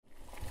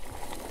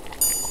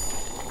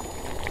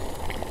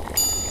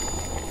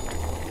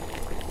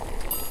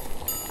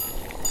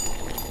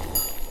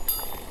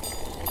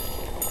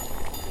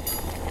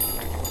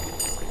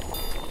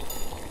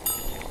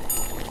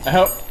I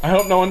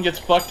hope no one gets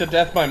fucked to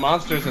death by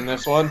monsters in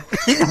this one.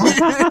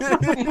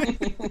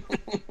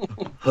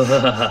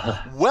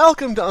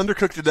 Welcome to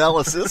Undercooked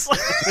Analysis,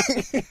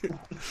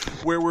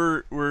 where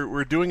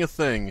we're doing a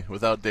thing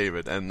without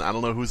David, and I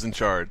don't know who's in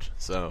charge.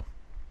 So,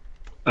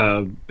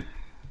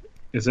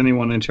 is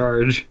anyone in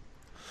charge?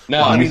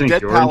 No, I mean, think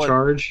Dead you're Palette- in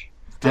charge.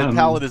 Dead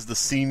Palette is the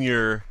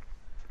senior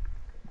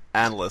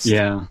analyst.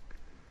 Yeah,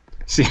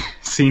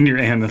 senior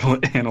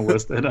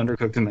analyst at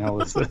Undercooked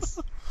Analysis.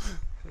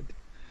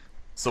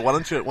 So why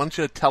don't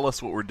you tell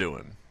us what we're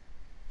doing?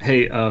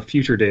 Hey,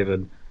 future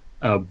David,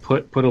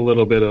 put a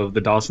little bit of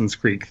the Dawson's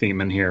Creek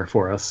theme in here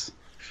for us.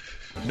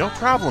 No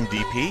problem,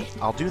 DP.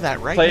 I'll do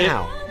that right Play it.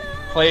 now.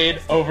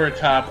 Played over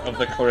top of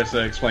the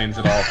Clarissa Explains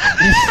It All.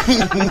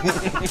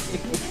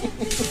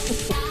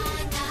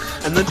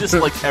 And then just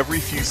like every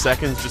few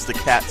seconds, just a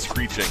cat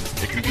screeching.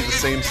 It can be the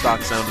same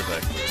stock sound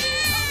effect.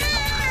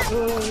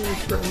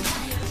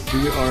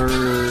 We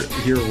are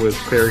here with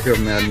Cleric of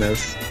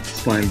Madness,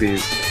 Slime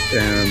Beast,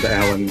 and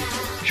Alan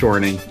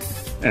Chorney,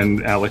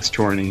 and Alex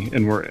Chorney,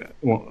 and we're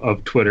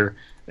of Twitter,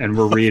 and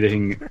we're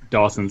reading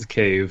Dawson's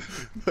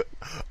Cave.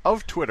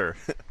 Of Twitter.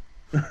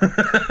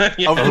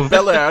 Yeah. Of the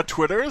Bel Air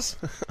Twitters.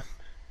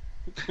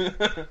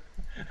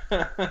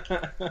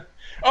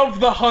 Of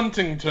the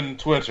Huntington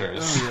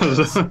Twitters.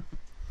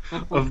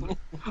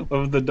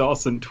 of the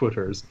Dawson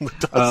Twitters. The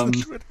Dawson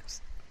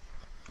Twitters.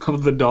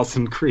 Of the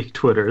Dawson Creek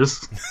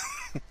Twitters.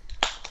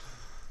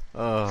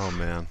 Oh,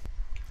 man.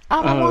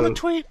 I don't want to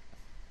tweet.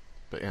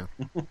 But yeah.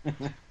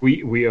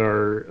 We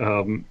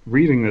are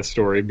reading this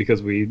story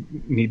because we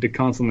need to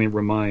constantly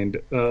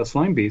remind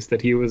Slime Beast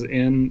that he was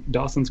in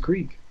Dawson's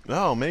Creek.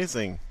 Oh,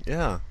 amazing.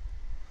 Yeah.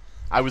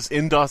 I was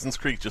in Dawson's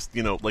Creek, just,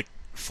 like,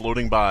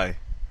 floating by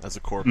as a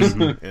corpse.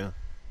 Mm-hmm.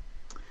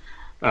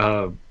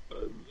 Yeah.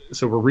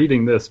 So we're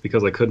reading this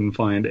because I couldn't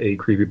find a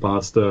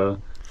creepypasta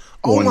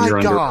Oh one my year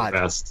under God.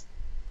 arrest.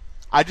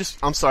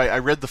 I'm sorry, I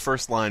read the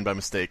first line by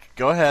mistake.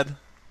 Go ahead.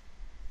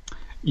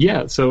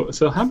 Yeah, so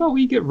how about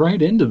we get right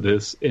into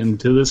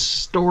this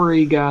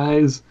story,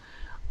 guys?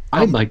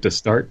 I'd like to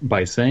start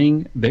by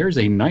saying there's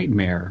a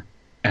nightmare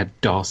at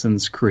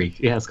Dawson's Creek.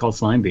 Yeah, it's called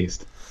Slime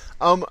Beast.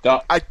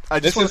 I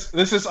just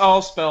This is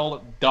all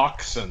spelled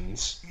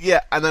Dawksons.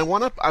 Yeah, and I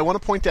want to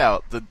point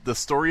out that the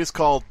story is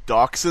called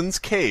Dawkson's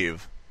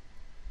Cave,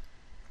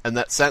 and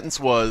that sentence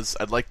was,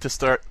 I'd like to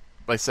start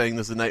by saying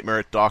there's a nightmare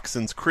at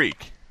Dawson's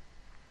Creek.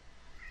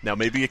 Now,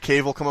 maybe a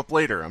cave will come up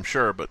later, I'm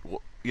sure, but,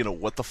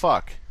 what the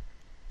fuck?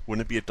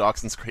 Wouldn't it be at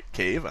Dawson's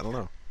Cave? I don't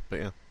know, but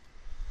yeah.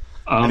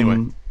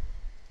 Anyway.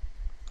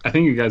 I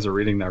think you guys are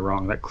reading that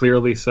wrong. That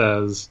clearly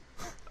says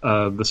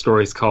the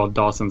story's called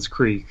Dawson's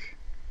Creek.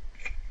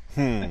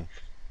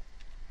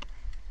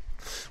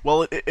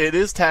 Well, it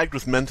is tagged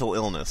with mental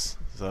illness,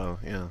 so,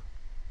 yeah.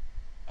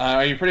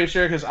 Are you pretty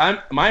sure? Because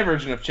my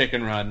version of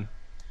Chicken Run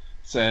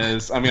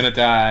says I'm going to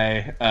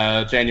die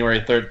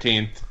January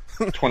 13th,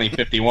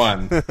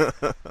 2051.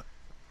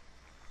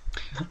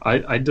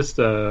 I just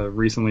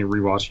recently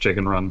rewatched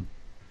Chicken Run.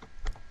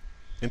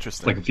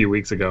 Interesting. Like a few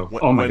weeks ago.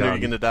 When oh my are god! you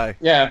going to die?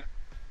 Yeah,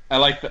 I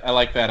like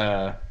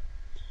that.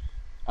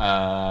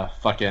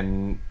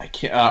 Fucking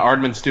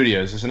Aardman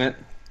Studios, isn't it?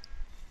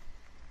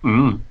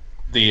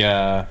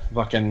 The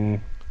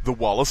fucking The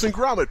Wallace and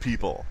Gromit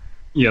people.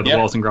 Yeah, the Yep.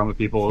 Wallace and Gromit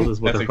people is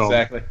what That's they're called.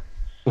 exactly.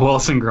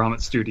 Wallace and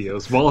Gromit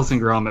Studios. Wallace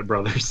and Gromit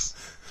Brothers.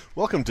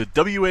 Welcome to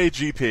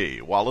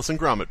WAGP, Wallace and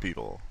Gromit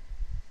people.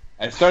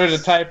 I started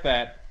to type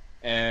that,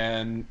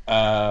 and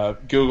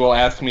Google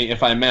asked me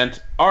if I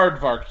meant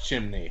Aardvark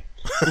Chimney.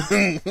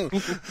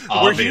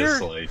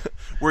 Obviously.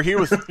 We're here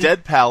with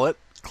Dead Palette,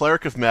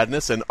 Cleric of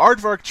Madness, and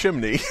Aardvark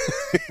Chimney.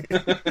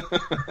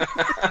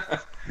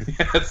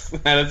 Yes,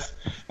 that is.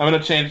 I'm going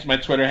to change my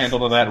Twitter handle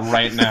to that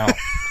right now.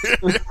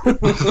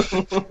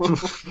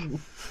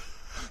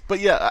 But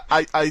yeah,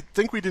 I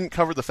think we didn't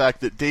cover the fact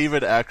that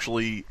David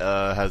actually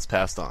has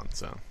passed on,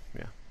 so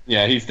yeah.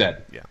 Yeah, he's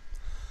dead. Yeah.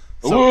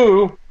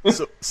 Woo!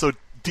 So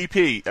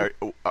DP,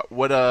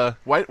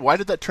 why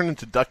did that turn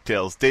into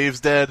DuckTales? Dave's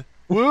dead.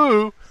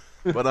 Woo!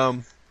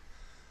 But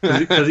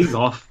Because he's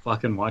off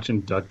fucking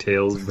watching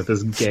DuckTales with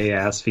his gay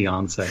ass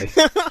fiance.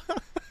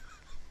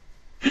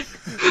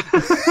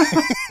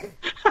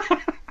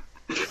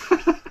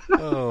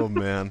 oh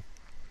man.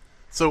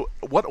 So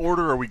what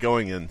order are we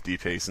going in,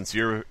 DP? Since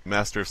you're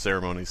master of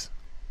ceremonies.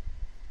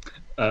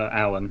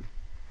 Alan.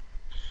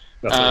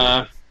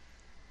 That's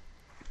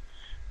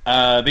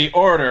The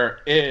order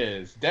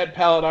is Dead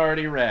Palette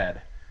already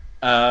read.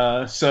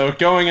 So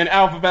going in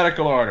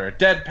alphabetical order: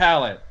 Dead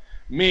Palette,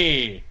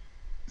 me,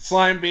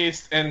 Slime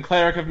Beast, and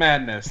Cleric of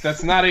Madness.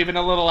 That's not even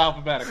a little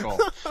alphabetical.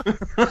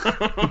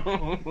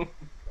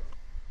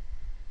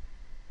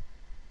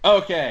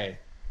 Okay,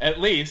 at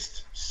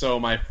least so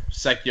my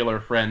secular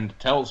friend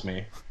tells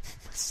me.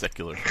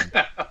 Secular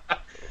friend.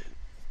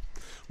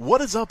 What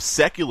is up,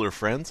 secular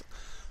friends?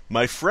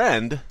 My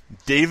friend,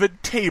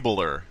 David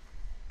Tabler.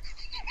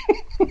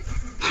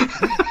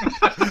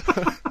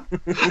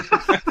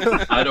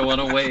 I don't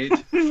want to wait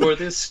for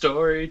this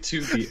story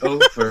to be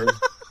over.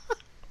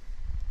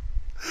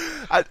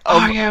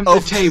 I am the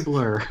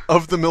tabler.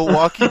 Of the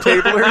Milwaukee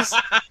Tablers?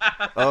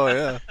 Oh,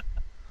 yeah.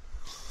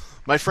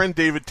 My friend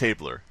David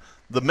Tabler.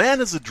 The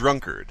man is a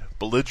drunkard,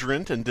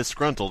 belligerent and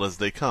disgruntled as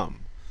they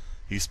come.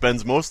 He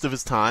spends most of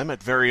his time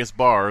at various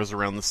bars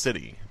around the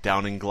city,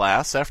 downing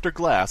glass after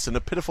glass in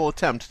a pitiful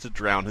attempt to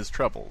drown his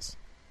troubles.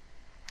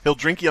 He'll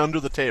drink you under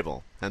the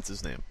table, hence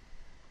his name.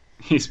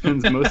 He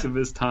spends most of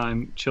his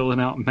time chilling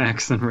out,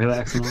 maxing,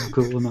 relaxing on the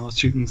cool, and all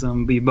shooting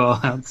some b-ball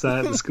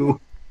outside of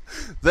school.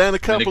 Then a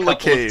couple of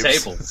caves.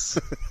 Tables.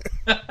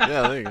 Yeah,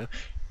 there you go.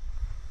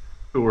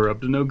 Who were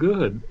up to no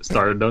good.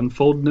 Started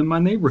unfolding in my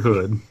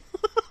neighborhood.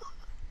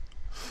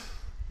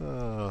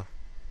 Yeah,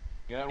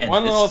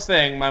 one little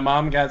thing, my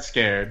mom got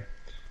scared.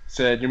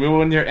 Said, you're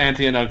moving your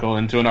auntie and uncle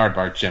into an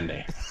aardvark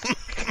chimney.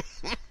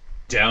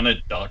 Down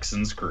at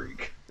Dawkson's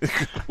Creek.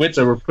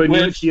 So we're putting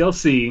you in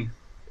TLC,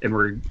 and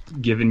we're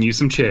giving you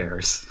some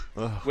chairs.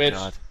 Oh, which,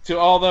 God. to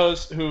all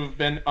those who've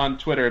been on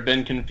Twitter,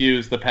 been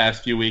confused the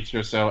past few weeks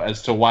or so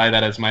as to why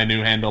that is my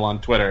new handle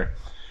on Twitter.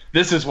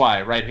 This is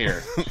why, right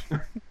here.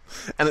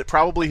 And it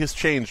probably has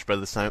changed by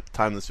the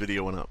time this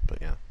video went up, but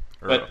yeah.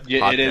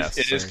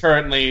 It is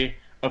currently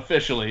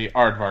officially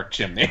Aardvark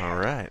Chimney. All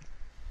right.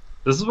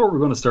 This is what we're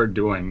going to start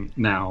doing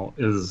now,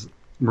 is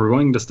we're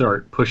going to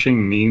start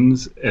pushing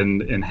memes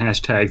and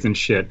hashtags and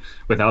shit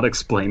without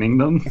explaining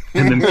them,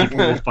 and then people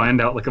will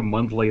find out like a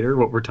month later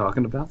what we're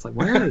talking about. It's like,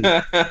 what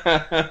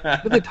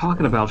are they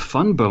talking about?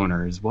 Fun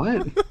boners?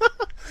 What?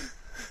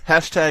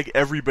 Hashtag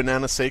every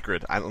banana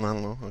sacred. I don't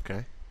know.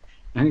 Okay.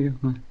 There you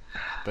go.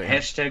 But, yeah.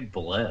 Hashtag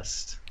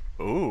blessed.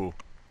 Ooh.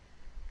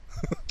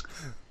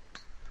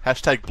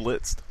 Hashtag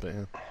blitzed.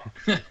 But,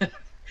 yeah.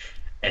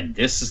 And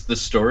this is the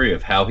story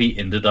of how he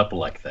ended up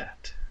like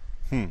that.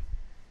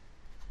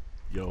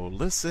 Yo,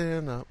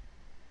 listen up.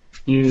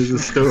 Here's the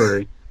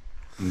story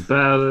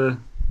about a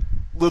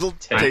little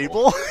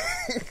table.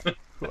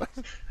 What?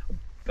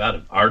 About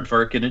an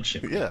aardvark in a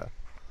chimney. Yeah.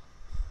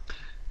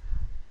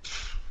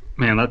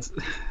 Man,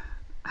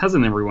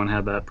 hasn't everyone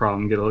had that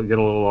problem? Get a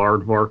little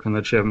aardvark in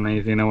the chimney,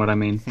 if you know what I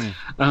mean.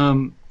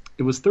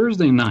 It was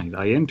Thursday night.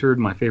 I entered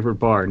my favorite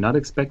bar, not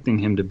expecting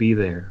him to be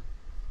there.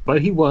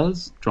 But he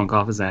was, drunk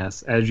off his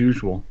ass, as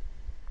usual.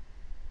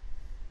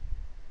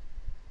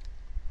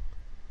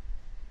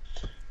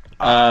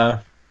 On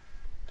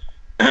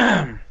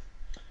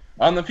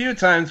the few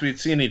times we'd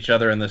seen each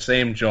other in the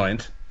same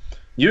joint,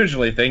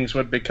 usually things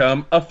would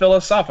become a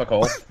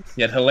philosophical,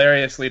 yet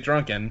hilariously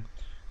drunken.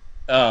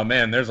 Oh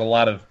man, there's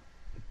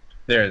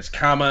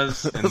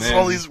commas, and then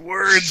all these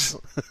words.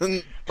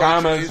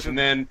 Commas, and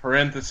then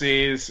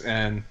parentheses,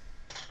 and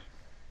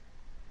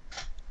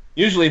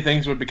usually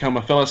things would become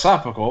a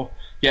philosophical,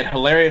 yet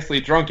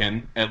hilariously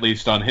drunken, at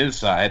least on his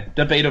side,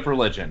 debate of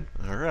religion.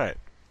 All right.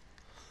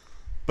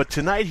 But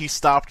tonight he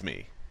stopped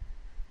me.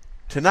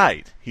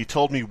 Tonight he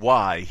told me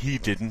why he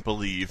didn't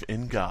believe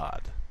in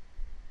God.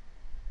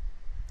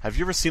 Have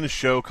you ever seen a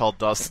show called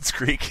Dawson's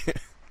Creek?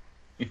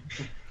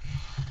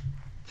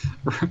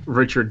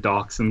 Richard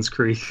Dawkson's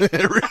Creek.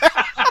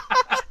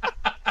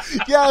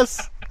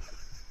 Yes.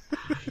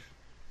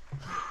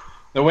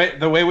 The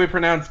way we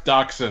pronounce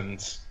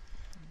Dawksons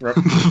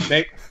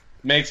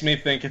makes me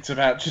think it's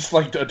about just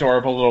like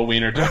adorable little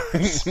wiener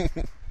dogs.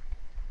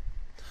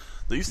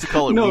 They used to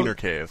call it Wiener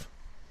Cave.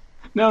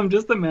 No, I'm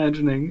just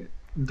imagining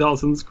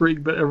Dawson's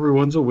Creek, but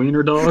everyone's a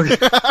wiener dog.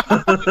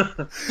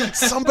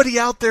 Somebody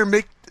out there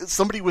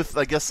somebody with,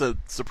 I guess, a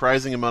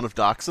surprising amount of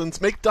dachshunds,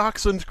 make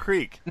Dawson's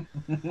Creek.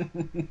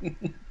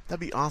 That'd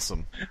be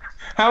awesome.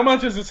 How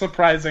much is a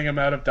surprising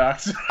amount of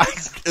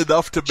dachshunds?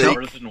 Enough to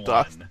make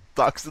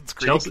Dawson's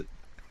Creek.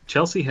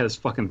 Chelsea has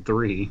fucking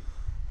 3.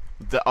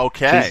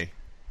 Okay.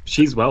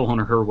 She's well on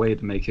her way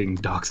to making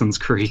Dawson's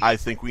Creek. I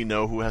think we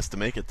know who has to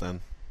make it then.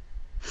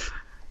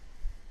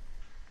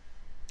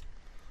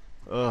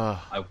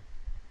 I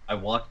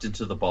walked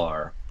into the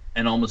bar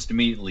and almost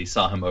immediately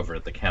saw him over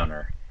at the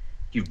counter.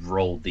 He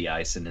rolled the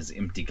ice in his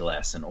empty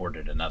glass and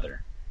ordered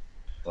another.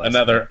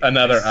 Another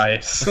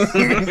ice.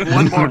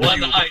 One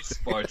ice,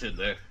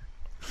 bartender.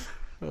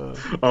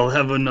 I'll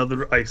have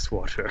another ice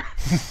water.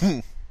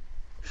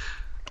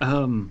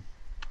 Don't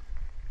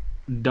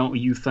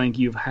you think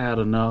you've had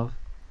enough?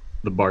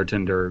 The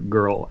bartender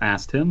girl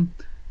asked him,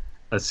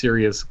 a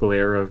serious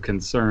glare of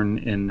concern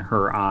in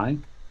her eye.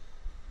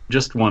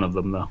 Just one of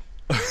them, though.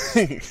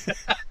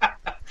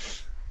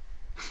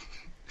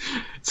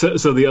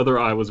 So the other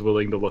eye was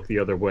willing to look the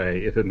other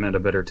way if it meant a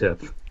better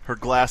tip. Her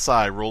glass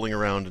eye rolling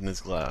around in his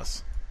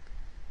glass.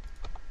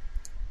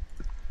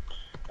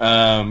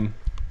 Lady,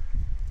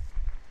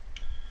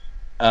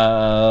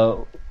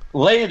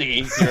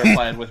 he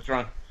replied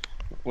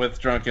with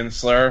drunken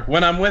slur.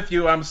 When I'm with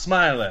you, I'm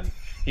smiling,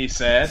 he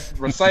said,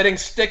 reciting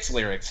Styx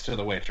lyrics to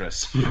the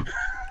waitress.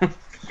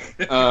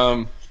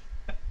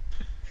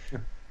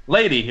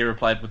 Lady, he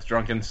replied with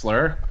drunken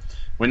slur.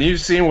 When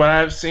you've seen what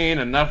I've seen,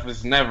 enough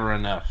is never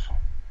enough.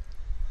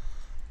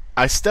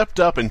 I stepped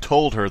up and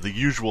told her the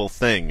usual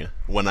thing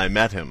when I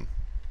met him.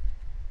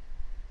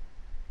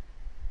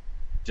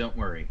 Don't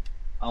worry.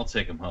 I'll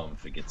take him home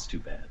if it gets too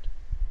bad.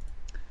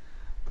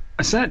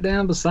 I sat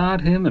down beside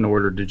him and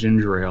ordered a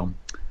ginger ale.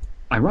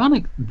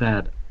 Ironic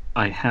that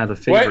I had a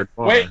favorite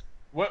bar. Wait,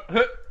 what?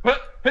 What?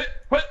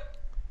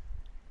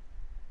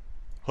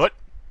 What?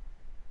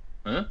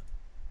 Huh?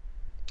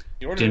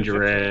 You ordered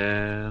Ginger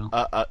a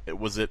ale.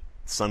 Was it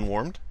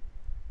sun-warmed?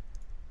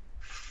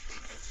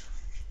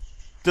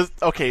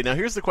 Okay, now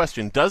here's the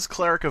question. Does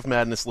Cleric of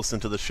Madness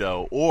listen to the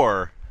show,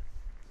 or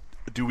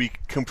do we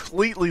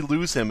completely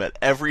lose him at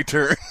every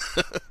turn?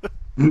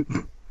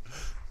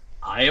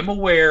 I am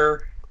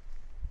aware.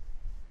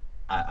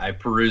 I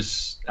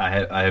peruse.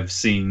 I have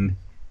seen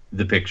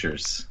the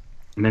pictures.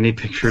 Many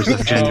pictures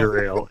of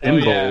ginger ale in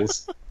yeah.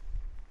 bowls. It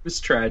was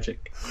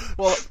tragic.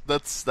 Well,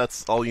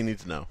 that's all you need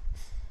to know.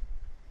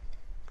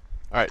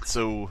 All right,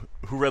 so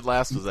who read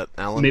last? Was that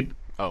Alan? Maybe,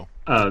 Oh,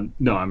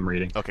 no, I'm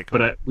reading. okay, cool.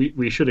 But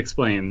we should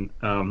explain.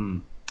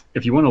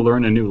 If you want to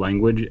learn a new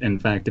language, in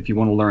fact, if you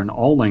want to learn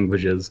all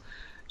languages,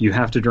 you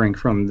have to drink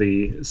from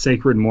the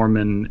Sacred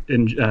Mormon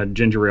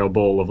ginger ale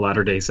bowl of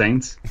Latter-day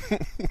Saints.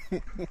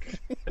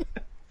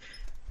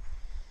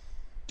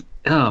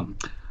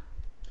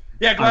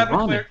 Yeah, glad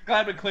Ironic.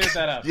 we cleared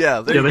that up.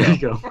 Yeah, there Yeah, you there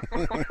go.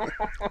 you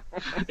go.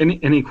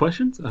 Any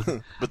questions?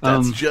 But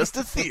that's just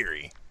a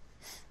theory.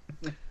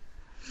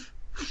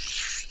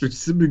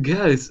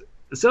 Guys,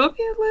 so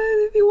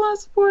if you want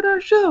to support our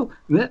show,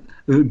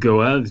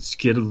 go out and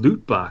get a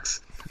loot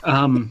box.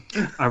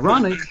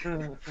 Ironic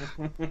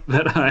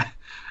that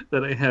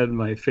I had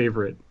my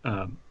favorite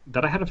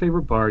that I had a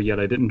favorite bar, yet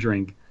I didn't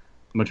drink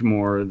much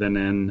more than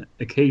an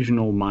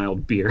occasional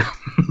mild beer.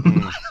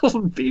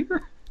 Mild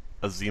beer.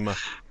 Azima.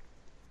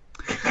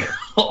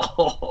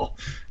 Oh,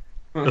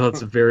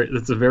 That's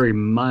a very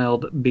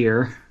mild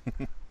beer.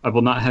 I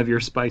will not have your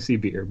spicy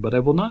beer, but I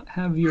will not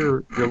have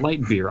your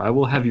light beer. I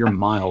will have your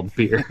mild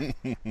beer.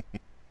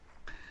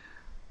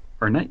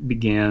 Our night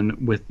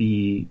began with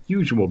the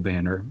usual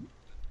banner,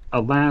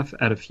 a laugh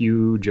at a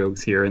few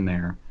jokes here and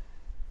there,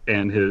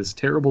 and his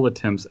terrible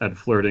attempts at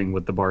flirting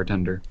with the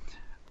bartender.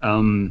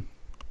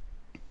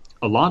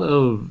 A lot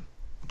of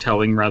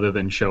telling rather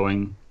than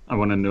showing. I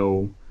want to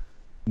know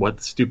what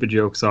the stupid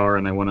jokes are,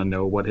 and I want to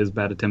know what his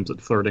bad attempts at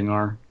flirting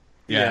are.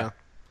 Yeah.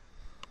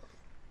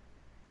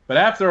 But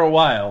after a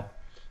while,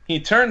 he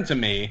turned to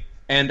me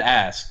and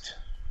asked,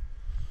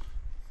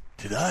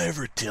 Did I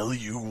ever tell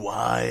you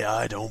why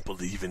I don't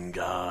believe in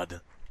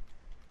God?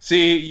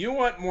 See, you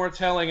want more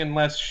telling and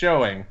less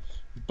showing,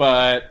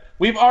 but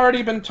we've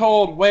already been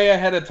told way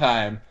ahead of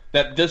time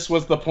that this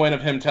was the point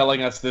of him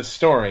telling us this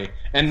story,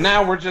 and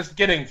now we're just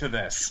getting to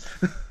this.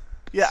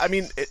 Yeah, I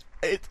mean,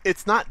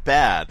 it's not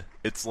bad.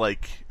 It's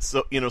like,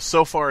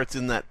 so far it's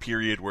in that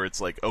period where it's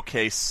like,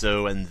 okay,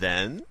 so, and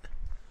then?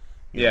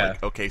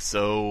 Like, okay,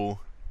 so,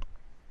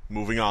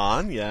 moving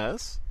on,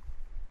 yes.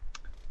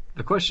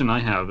 The question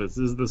I have is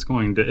this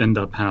going to end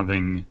up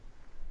having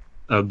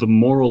the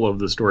moral of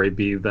the story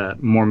be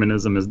that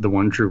Mormonism is the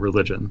one true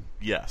religion?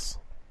 Yes.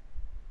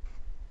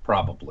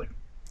 probably.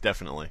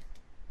 Definitely.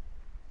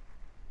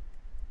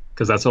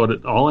 Because that's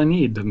all I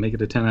need to make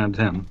it a 10 out of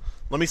 10.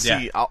 Let me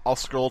see. Yeah. I'll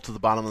scroll to the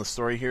bottom of the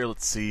story here.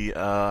 Let's see.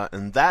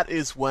 And that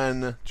is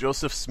when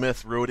Joseph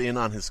Smith rode in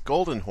on his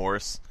golden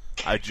horse.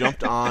 I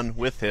jumped on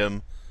with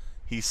him.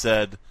 He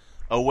said,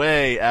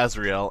 "Away,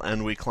 Azrael,"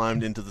 and we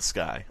climbed into the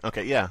sky.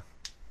 Okay, yeah.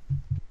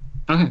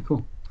 Okay,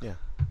 cool. Yeah.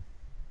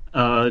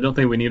 I don't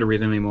think we need to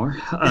read anymore.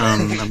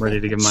 I'm ready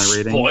to give my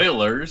rating.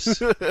 Spoilers!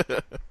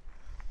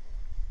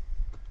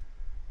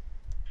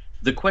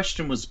 The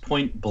question was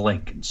point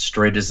blank and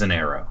straight as an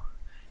arrow.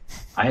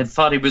 I had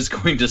thought he was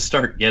going to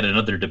start yet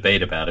another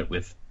debate about it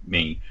with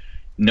me,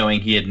 knowing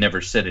he had never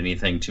said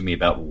anything to me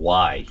about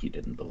why he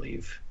didn't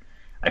believe.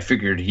 I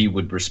figured he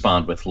would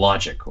respond with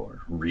logic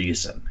or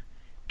reason.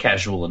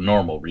 Casual and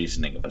normal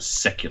reasoning of a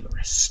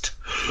secularist.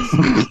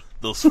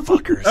 Those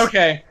fuckers.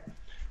 Okay.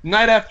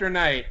 Night after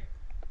night,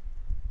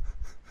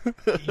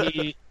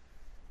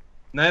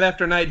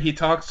 he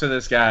talks to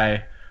this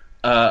guy,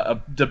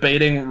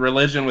 debating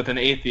religion with an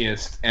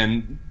atheist,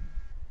 and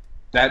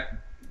that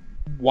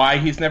why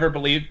he's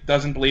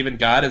doesn't believe in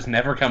God has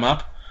never come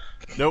up.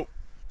 Nope.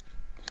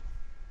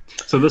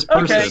 So this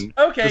person,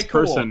 Okay,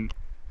 cool. person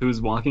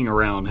who's walking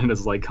around and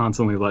is like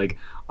constantly like,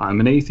 I'm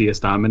an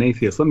atheist. Let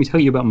me tell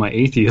you about my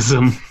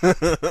atheism.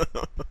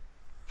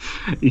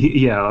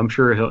 Yeah, I'm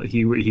sure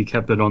he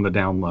kept it on the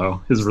down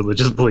low. His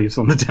religious beliefs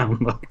on the down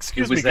low.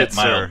 Excuse It was me, that good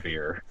mild sir.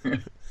 beer.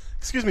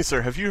 Excuse me,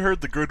 sir. Have you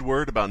heard the good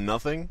word about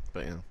nothing?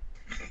 But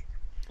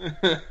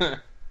yeah.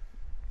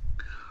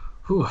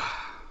 Whew.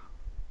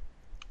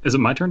 Is it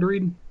my turn to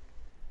read?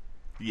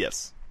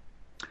 Yes.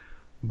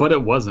 But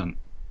it wasn't.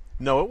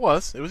 No, it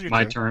was. It was your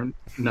My turn.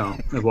 turn. No,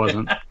 it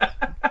wasn't.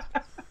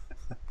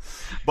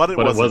 But it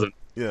But wasn't.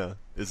 Yeah,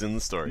 is in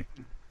the story.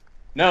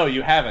 No,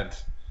 you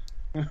haven't.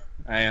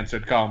 I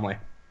answered calmly.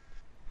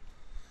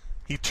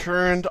 He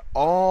turned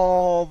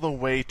all the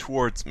way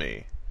towards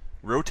me,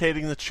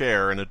 rotating the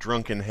chair in a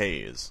drunken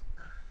haze.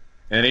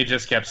 And he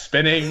just kept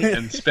spinning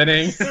and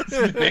spinning and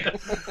spinning. Then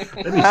he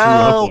threw up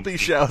Help! on He me.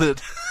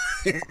 shouted.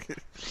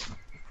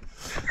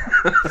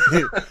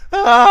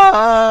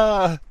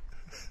 Ah!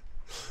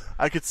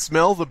 I could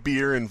smell the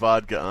beer and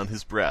vodka on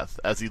his breath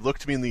as he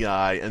looked me in the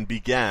eye and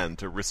began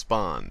to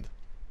respond.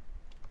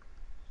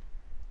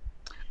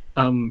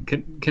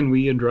 Can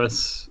we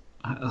address?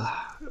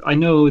 I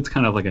know it's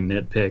kind of like a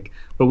nitpick,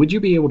 but would you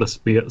be able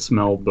to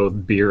smell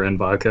both beer and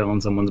vodka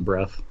on someone's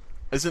breath?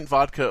 Isn't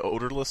vodka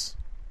odorless?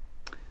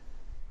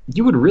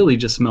 You would really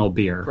just smell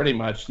beer. Pretty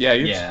much, yeah.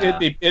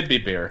 It'd be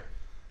beer.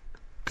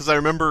 Because I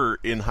remember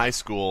in high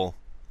school,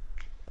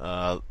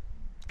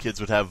 kids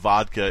would have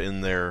vodka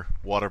in their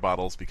water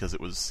bottles because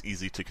it was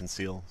easy to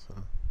conceal. So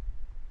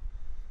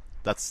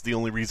that's the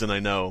only reason I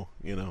know.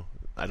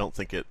 I don't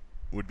think it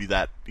would be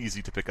that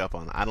easy to pick up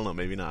on. I don't know.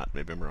 Maybe not.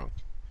 Maybe I'm wrong.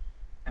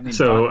 I mean,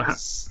 So,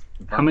 vodka's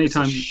how many a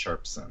times-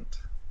 sharp scent.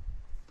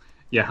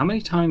 Yeah, how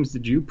many times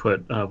did you put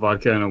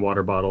vodka in a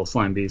water bottle,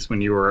 Slime Beast, when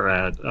you were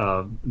at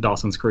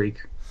Dawson's Creek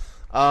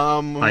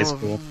High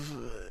School?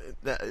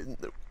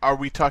 Are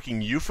we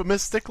talking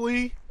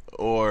euphemistically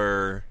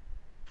or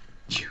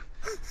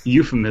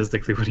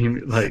Euphemistically, what do you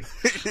mean? Like,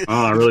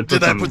 oh, I really put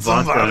did I some put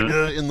some vodka.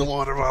 vodka in the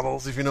water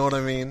bottles? If you know what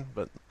I mean,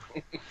 but.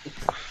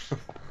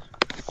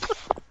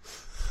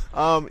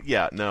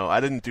 Yeah, no, I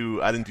didn't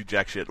do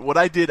jack shit. What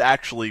I did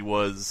actually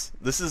was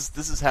this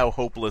is how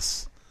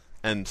hopeless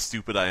and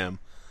stupid I am.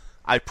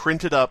 I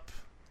printed up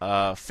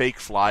fake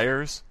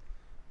flyers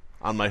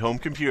on my home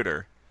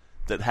computer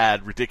that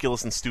had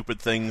ridiculous and stupid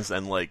things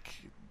and like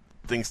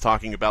things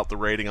talking about the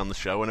rating on the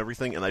show and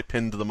everything, and I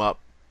pinned them up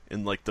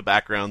in like the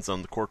backgrounds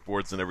on the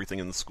corkboards and everything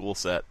in the school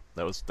set.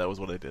 That was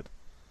what I did.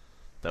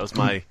 That was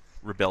my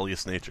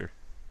rebellious nature.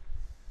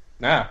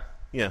 Nah.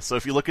 Yeah, so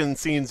if you look in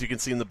scenes, you can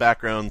see in the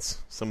backgrounds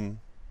some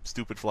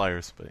stupid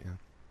flyers. But yeah,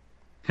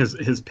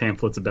 His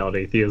pamphlets about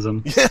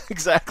atheism. yeah,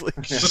 exactly.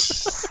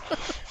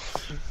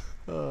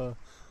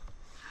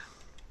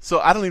 So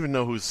I don't even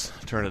know whose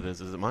turn it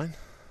is. Is it mine?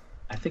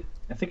 I think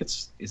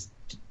it's is.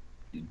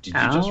 Did you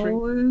just read?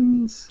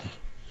 Alan's?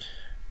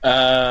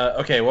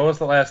 Okay, what was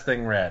the last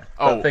thing read?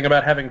 Oh. The thing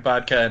about having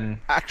vodka and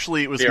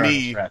Actually, it was beer on his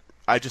me. breath.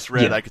 I just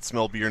read Yeah. I could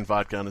smell beer and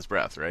vodka on his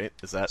breath. Right?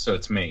 Is that So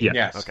it's me. Yeah.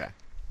 Yes. okay?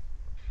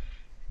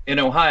 In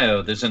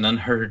Ohio, there's an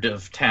unheard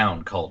of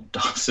town called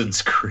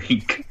Dawson's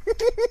Creek.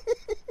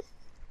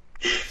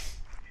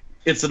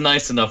 It's a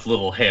nice enough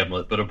little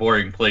hamlet, but a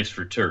boring place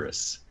for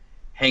tourists.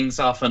 Hangs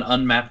off an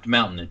unmapped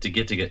mountain, and to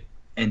get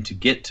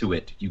to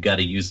it, you got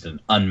to use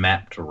an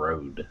unmapped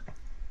road.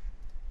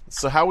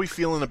 So how are we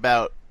feeling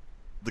about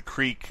the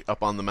creek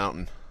up on the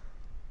mountain?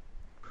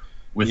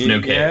 With no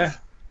cave. Yeah.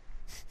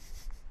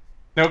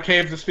 No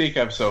cave to speak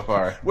of so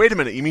far. Wait a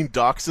minute, you mean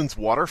Dawkson's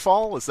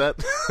waterfall? Is that?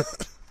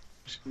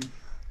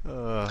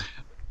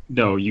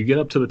 No, you get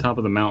up to the top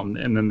of the mountain,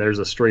 and then there's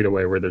a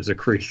straightaway where there's a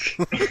creek.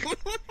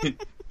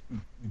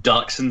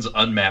 Dawson's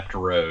unmapped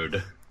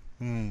road.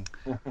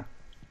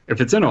 If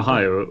it's in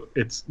Ohio,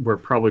 we're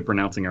probably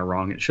pronouncing it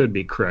wrong. It should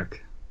be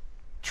Crick.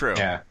 True.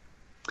 Yeah.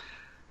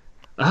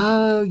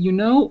 I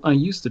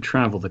used to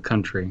travel the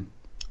country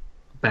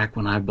back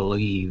when I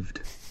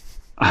believed.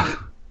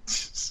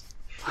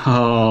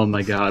 Oh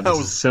my God,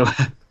 this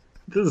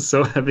is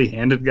so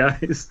heavy-handed,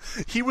 guys.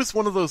 He was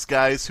one of those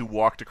guys who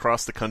walked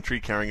across the country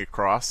carrying a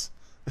cross.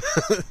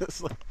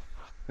 It's like,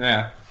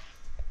 Yeah.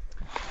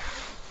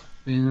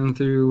 Been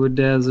through a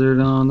desert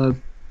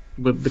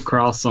with the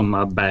cross on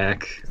my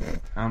back.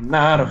 I'm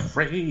not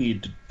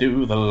afraid to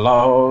do the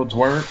Lord's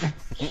work.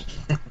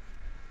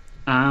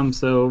 I'm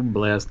so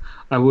blessed.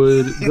 I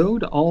would go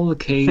to all the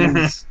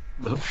caves,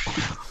 the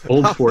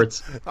old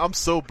forts. I'm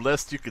so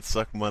blessed you could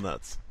suck my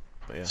nuts.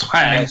 But yeah.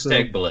 Swag.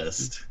 Hashtag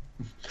blessed.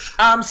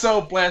 I'm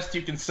so blessed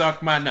you can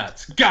suck my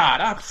nuts.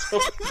 God, I'm so...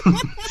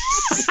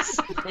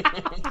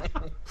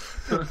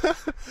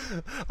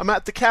 I'm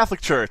at the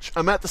Catholic Church.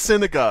 I'm at the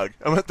synagogue.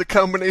 I'm at the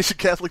combination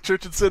Catholic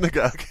Church and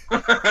synagogue.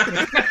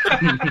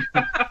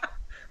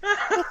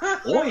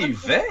 Oy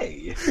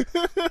vey.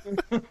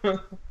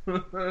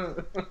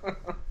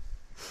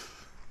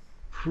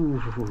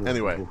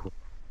 Anyway.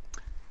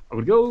 I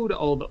would go to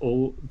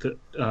all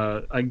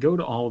I'd go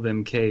to all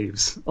them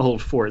caves,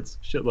 old forts,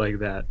 shit like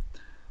that.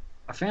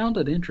 I found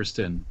it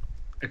interesting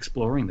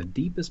exploring the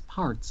deepest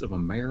parts of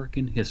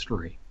American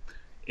history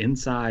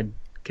inside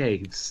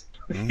caves.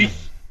 They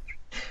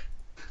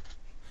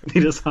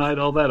just hide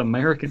all that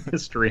American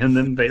history in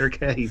them bare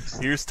caves.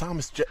 Here's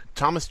Thomas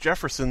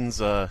Jefferson's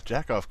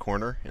jack-off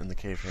corner in the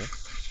cave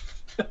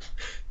here.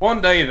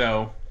 One day,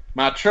 though,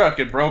 my truck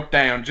had broke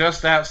down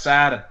just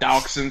outside of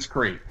Dawkson's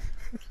Creek.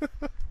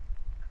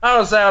 I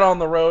was out on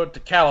the road to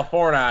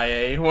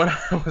California when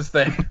I was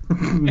there.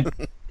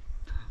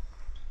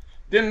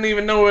 Didn't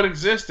even know it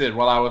existed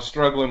while I was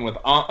struggling with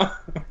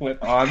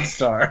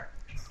OnStar.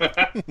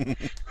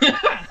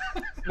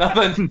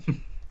 Nothing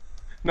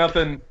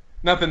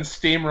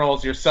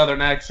steamrolls your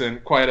southern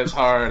accent quite as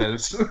hard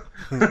as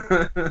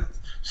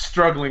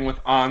struggling with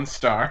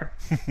OnStar.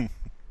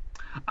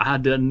 I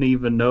didn't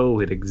even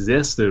know it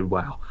existed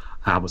while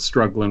I was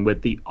struggling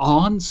with the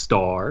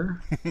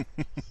OnStar.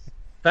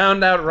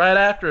 Found out right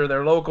after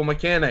their local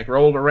mechanic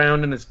rolled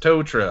around in his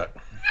tow truck.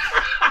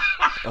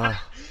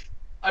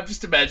 I'm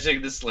just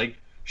imagining this like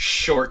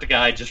short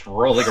guy just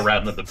rolling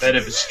around in the bed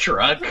of his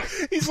truck.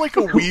 He's like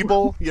a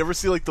weeble. You ever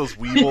see like those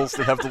weebles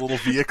that have the little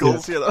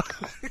vehicles? You know.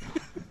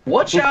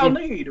 What y'all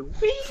need?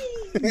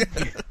 Whee!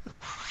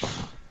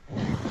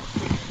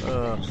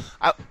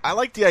 I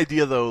like the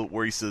idea though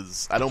where he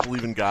says, "I don't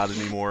believe in God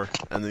anymore,"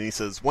 and then he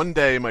says, "One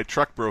day my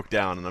truck broke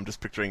down," and I'm just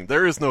picturing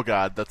there is no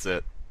God. That's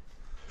it.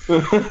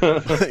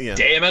 Yeah.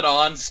 Damn it,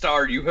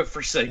 OnStar, you have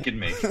forsaken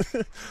me.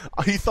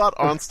 He thought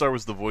OnStar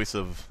was the voice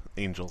of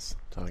angels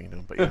talking to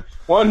him, but yeah.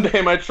 One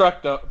day my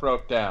truck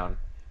broke down,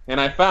 and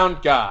I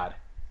found God.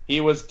 He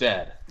was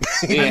dead.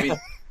 I mean,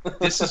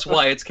 this is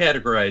why it's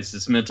categorized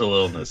as mental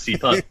illness. He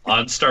thought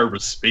OnStar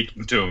was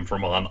speaking to him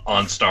from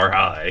OnStar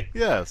High.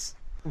 Yes.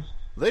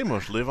 They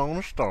must live on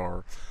a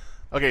star.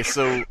 Okay,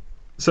 so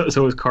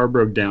his car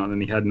broke down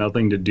and he had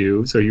nothing to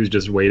do, so he was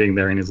just waiting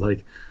there, and he's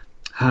like,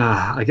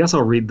 I guess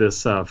I'll read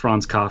this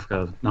Franz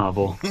Kafka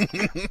novel.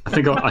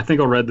 I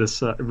think I'll read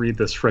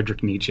this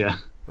Friedrich Nietzsche.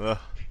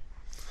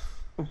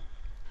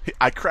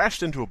 I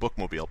crashed into a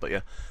bookmobile, but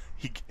yeah.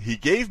 He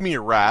gave me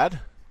a ride,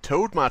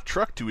 towed my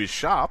truck to his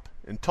shop,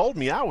 and told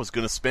me I was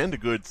going to spend a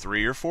good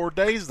 3 or 4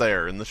 days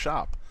there in the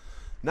shop.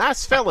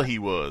 Nice fella he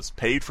was.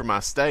 Paid for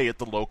my stay at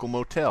the local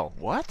motel.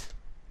 What?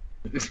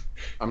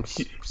 I'm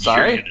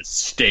sorry? You're going to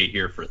stay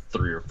here for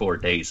 3 or 4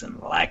 days and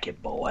like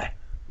it, boy.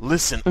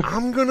 Listen,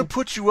 I'm going to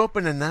put you up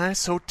in a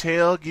nice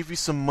hotel, give you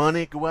some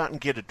money, go out and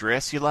get a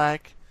dress you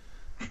like.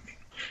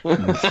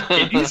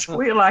 If you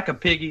squeal like a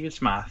piggy,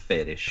 it's my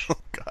fetish. Oh,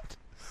 God.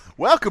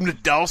 Welcome to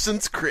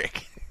Dawson's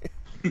Creek.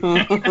 Who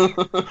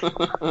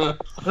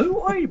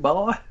are you,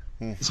 boy?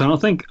 So I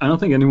don't think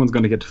anyone's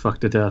going to get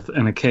fucked to death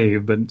in a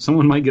cave, but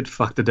someone might get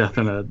fucked to death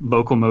in a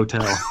local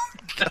motel.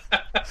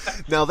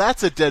 Now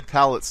that's a Dead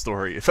Pallet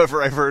story, if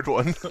ever I've heard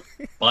one.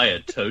 By a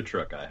tow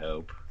truck, I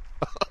hope.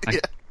 Yeah.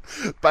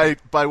 By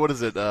what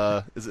is it?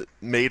 Is it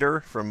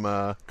Mater from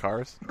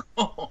Cars?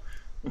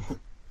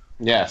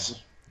 Yes.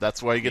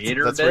 That's why he gets.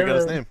 Mater That's where he got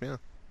his Bell. name. Yeah.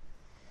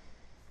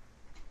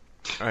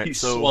 All right. He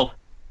So.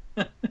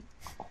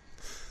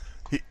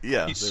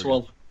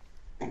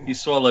 He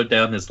swallowed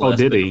down his last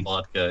did bit he? of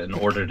vodka and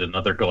ordered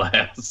another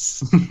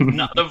glass.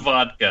 Not a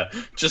vodka,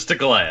 just a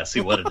glass.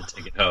 He wanted to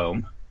take it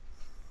home.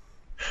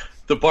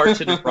 The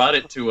bartender brought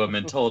it to him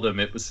and told him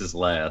it was his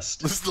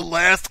last. This is the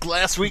last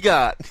glass we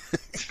got.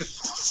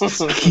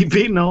 Keep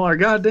eating all our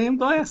goddamn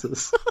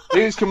glasses.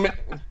 These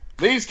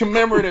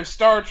commemorative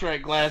Star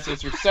Trek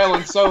glasses are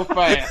selling so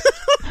fast.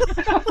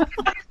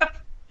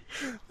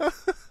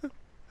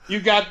 You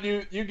got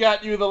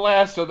the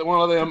last of one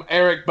of them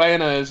Eric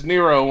Bana's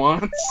Nero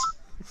ones.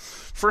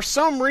 For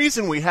some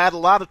reason, we had a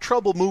lot of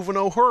trouble moving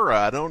Uhura.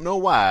 I don't know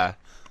why.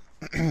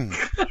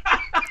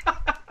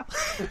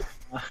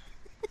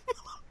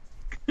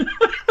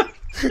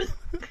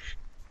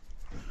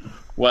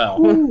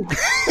 Well.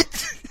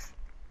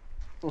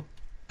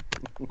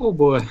 Oh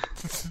boy.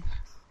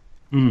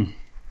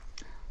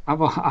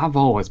 I've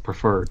always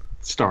preferred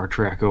Star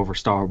Trek over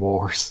Star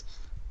Wars.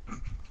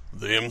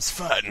 Them's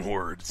fighting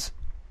words.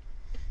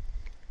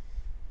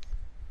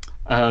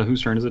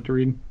 Whose turn is it to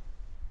read?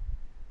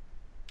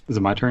 Is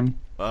it my turn?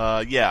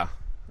 Yeah.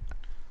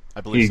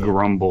 I believe He so.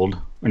 grumbled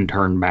and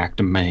turned back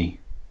to me.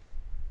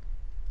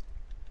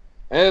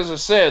 As I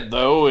said,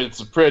 though,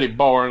 it's a pretty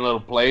boring little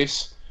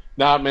place.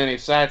 Not many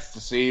sights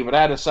to see, but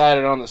I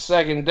decided on the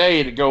second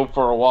day to go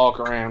for a walk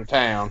around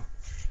town.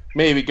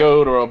 Maybe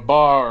go to a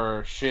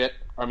bar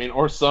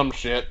or some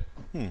shit.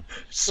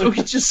 So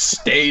he just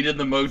stayed in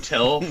the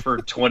motel for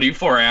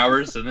 24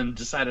 hours and then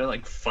decided,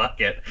 like,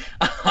 fuck it.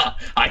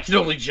 I can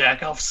only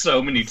jack off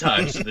so many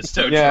times in this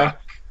tow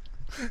truck.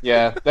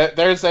 Yeah,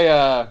 there's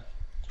a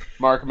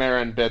Mark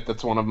Maron bit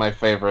that's one of my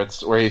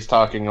favorites where he's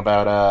talking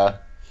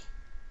about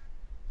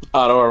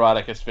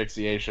autoerotic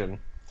asphyxiation.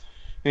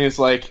 He's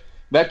like,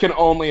 that can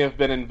only have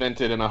been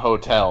invented in a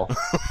hotel.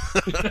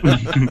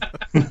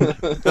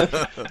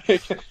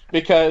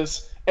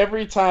 Because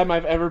every time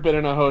I've ever been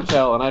in a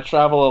hotel, and I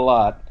travel a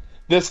lot,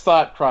 this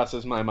thought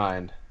crosses my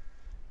mind.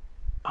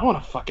 I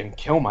want to fucking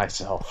kill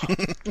myself.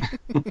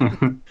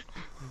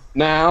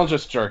 Nah, I'll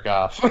just jerk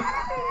off.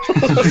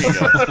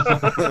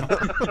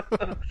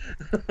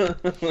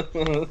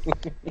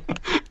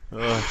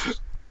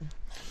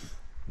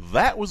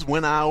 That was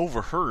when I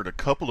overheard a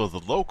couple of the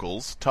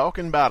locals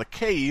talking about a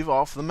cave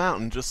off the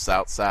mountain just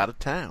outside of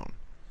town.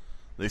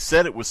 They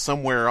said it was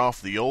somewhere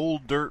off the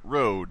old dirt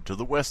road to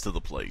the west of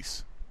the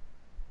place.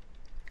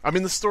 I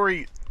mean, the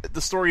story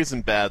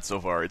isn't bad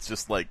so far. It's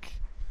just like,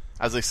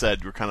 as I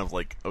said, we're kind of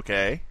like,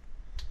 okay.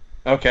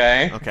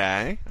 Okay.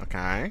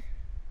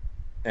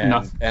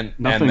 And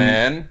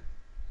then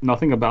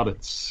Nothing about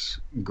it's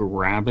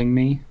grabbing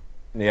me.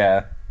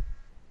 yeah.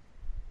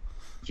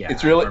 Yeah,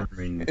 It's really- I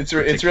remember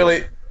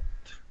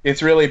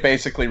It's really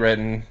basically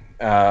written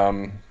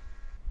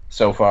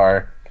so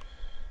far.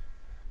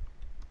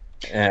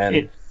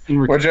 And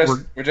we're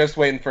just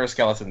waiting for a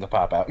skeleton to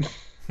pop out.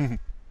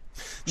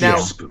 Now,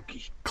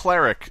 spooky.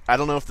 Cleric, I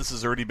don't know if this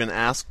has already been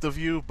asked of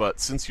you, but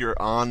since you're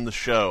on the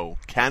show,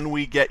 can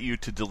we get you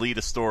to delete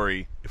a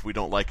story if we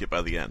don't like it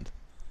by the end?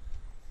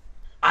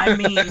 I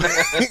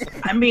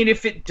mean,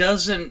 if it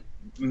doesn't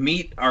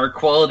meet our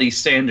quality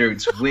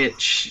standards,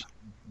 which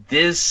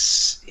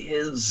this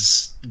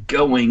is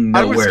going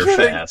nowhere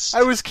fast.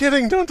 I was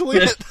kidding. Don't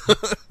delete it.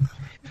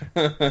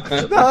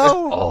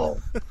 No.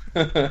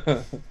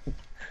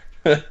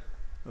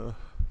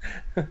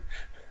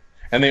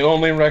 And the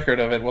only record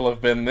of it will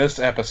have been this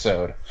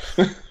episode.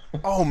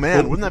 Oh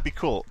man, wouldn't that be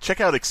cool?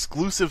 Check out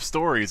exclusive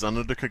stories on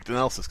Undercooked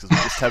Analysis, because we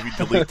just have you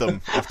delete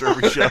them after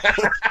every show.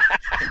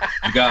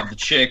 You got the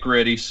check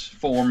ready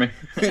for me?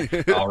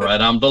 All right,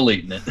 I'm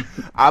deleting it.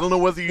 I don't know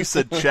whether you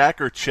said check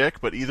or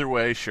chick, but either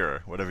way,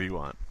 sure, whatever you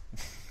want.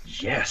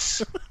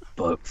 Yes,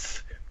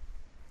 both.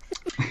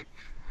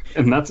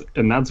 And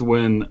that's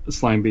when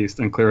Slime Beast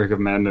and Cleric of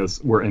Madness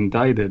were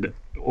indicted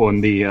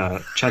on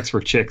the Checks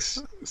for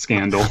Chicks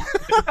scandal.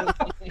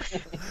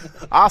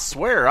 I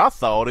swear, I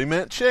thought he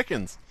meant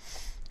chickens.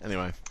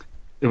 Anyway.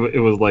 It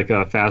was like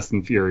Fast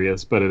and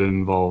Furious, but it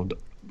involved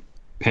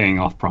paying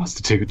off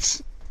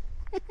prostitutes.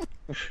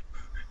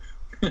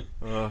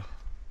 Hell,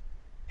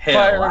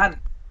 Fire.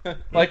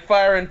 Like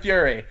Fire and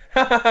Fury.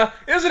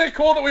 Isn't it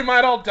cool that we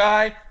might all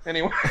die?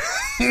 Anyway.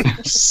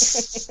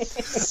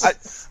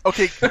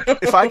 Okay,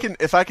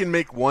 if I can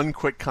make one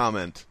quick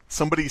comment.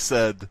 Somebody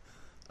said,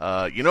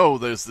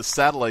 there's the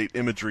satellite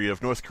imagery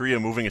of North Korea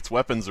moving its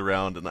weapons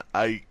around, and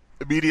I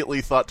immediately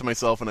thought to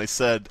myself, and I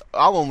said,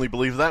 I'll only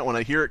believe that when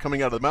I hear it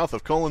coming out of the mouth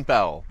of Colin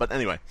Powell. But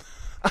anyway.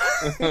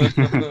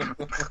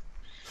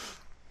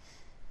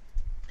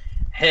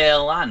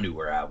 Hell, I knew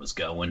where I was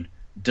going.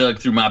 Dug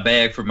through my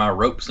bag for my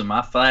ropes and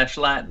my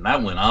flashlight, and I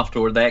went off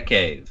toward that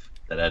cave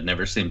that I'd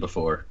never seen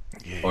before,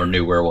 or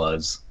knew where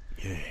was.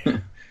 Yeah.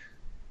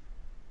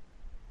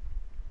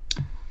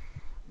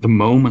 The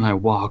moment I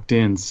walked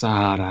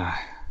inside, I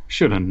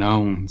should have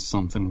known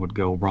something would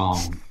go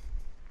wrong.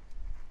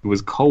 It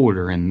was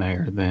colder in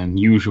there than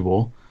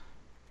usual,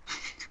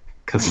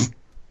 because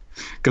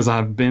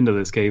I've been to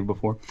this cave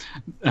before.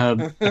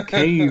 A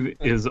cave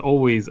is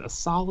always a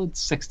solid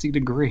 60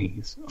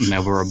 degrees,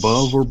 never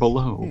above or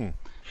below,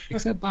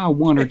 except by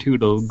 1 or 2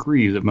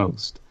 degrees at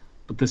most.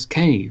 But this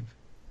cave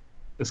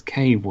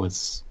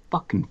was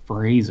fucking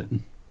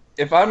freezing.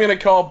 If I'm going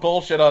to call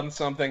bullshit on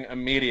something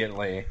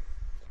immediately,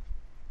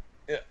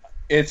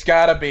 it's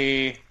got to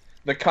be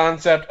the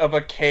concept of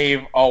a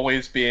cave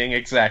always being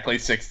exactly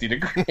 60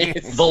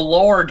 degrees. The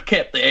Lord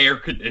kept the air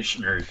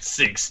conditioner at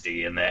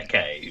 60 in that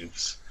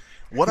cave.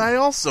 What I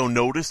also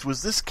noticed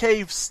was this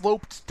cave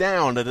sloped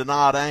down at an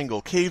odd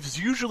angle. Caves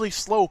usually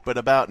slope at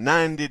about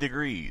 90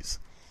 degrees.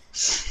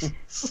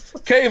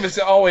 Cave is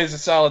always a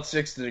solid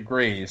 60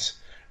 degrees,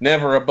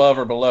 never above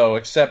or below,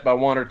 except by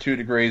 1 or 2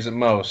 degrees at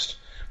most.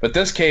 But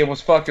this cave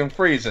was fucking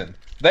freezing.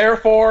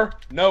 Therefore,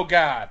 no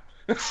God.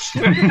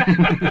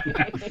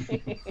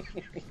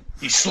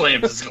 He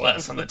slammed his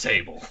glass on the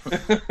table.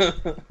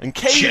 And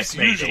caves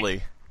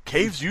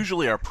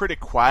usually are pretty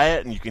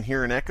quiet and you can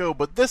hear an echo,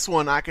 but this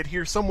one I could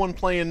hear someone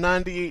playing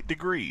 98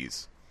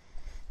 degrees.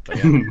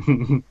 But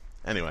yeah.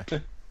 Anyway.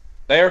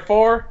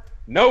 Therefore,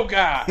 no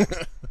God.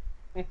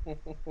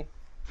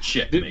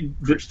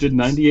 Did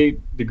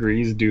 98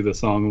 Degrees do the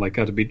song Like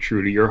Gotta Be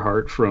True to Your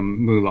Heart from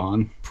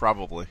Mulan?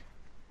 Probably.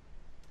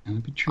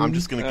 Be true? I'm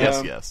just going to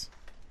guess yes.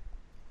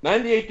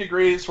 98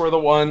 Degrees were the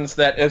ones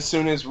that, as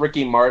soon as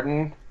Ricky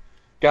Martin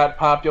got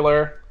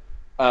popular,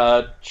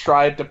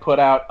 tried to put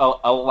out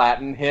a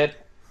Latin hit,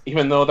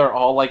 even though they're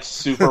all, like,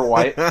 super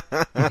white.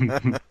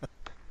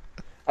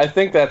 I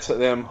think that's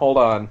them. Hold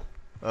on.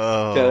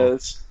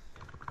 Because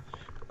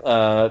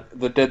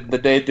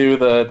they do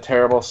the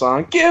terrible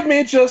song, Give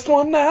Me Just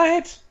One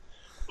Night,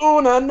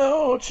 Una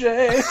Noche.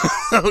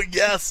 Oh,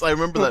 yes, I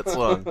remember that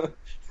song.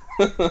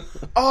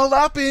 All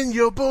up in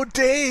your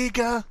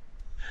bodega.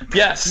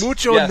 Yes.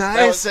 Mucho yes,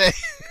 nice.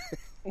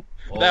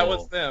 That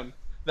was them.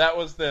 That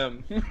was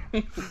them.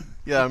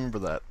 Yeah, I remember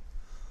that.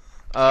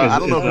 I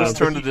don't know whose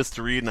turn it is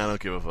to read, and I don't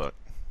give a fuck.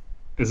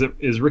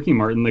 Is Ricky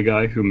Martin the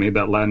guy who made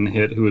that Latin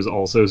hit who is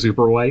also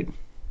super white?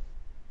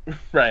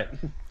 Right.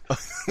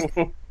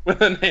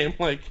 With a name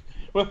like...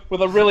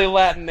 With a really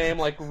Latin name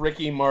like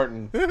Ricky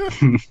Martin.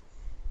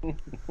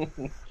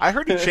 I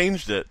heard he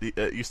changed it.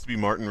 It used to be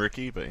Martin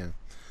Ricky, but yeah.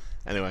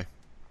 Anyway.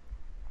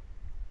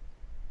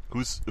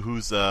 Who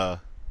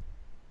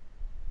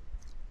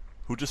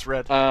just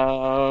read?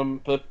 I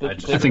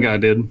think I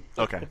did.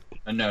 Okay.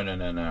 No,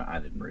 I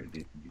didn't read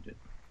it. You did.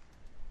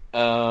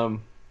 All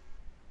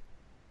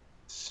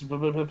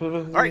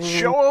right,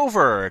 show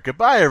over.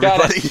 Goodbye,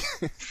 everybody.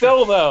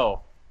 Still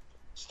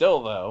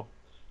though,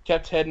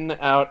 kept heading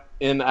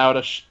in out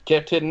of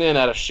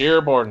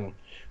Sheerborden.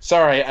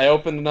 Sorry, I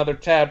opened another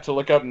tab to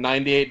look up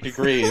 98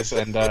 Degrees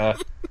and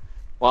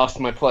lost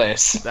my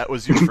place. That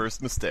was your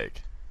first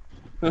mistake.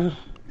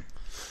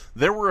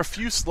 There were a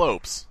few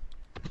slopes.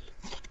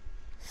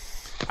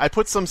 I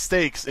put some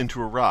stakes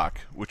into a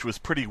rock, which was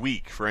pretty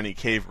weak for any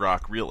cave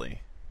rock,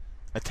 really.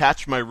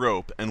 Attached my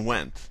rope and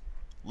went.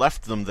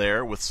 Left them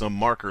there with some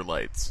marker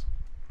lights.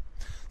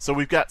 So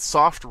we've got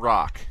soft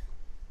rock.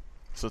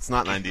 So it's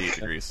not 98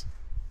 degrees.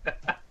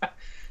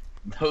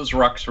 Those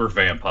rocks were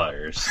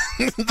vampires.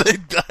 They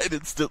died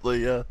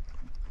instantly, yeah.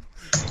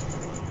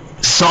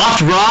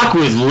 Soft rock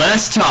with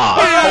less talk.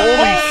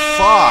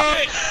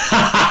 Holy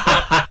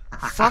fuck!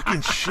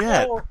 Fucking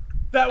shit. Oh,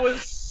 that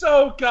was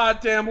so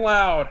goddamn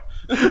loud.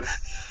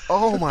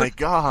 Oh my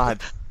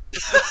god.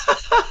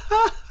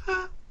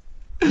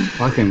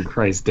 Fucking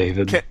Christ,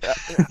 David.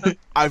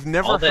 I've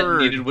never All that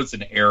heard. needed was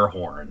an air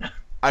horn.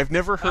 I've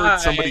never heard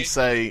somebody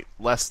say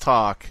less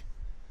talk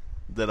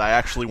that I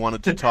actually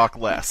wanted to talk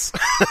less.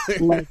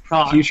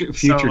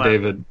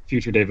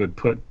 Future David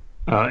put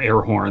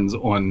air horns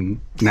on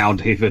now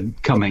David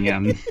coming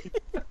in.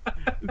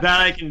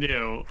 That I can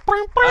do.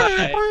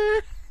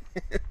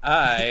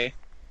 I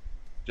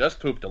just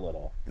pooped a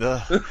little.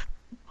 Ugh.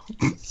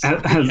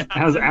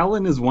 as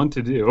Alan is wont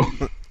to do.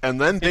 And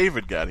then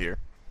David got here.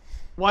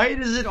 Why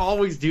does it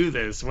always do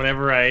this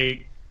whenever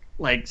I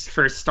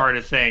first start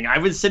a thing? I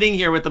was sitting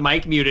here with the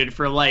mic muted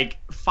for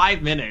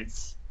 5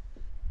 minutes,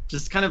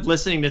 just kind of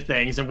listening to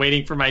things and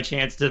waiting for my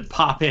chance to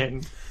pop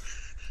in.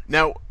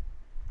 Now,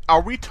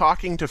 are we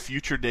talking to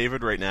future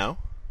David right now?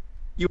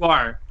 You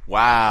are.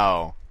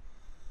 Wow.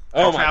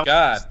 Oh my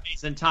god.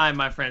 Space and time,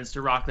 my friends,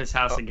 to rock this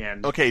house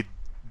again. Okay,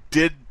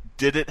 did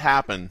it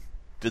happen?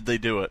 Did they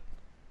do it?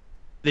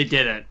 They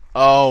did it.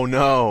 Oh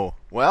no.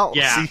 Well,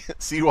 Yeah.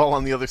 see you all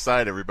on the other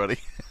side, everybody.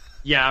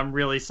 Yeah, I'm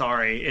really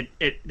sorry.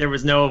 There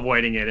was no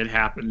avoiding it. It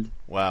happened.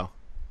 Wow.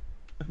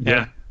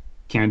 Yeah.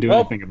 Can't do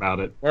anything about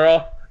it. We're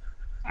all.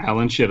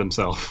 Alan shit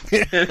himself.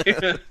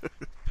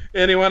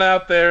 Anyone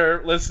out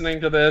there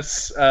listening to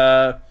this,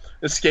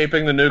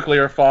 escaping the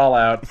nuclear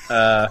fallout,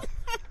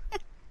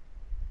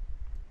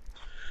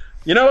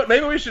 you know what?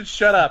 Maybe we should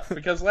shut up,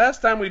 because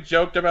last time we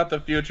joked about the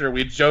future,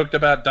 we joked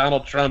about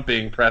Donald Trump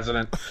being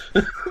president.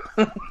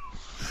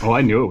 Oh,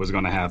 I knew it was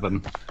going to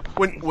happen.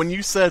 When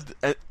you said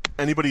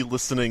anybody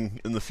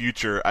listening in the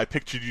future, I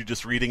pictured you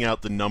just reading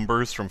out the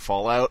numbers from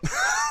Fallout.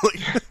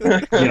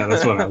 Yeah,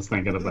 that's what I was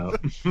thinking about.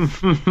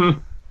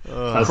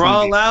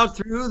 Crawl out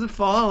through the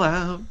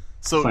fallout.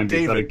 So,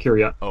 David,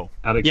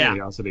 out of Yeah.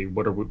 curiosity,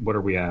 what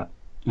are we at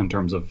in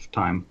terms of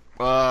time?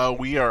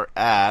 we are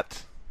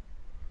at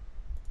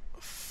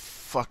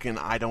fucking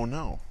I don't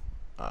know.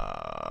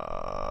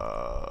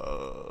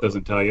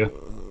 Doesn't tell you.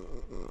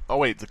 Oh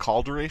wait, the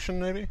call duration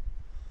maybe?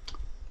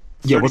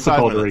 Yeah, what's the 35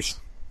 call minutes. duration?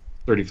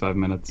 35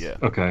 minutes. Yeah.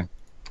 Okay.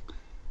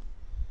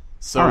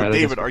 So, All right, I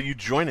David, guess- are you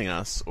joining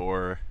us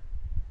or?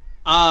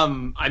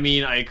 I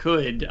mean, I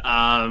could.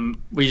 I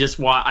just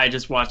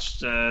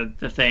watched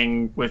the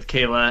thing with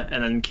Kayla,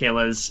 and then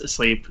Kayla's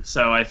asleep,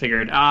 so I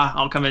figured,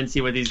 I'll come in and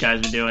see what these guys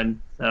are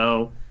doing.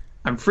 So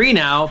I'm free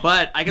now,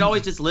 but I can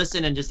always just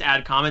listen and just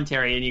add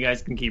commentary, and you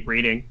guys can keep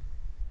reading.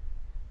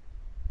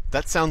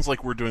 That sounds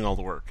like we're doing all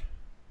the work.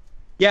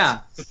 Yeah.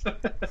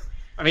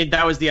 I mean,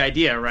 that was the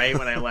idea, right?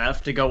 When I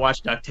left to go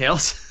watch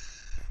DuckTales.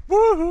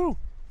 Woohoo!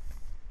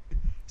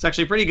 It's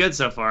actually pretty good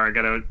so far.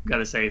 I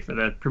gotta say, for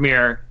the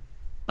premiere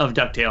of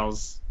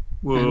DuckTales.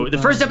 Woo! The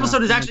first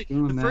episode is actually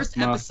the first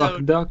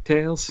episode.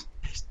 DuckTales.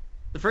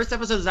 The first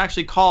episode is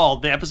actually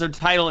called. The episode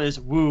title is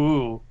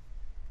Woo.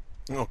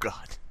 Oh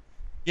god.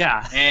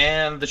 Yeah.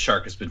 And the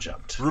shark has been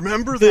jumped.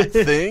 Remember that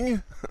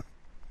thing?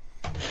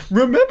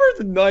 Remember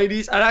the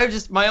 '90s? And I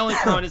just my only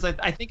comment is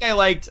I think I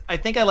liked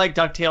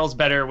DuckTales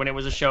better when it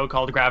was a show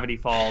called Gravity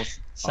Falls.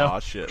 So Aw,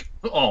 shit.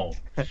 Oh,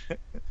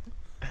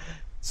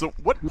 So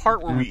what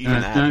part were we even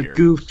at here?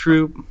 Goof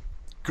Troop.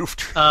 Goof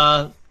Troop.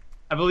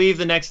 I believe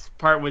the next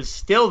part was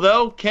still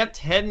though kept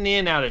heading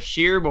in out of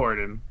sheer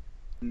boredom.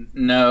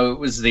 no, it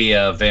was the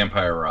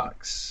vampire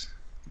rocks.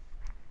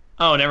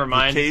 Oh, never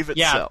mind. cave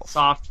itself. Yeah,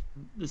 soft.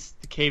 The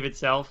cave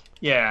itself.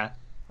 Yeah.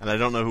 And I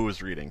don't know who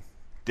was reading.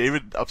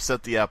 David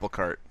upset the apple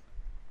cart.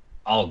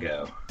 I'll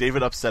go.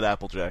 David upset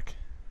Applejack.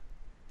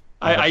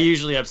 I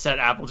usually upset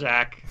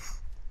Applejack.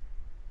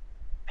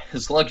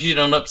 As long as you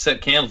don't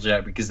upset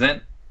Candlejack, because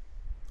then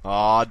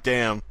Aw,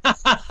 damn.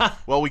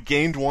 Well, we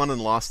gained one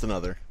and lost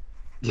another.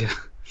 Yeah.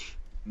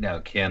 no,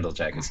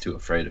 Candlejack is too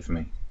afraid of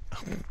me.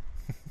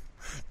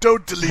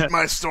 Don't delete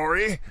my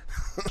story.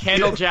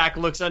 Candlejack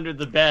looks under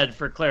the bed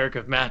for Cleric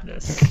of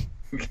Madness.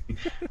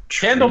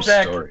 True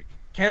Candlejack- story.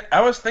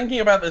 I was thinking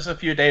about this a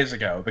few days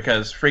ago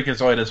because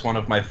Freakazoid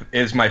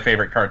is my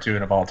favorite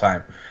cartoon of all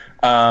time.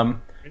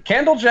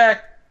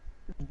 Candlejack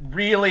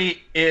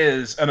really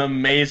is an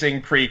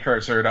amazing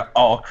precursor to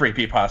all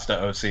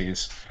creepypasta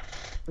OCs.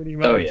 Pretty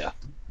much. Oh yeah.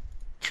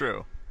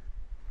 True.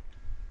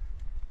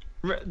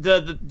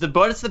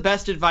 What's the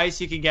best advice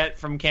you can get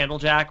from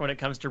Candlejack when it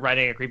comes to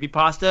writing a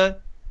creepypasta?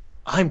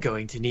 I'm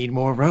going to need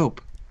more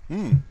rope.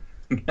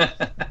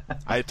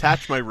 I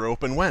attached my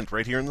rope and went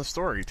right here in the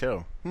story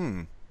too.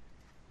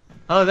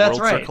 Oh, that's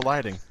Worlds right. are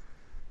colliding.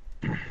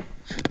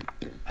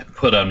 I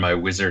put on my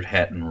wizard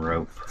hat and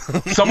rope.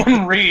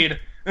 Someone read.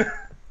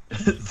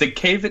 The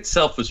cave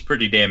itself was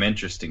pretty damn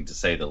interesting, to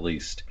say the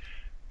least.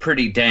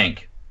 Pretty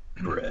dank,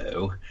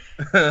 bro.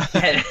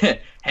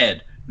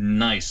 had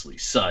nicely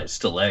sized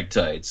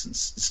stalactites and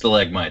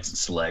stalagmites and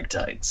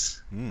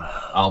stalactites.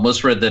 I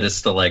almost read that as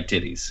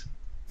stalactites.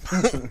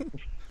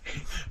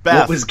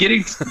 Beth, What was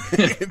getting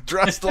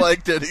dressed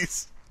like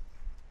titties.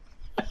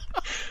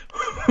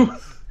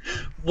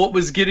 what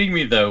was getting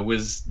me though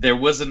was there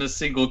wasn't a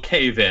single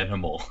cave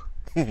animal,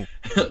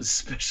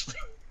 especially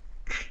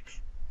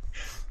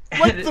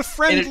Like the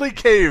friendly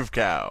cave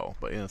cow.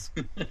 But yes.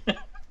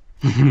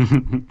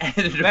 and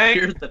it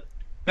appeared that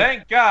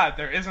Thank God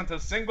there isn't a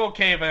single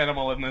cave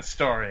animal in this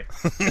story.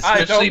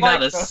 especially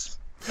not a those.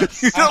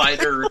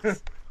 spider.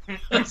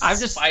 I'm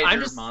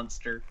just-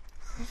 monster.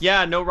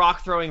 Yeah, no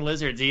rock throwing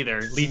lizards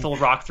either. Lethal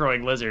rock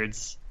throwing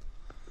lizards.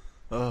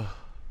 Ugh.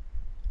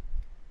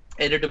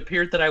 And it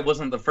appeared that I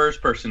wasn't the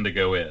first person to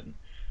go in.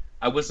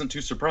 I wasn't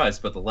too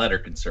surprised by the latter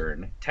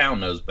concern. Town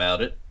knows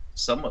about it.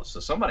 So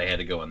somebody had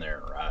to go in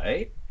there,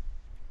 right?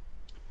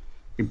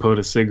 He put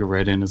a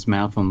cigarette in his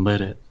mouth and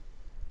lit it.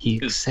 He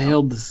Good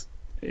exhaled this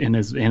in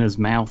his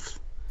mouth,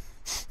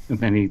 and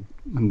then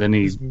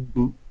he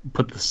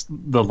put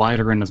the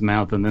lighter in his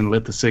mouth and then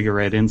lit the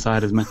cigarette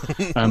inside his mouth.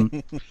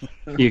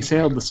 He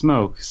exhaled the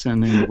smoke,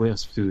 sending a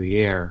wisp through the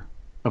air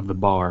of the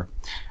bar.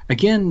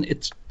 Again,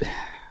 it's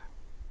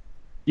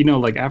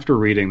like after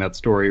reading that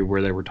story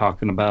where they were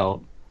talking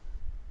about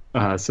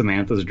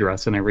Samantha's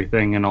dress and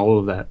everything and all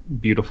of that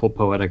beautiful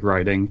poetic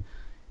writing,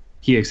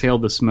 he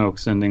exhaled the smoke,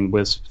 sending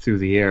wisp through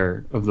the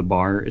air of the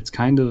bar. It's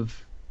kind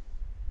of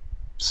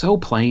so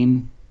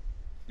plain,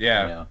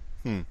 Yeah.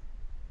 and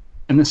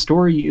the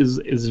story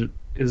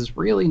is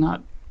really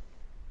not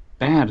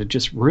bad. It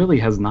just really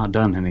has not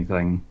done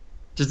anything.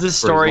 Does this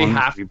for as story long as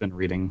have? we've been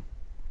reading?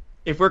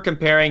 If we're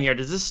comparing here,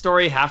 does this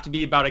story have to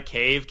be about a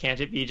cave? Can't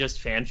it be just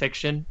fan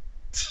fiction?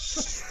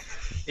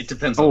 It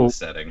depends on Oh. the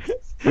setting.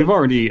 We've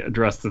already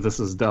addressed that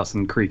this is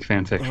Dawson Creek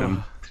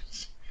fanfiction.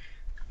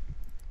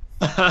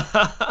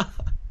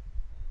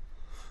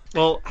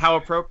 Well, how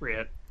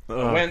appropriate.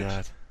 Oh, Went-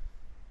 God.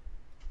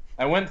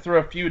 I went through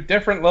a few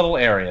different little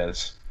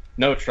areas.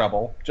 No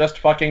trouble. Just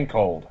fucking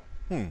cold.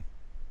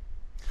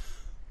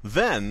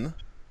 Then...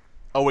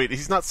 Oh, wait,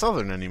 he's not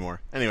Southern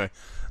anymore. Anyway,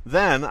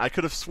 then I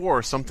could have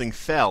swore something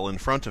fell in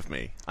front of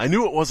me. I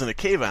knew it wasn't a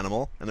cave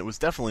animal, and it was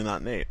definitely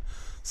not Nate.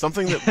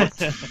 Something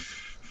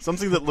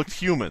that looked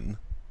human.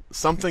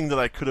 Something that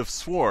I could have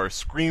swore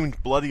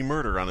screamed bloody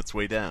murder on its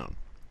way down.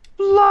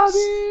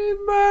 Bloody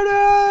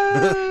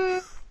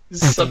murder!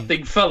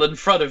 Something fell in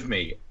front of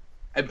me.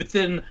 But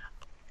then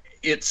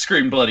it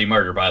screamed bloody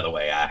murder, by the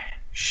way. I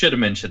should have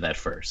mentioned that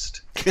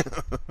first.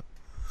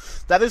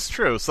 That is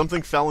true.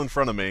 Something fell in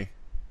front of me.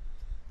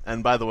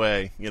 And by the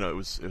way, it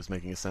was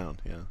making a sound,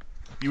 yeah.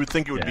 You would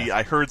think it would be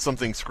I heard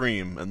something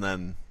scream and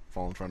then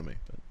fall in front of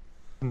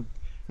me.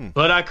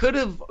 But I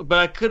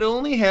could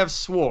only have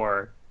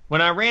swore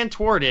when I ran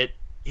toward it,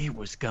 it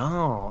was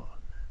gone.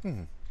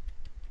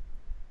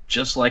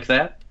 Just like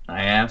that?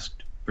 I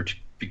asked,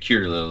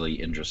 peculiarly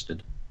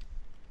interested.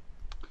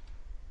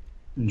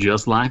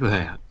 Just like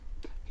that.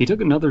 He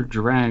took another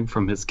drag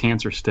from his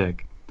cancer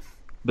stick.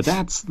 But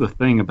that's the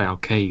thing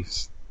about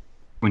caves.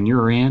 When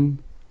you're in,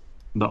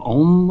 the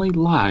only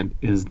light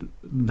is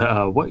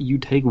what you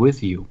take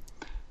with you.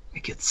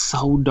 It gets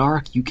so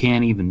dark you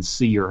can't even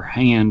see your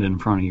hand in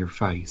front of your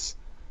face.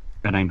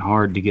 It ain't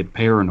hard to get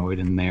paranoid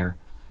in there.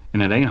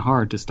 And it ain't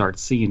hard to start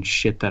seeing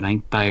shit that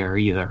ain't there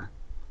either.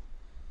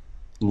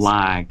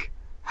 Like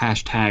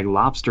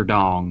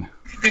 #LobsterDong.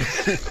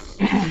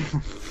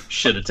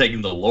 Should have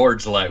taken the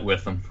Lord's light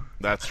with him.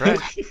 That's right.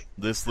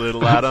 This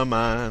little light of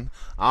mine,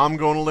 I'm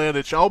gonna let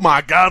it show. Oh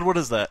my God, what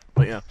is that?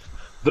 But yeah.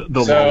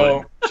 The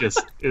So-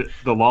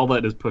 the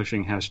Lawlet is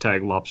pushing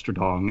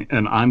 #LobsterDong,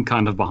 and I'm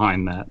kind of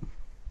behind that.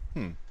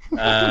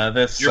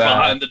 This You're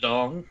behind the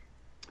dong.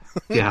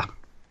 Yeah.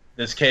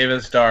 this cave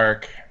is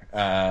dark.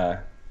 And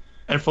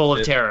full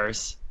of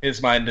terrors.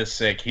 His mind is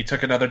sick. He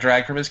took another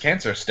drag from his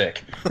cancer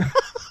stick.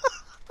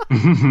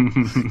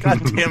 God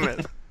damn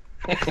it.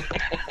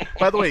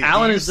 By the way,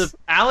 Alan is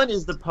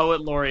the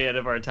poet laureate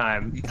of our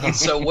time.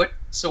 So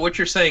what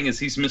you're saying is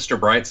he's Mr.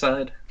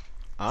 Brightside?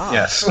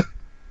 Yes.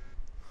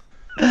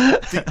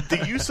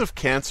 The use of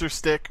cancer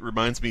stick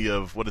reminds me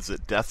of, what is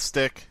it, Death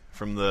Stick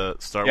from the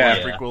Star Wars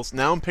Yeah. prequels.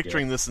 Now I'm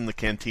picturing this in the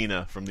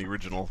cantina from the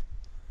original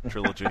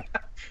trilogy.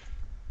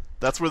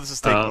 That's where this is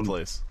taking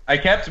place. I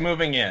kept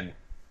moving in.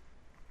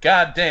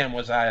 God damn,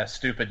 was I a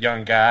stupid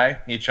young guy,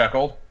 he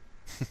chuckled.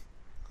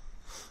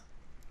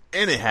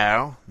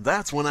 Anyhow,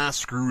 that's when I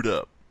screwed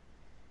up.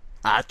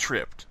 I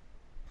tripped.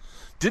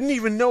 Didn't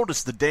even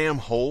notice the damn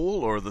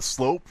hole or the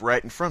slope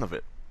right in front of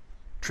it.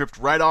 Tripped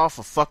right off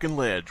a fucking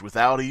ledge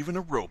without even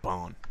a rope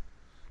on.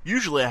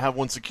 Usually I have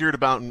one secured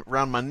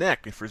around my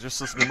neck if there's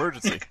just an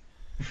emergency.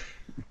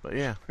 But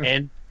yeah.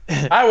 And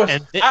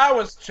I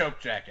was choke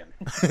jacking.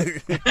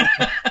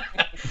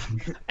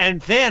 and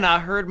then I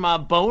heard my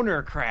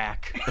boner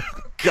crack.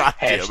 God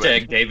damn it.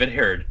 Hashtag David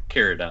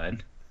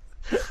Carradine.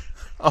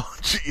 Oh,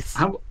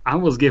 jeez. I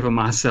was giving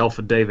myself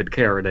a David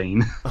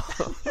Carradine.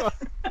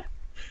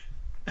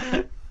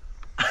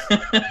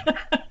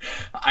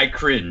 I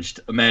cringed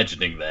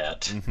imagining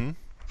that.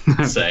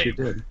 Mm-hmm. Same. You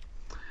did.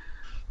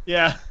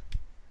 Yeah.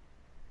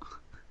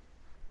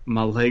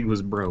 My leg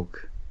was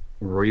broke.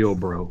 Real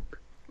broke.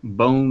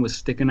 Bone was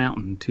sticking out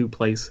in 2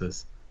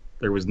 places.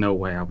 There was no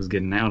way I was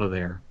getting out of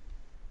there.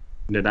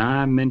 Did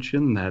I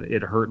mention that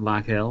it hurt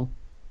like hell?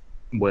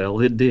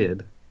 Well, it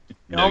did.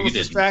 It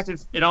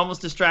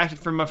almost distracted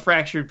from a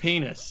fractured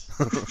penis.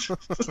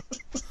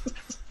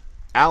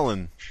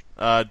 Alan,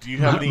 do you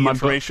have any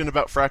information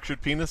about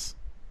fractured penis?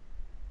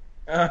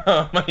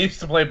 I used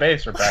to play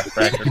bass for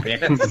fractured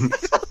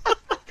penis.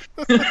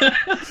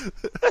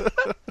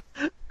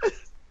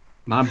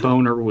 My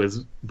boner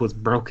was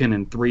broken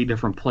in 3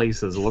 different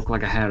places. It looked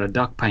like I had a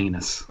duck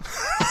penis.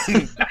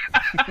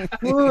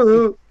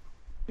 Woo!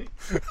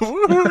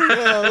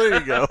 Yeah, there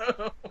you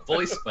go.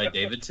 Voiced by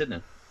David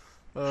Tennant.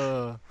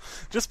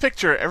 Just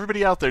picture,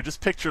 everybody out there,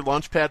 just picture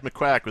Launchpad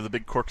McQuack with a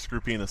big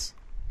corkscrew penis.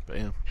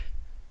 Bam.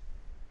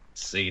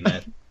 Seen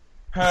it.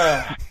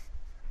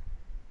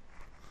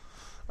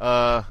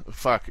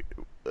 Fuck.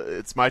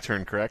 It's my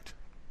turn, correct?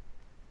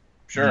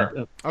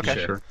 Sure.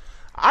 Okay. Sure.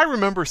 I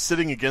remember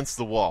sitting against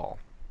the wall,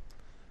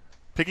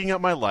 picking up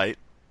my light.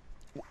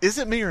 Is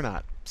it me or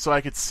not? So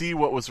I could see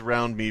what was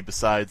around me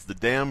besides the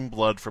damn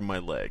blood from my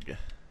leg.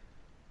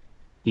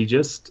 He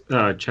just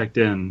checked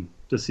in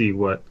to see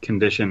what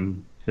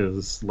condition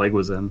his leg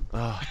was in.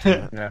 Oh,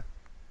 damn it. Yeah.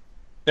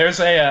 There's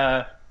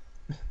a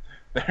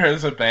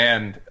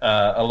band,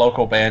 a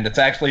local band. It's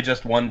actually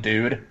just one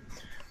dude,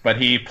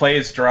 but he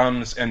plays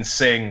drums and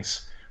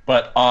sings.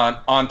 But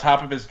on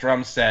top of his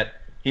drum set,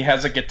 he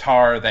has a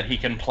guitar that he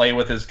can play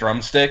with his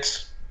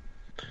drumsticks.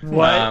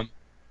 What?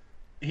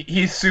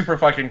 He's super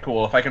fucking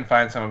cool. If I can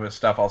find some of his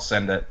stuff, I'll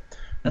send it.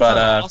 That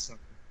sounds awesome.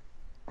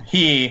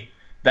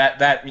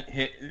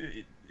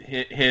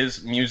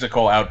 His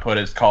musical output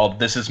is called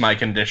 "This Is My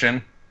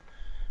Condition,"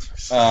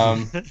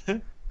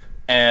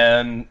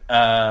 and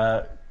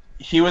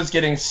he was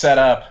getting set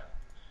up,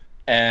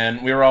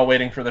 and we were all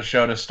waiting for the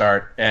show to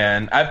start.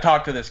 And I've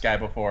talked to this guy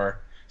before,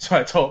 so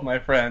I told my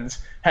friends,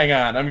 "Hang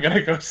on, I'm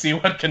gonna go see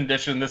what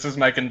condition This Is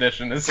My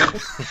Condition is in."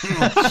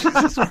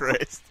 Jesus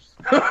Christ.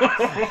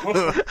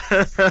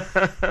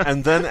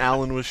 And then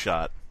Alan was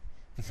shot.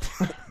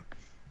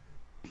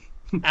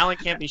 Alan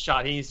can't be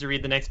shot. He needs to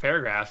read the next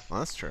paragraph. Well,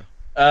 that's true.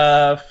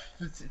 Fuck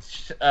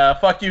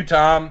you,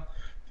 Tom.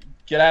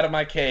 Get out of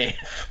my cave.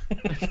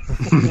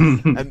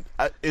 And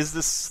is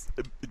this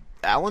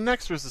Alan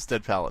next, or is this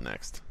Dead Pallet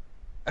next?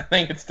 I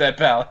think it's Dead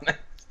Pallet.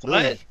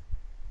 What?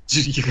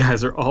 You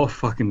guys are all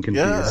fucking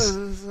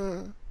confused.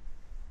 Yeah.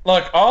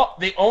 Look,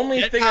 the only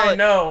Dead thing I Pallet.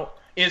 know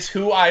is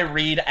who I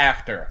read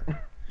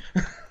after.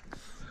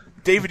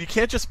 David, you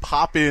can't just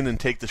pop in and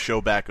take the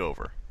show back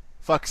over.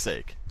 Fuck's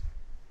sake.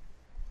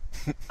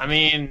 I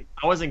mean,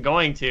 I wasn't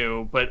going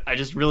to, but I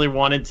just really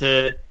wanted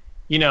to,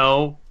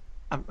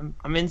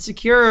 I'm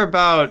insecure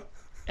about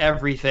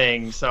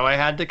everything, so I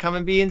had to come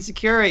and be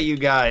insecure at you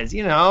guys,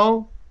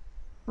 For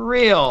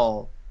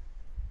real.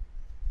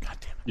 God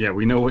damn it. Yeah,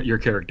 we know what your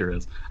character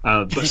is.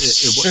 But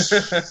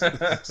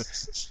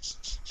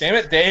Damn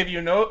it, Dave!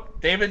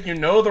 David, you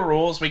know the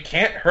rules. We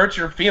can't hurt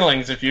your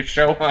feelings if you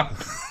show up.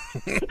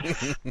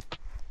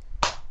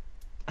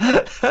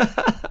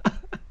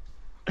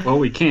 well,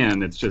 we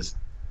can. It's just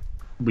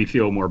we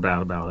feel more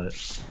bad about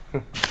it.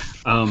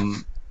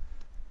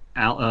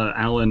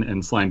 Alan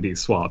and Slime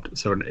Beast swapped,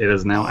 so it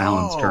is now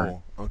Alan's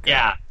turn. Okay.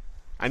 Yeah,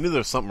 I knew there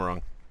was something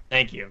wrong.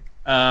 thank you.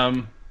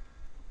 And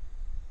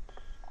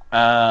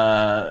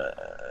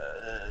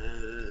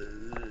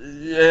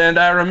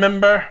I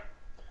remember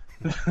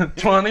the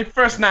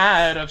 21st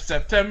night of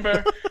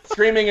September,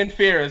 screaming in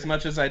fear as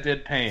much as I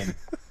did pain.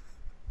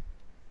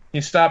 He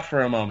stopped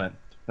for a moment,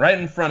 right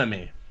in front of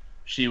me.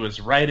 She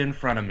was right in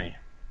front of me.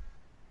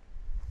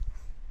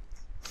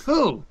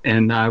 Who?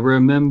 And I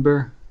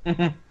remember.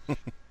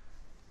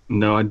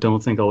 No, I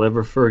don't think I'll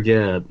ever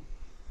forget.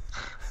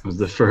 It was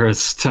the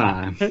first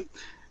time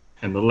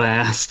and the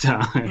last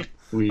time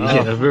we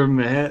ever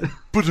met.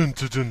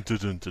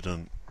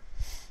 Ba-dun-dun-dun-dun-dun-dun.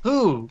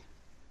 Who?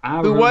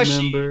 I Who was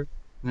she? remember.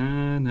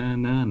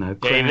 Na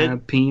David?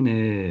 crab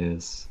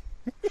penis.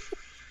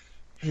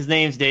 His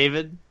name's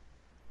David.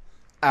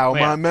 Ow,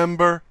 Wait. my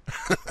member.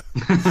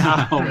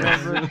 I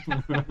remember.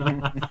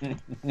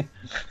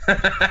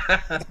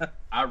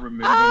 I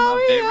remember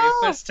my very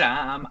first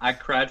time I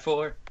cried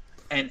for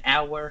an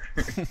hour.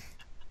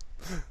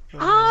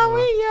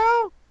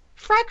 Oh,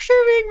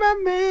 fracturing my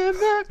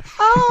member.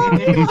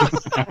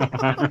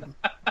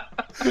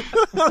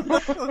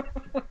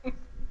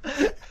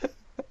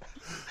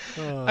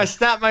 Oh, I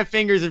snapped my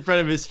fingers in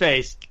front of his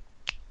face.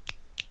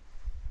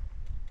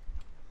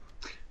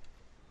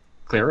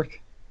 Cleric?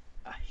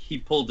 He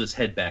pulled his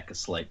head back a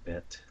slight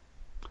bit.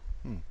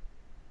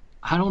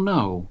 I don't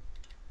know.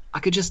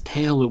 I could just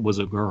tell it was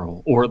a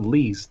girl, or at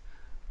least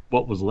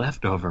what was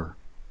left of her.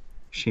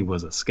 She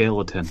was a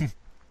skeleton.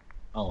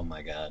 Oh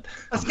my god.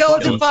 A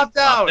skeleton popped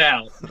out.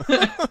 Oh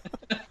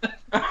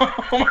my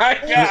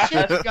Holy god!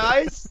 shit,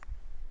 guys!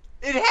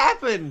 It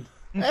happened.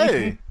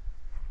 Hey.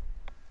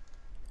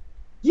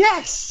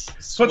 Yes.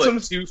 Put some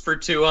 2 for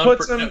 2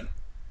 on.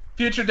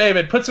 future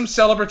David. Put some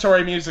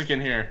celebratory music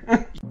in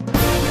here.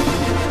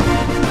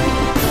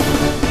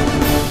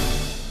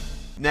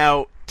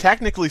 Now,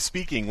 technically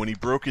speaking, when he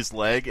broke his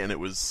leg and it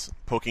was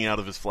poking out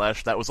of his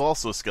flesh, that was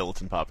also a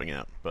skeleton popping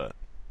out. But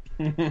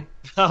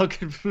How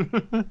could...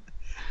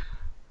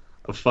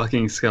 A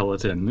fucking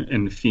skeleton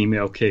in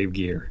female cave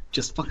gear,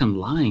 just fucking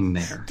lying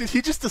there. did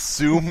he just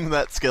assume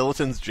that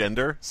skeleton's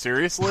gender?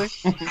 Seriously?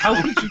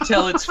 How could you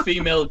tell it's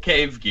female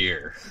cave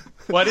gear?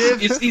 What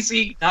if... Is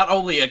he not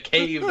only a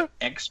cave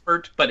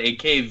expert, but a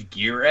cave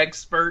gear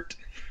expert?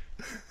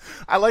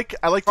 I like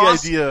the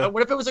idea.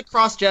 What if it was a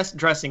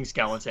cross-dressing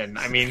skeleton?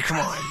 I mean, come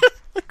on.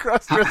 The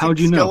cross-dressing How'd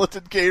you know?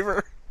 skeleton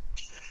caver.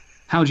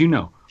 How'd you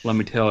know? Let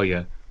me tell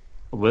you,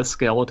 this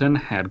skeleton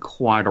had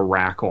quite a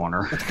rack on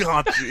her.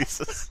 God,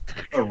 Jesus.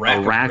 A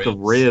rack of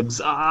ribs.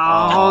 Oh,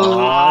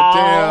 Aw,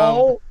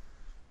 damn.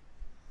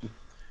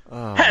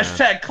 Oh,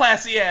 Hashtag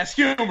classy ass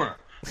humor.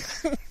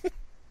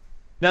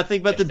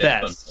 Nothing but the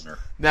best.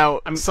 Now,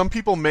 some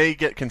people may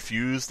get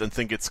confused and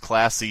think it's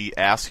classy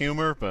ass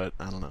humor, but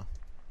I don't know.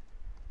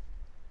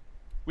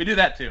 We do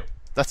that too.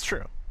 That's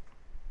true.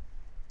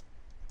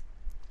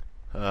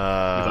 Clean it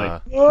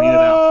out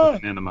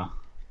with an enema.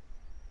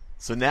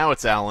 So now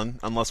it's Alan,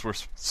 unless we're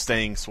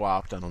staying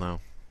swapped. I don't know.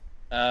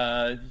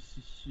 I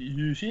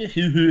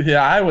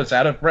was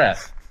out of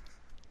breath.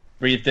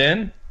 Breathed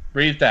in,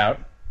 breathed out.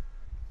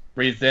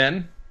 Breathed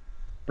in,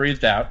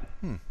 breathed out.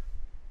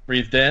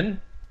 Breathed in,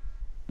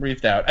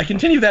 breathed out. I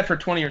continued that for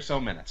 20 or so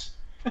minutes,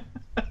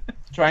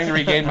 trying to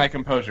regain my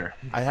composure.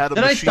 I had a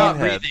Then I machine stopped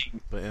head,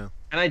 breathing. but yeah.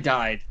 And I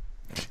died.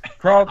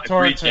 Crawled I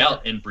towards breathed her.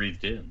 out and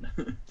breathed in.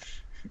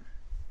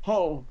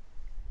 Oh.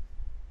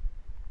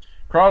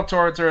 Crawled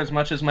towards her as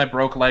much as my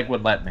broke leg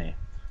would let me,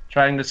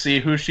 trying to see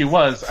who she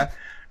was.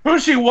 Who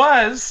she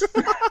was?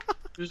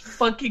 There's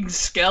fucking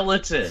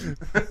skeleton.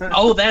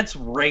 Oh, that's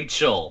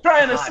Rachel.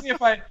 trying to God.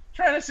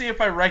 see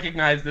if I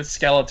recognize this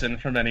skeleton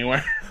from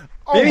anywhere.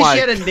 Oh Maybe my she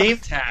had a name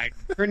tag.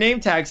 Her name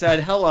tag said,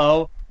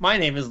 "Hello, my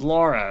name is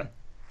Laura."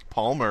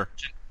 Palmer.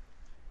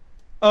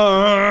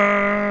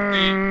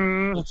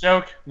 The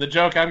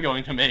joke I'm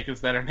going to make is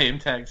that her name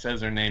tag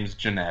says her name's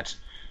Jeanette.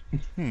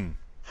 My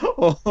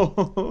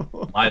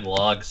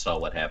log saw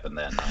what happened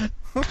that night.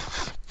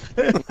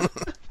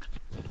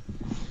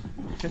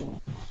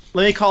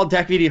 Let me call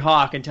Deputy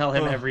Hawk and tell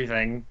him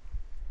everything.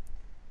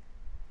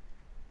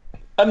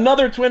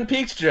 Another Twin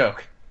Peaks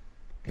joke.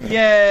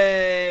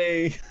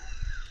 Yay!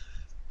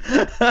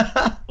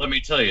 Let me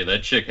tell you,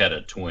 that chick had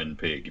a twin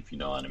pig, if you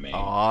know what I mean.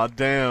 Aw,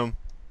 damn.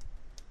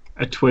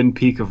 A twin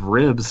peak of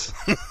ribs.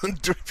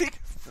 Dripping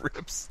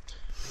ribs.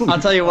 I'll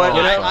tell you what, Oh,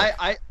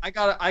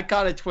 I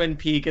got a twin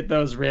peek at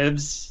those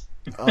ribs.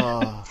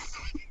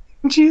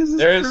 Jesus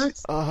There's-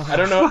 Christ. I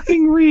don't know.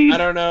 Fucking Reed. I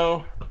don't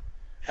know.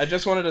 I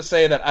just wanted to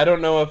say that I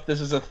don't know if this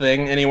is a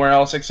thing anywhere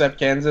else except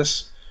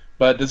Kansas,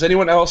 but does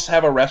anyone else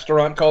have a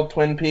restaurant called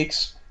Twin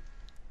Peaks?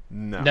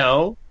 No.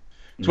 No?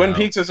 Twin No.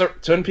 Peaks is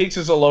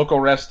a local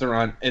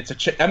restaurant.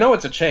 I know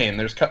it's a chain.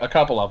 There's a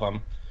couple of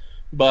them,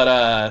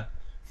 but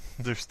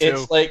There's two.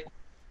 it's like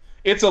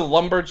it's a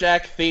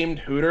lumberjack themed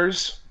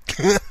Hooters.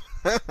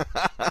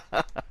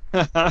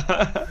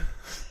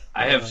 I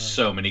have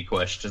so many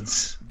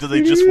questions. Do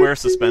they just wear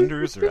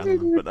suspenders, or I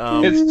don't know?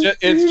 But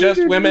It's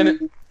just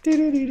women.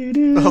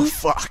 oh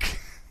fuck.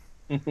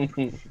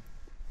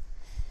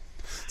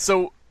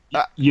 So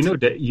You know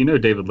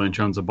David Lynch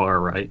owns a bar,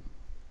 right?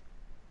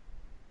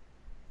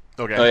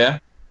 okay. Oh yeah.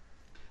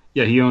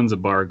 Yeah, he owns a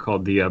bar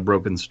called the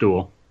Broken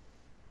Stool.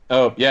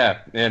 Oh yeah.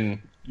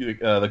 In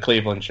the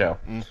Cleveland show.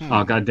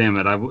 Oh, god damn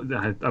it. I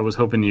was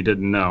hoping you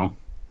didn't know.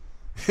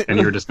 And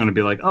you were just going to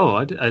be like, oh,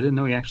 I didn't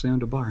know he actually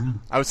owned a bar. Huh?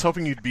 I was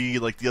hoping you'd be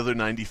like the other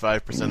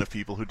 95% of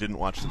people who didn't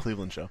watch the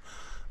Cleveland show.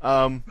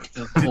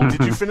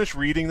 Did you finish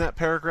reading that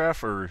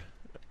paragraph, or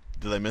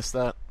did I miss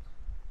that?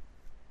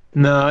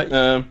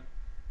 No.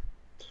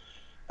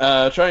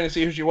 Trying to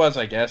see who she was,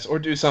 I guess, or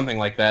do something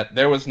like that.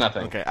 There was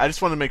nothing. Okay, I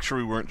just want to make sure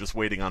we weren't just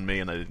waiting on me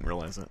and I didn't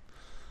realize it.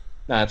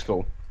 Nah, that's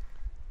cool.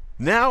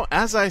 Now,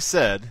 as I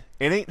said,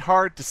 it ain't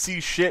hard to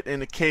see shit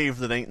in a cave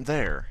that ain't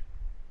there.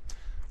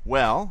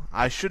 Well,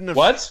 I shouldn't have...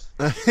 What?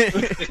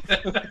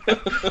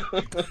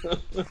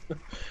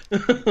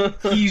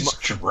 He's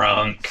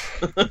drunk.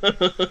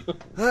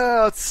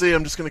 Let's see,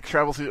 I'm just going to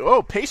travel through...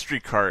 Oh, pastry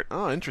cart.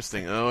 Oh,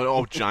 interesting.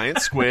 Oh, giant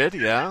squid.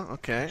 Yeah,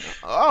 okay.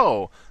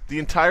 Oh, the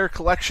entire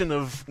collection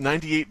of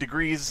 98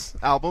 Degrees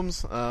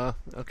albums.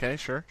 Okay,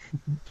 sure.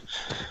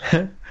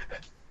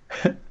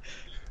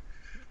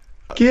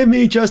 Give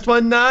me just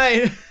one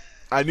night.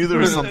 I knew there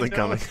was something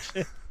coming.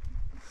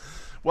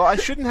 Well, I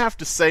shouldn't have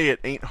to say it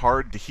ain't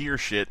hard to hear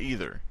shit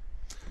either.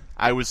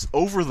 I was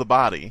over the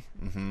body,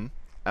 and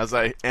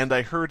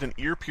I heard an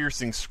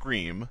ear-piercing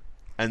scream,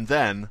 and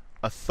then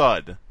a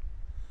thud.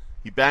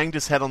 He banged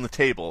his head on the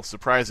table,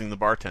 surprising the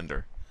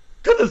bartender.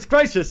 Goodness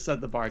gracious, said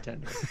the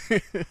bartender.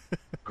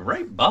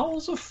 Great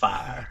balls of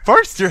fire.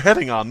 First you're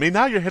hitting on me,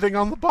 now you're hitting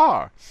on the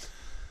bar.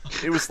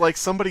 It was like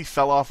somebody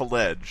fell off a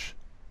ledge.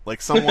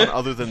 Like someone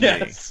other than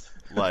Yes. me.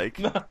 Like...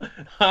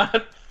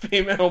 Hot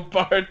female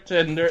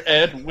bartender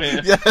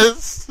Edwin.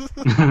 Yes!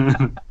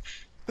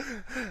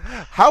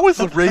 How is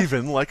a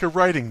raven like a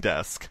writing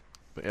desk?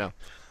 But yeah.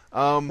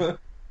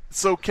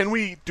 So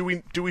do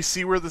we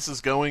see where this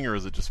is going, or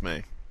is it just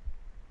me?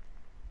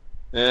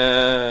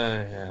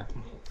 Yeah.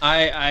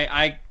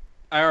 I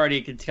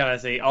already could kind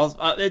of see.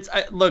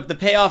 Look, the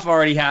payoff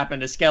already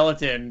happened. A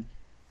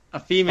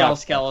female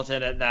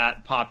skeleton at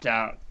that popped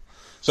out.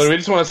 So do we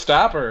just want to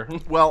stop her?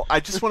 Well, I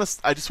just want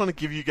to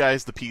give you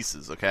guys the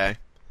pieces, okay?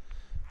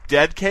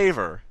 Dead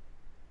caver.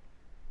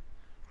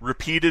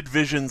 Repeated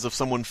visions of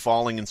someone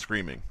falling and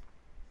screaming.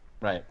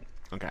 Right.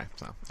 Okay.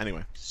 So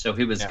anyway. So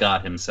he was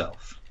God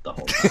himself the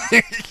whole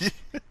time.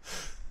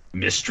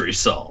 Mystery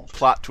solved.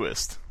 Plot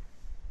twist.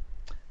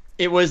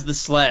 It was the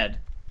sled.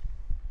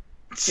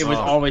 It was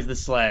always the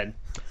sled.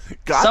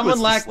 God Someone was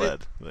the lacked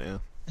sled.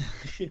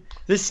 Yeah.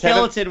 This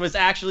skeleton was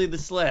actually the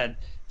sled.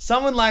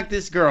 Someone like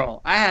this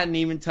girl. I hadn't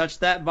even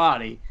touched that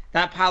body,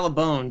 that pile of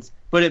bones,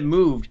 but it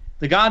moved.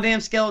 The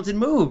goddamn skeleton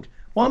moved.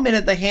 1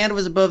 minute the hand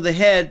was above the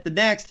head, the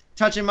next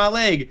touching my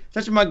leg,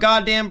 touching my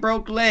goddamn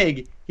broke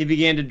leg. He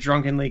began to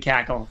drunkenly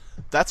cackle.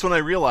 That's when I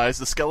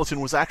realized the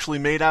skeleton was actually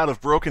made out of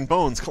broken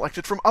bones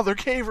collected from other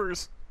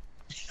cavers.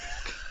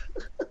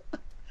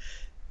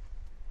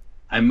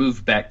 I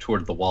moved back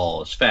toward the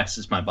wall as fast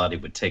as my body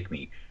would take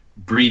me,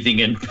 breathing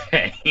in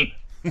pain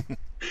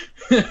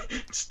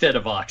instead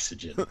of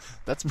oxygen.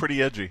 That's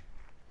pretty edgy.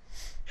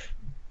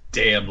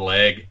 Damn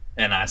leg.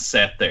 And I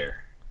sat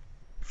there.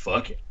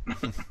 Fuck it.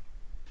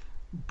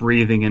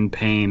 Breathing in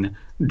pain,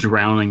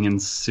 drowning in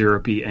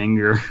syrupy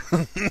anger.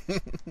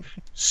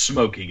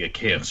 Smoking a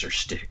cancer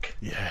stick.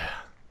 Yeah.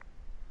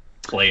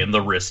 Playing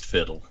the wrist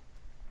fiddle.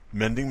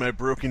 Mending my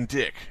broken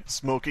dick.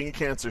 Smoking a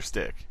cancer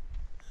stick.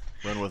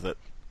 Run with it.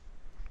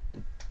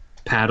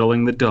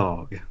 Paddling the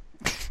dog.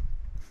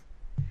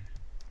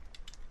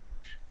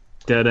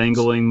 Dead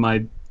angling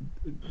my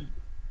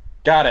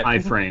Got it.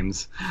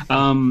 iframes.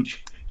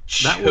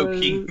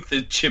 Choking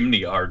the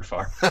chimney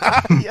aardvark.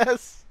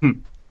 Yes.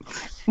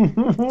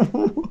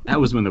 That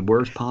was when the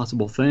worst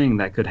possible thing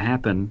that could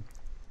happen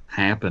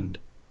happened.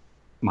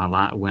 My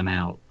light went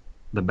out.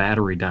 The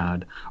battery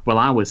died. While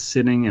I was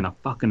sitting in a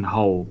fucking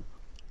hole.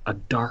 A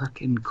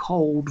dark and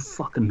cold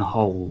fucking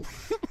hole.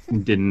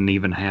 Didn't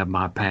even have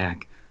my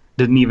pack.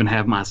 Didn't even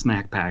have my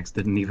snack packs.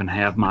 Didn't even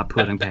have my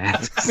pudding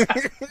packs.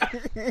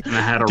 And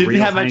I had a Didn't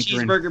real have my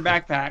hankering. cheeseburger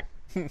backpack.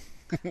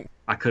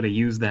 I could have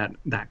used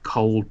that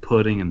cold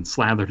pudding and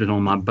slathered it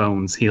on my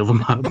bones, heal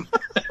them up.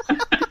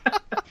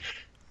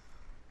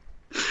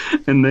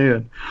 And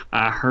then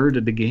I heard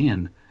it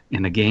again,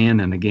 and again,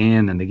 and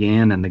again, and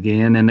again, and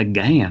again, and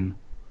again.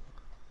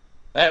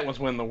 That was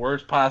when the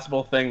worst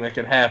possible thing that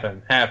could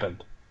happen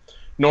happened.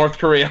 North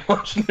Korea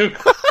launched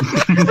nuclear.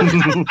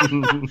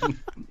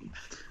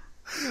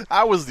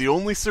 I was the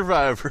only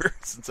survivor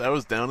since I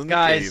was down in the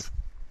cave.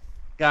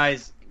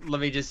 Guys, let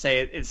me just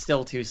say it's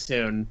still too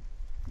soon.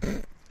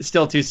 It's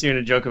still too soon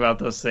to joke about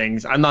those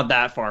things. I'm not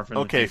that far from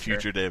Okay, the future.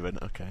 future David.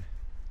 Okay.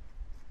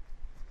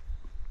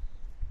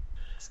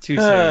 It's too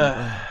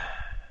soon.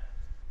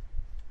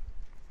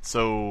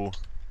 So,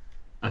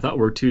 I thought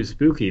we're too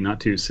spooky, not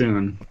too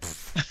soon.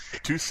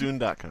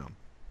 toosoon.com.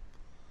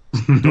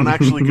 Don't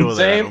actually go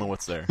there. I don't know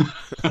what's there.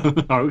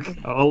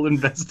 I'll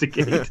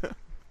investigate.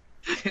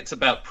 It's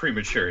about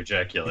premature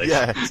ejaculation.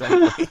 Yeah,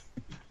 exactly.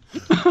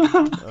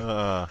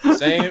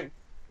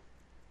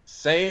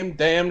 Same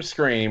damn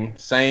scream,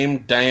 same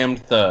damn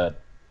thud.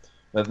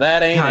 But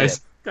that ain't it.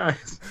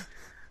 Guys.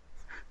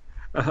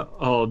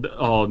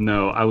 Oh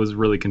no! I was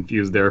really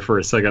confused there for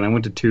a second. I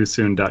went to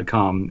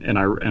toosoon.com and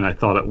I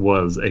thought it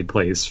was a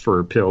place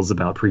for pills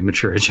about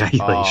premature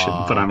ejaculation,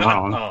 but I'm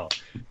wrong. Oh.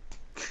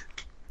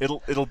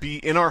 It'll be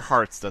in our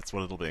hearts. That's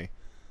what it'll be.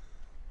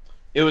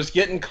 It was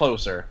getting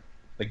closer.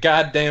 The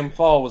goddamn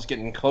fall was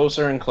getting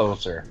closer and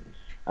closer.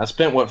 I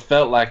spent what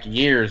felt like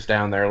years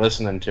down there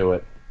listening to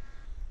it.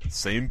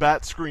 Same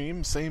bat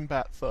scream, same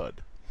bat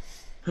thud.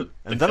 The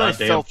And then I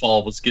goddamn felt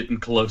fall was getting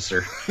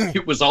closer.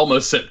 It was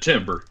almost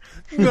September.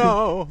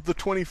 no, the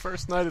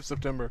 21st night of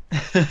September.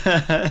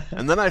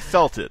 And then I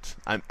felt it.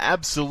 I'm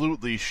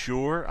absolutely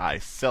sure I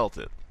felt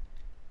it.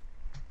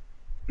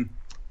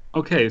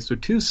 Okay, so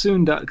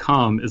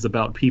toosoon.com is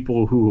about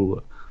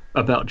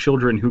about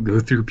children who go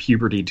through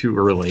puberty too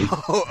early.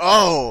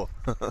 Oh!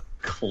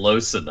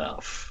 Close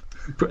enough.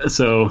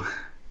 So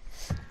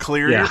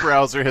Clear your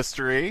browser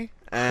history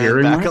and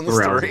Clearing back my on the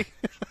story.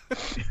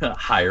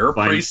 Hire a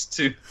Fine. priest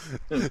to...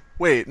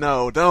 Wait,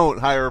 no, don't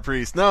hire a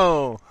priest.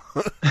 No!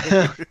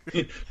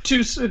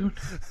 Too soon.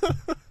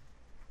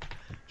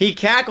 He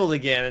cackled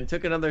again and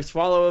took another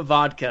swallow of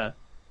vodka.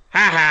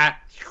 Ha ha!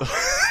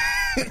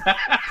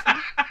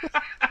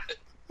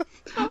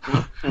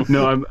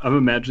 no, I'm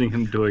imagining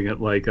him doing it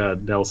like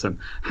Nelson.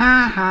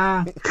 Ha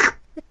ha.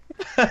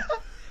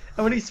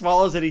 And when he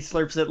swallows it, he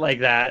slurps it like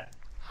that.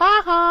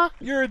 Ha ha!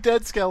 You're a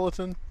dead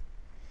skeleton.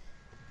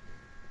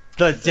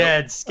 The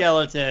dead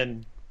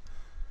skeleton.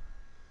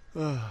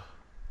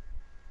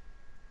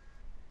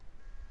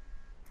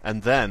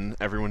 And then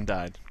everyone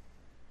died.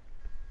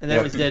 And then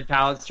it was Dead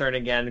Pallet's turn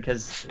again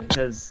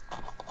because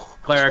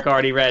Cleric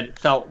already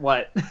felt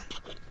what?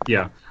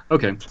 Yeah.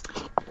 Okay.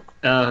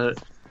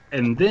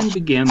 And then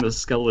began the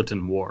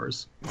Skeleton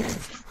Wars.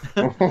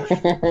 Then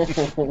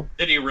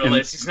he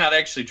realized he's not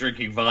actually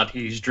drinking vodka,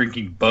 he's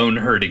drinking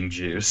bone-hurting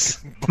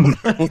juice.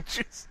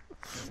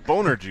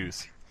 Boner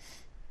juice.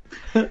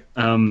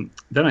 Then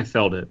I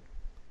felt it.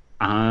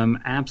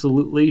 I'm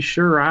absolutely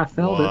sure I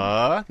felt it.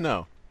 What?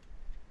 No.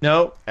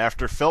 Nope.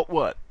 After felt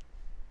what?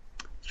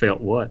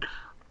 Felt what?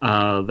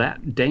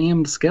 That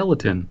damned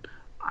skeleton.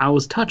 I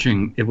was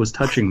touching. It was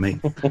touching me.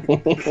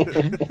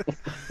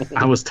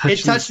 I was touching.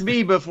 It touched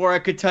me before I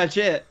could touch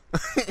it.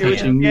 It was a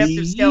touching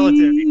massive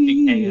skeleton.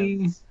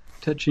 me.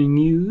 Touching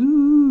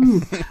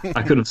you.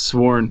 I could have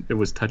sworn it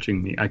was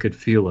touching me. I could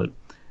feel it.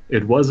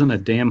 It wasn't a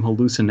damn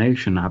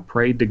hallucination. I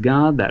prayed to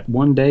God that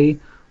one day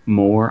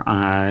more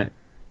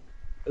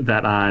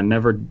that I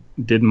never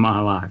did in my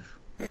life.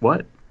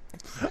 What?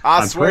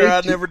 I swear I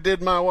prayed to- never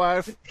did my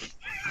wife.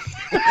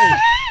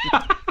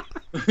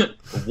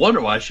 Wonder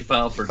why she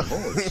filed for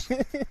divorce.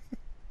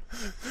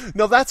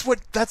 No, that's what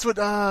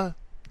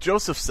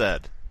Joseph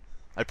said.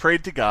 I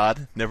prayed to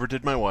God, never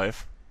did my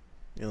wife.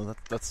 You know,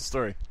 that's the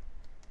story.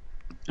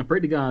 I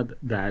prayed to God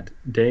that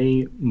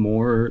day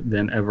more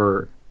than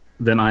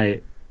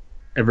I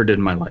ever did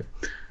in my life.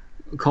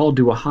 Called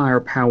to a higher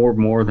power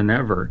more than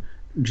ever.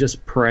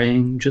 Just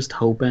praying, just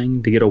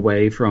hoping to get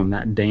away from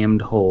that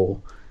damned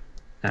hole.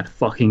 That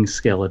fucking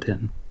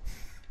skeleton.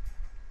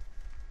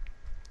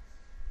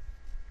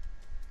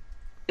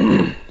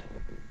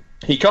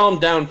 He calmed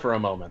down for a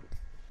moment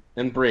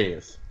and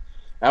breathed,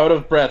 out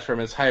of breath from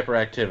his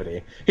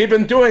hyperactivity. He'd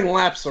been doing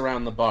laps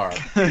around the bar.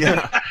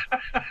 Yeah.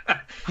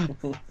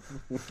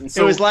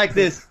 It was like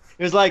this.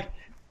 It was like,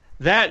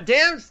 that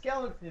damn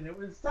skeleton. It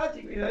was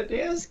touching me, that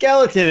damn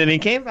skeleton. And he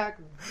came back.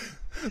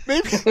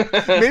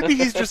 Maybe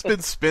he's just been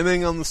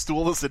spinning on the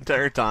stool this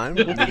entire time.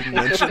 And didn't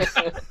mention.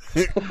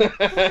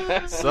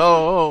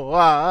 So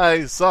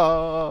I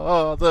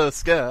saw the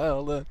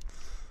skeleton.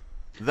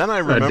 Then I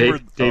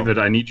remembered... David,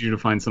 I need you to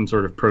find some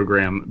sort of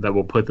program that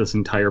will put this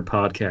entire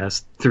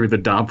podcast through the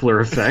Doppler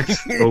effect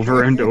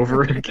over and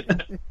over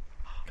again.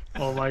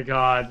 Oh my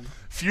god.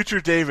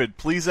 Future David,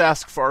 please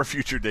ask Far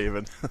Future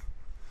David.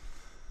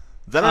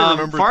 Then I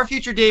remembered... Far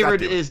Future David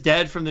God, is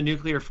dead from the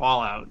nuclear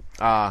fallout.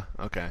 Ah,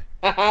 okay.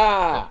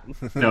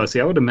 No, see,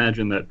 I would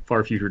imagine that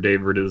Far Future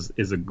David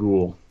is a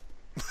ghoul.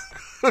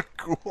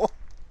 Cool.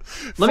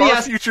 Let me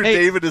ask- Future hey,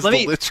 David is let the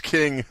me- Lich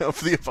King of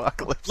the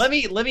apocalypse. Let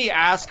me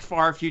ask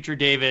Far Future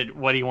David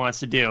what he wants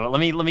to do. Let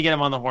me get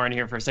him on the horn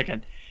here for a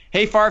second.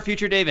 Hey, Far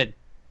Future David.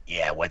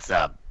 Yeah, what's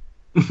up?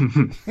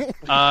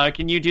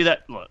 Can you do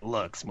that?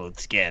 Look, smooth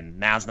skin.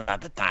 Now's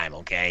not the time,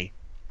 okay?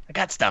 I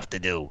got stuff to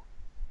do.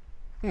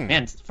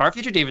 Man, Far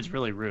Future David's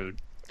really rude.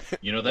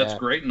 You know, that's Yeah.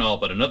 great and all,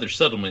 but another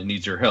settlement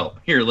needs your help.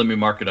 Here, let me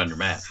mark it on your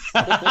map.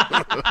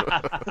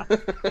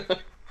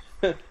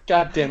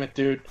 God damn it,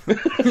 dude.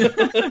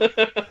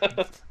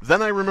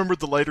 Then I remembered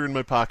the lighter in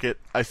my pocket.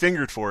 I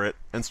fingered for it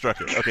and struck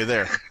it. Okay,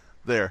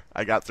 there.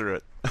 I got through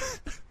it.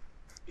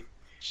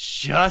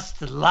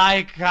 Just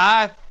like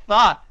I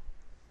thought.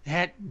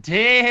 That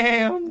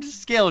damned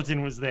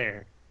skeleton was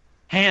there.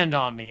 Hand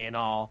on me and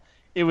all.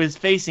 It was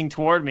facing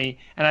toward me,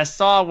 and I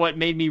saw what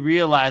made me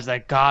realize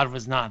that God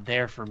was not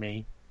there for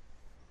me.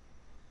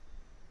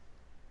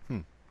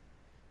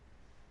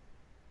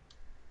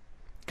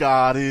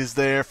 God is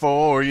there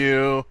for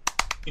you.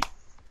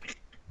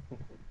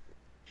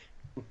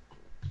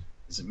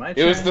 Is it my It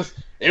turn?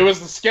 was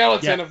the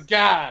skeleton Yes. of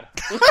God.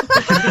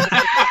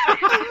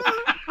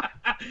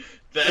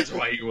 That's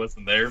why he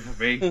wasn't there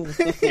for me.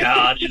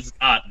 God is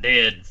not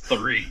dead.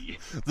 3.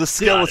 The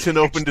skeleton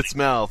opened its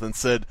mouth and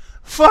said,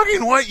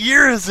 "Fucking what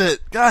year is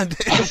it? God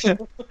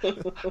damn."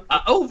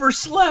 I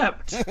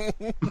overslept.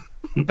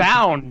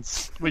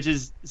 Bounds, which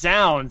is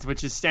zounds, which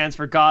stands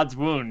for God's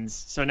wounds.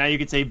 So now you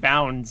could say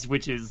bounds,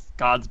 which is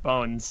God's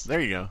bones. There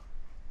you go.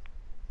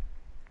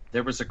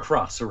 There was a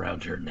cross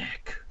around her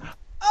neck.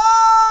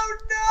 Oh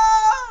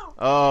no!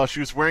 Oh,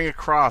 she was wearing a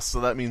cross, so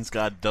that means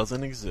God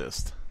doesn't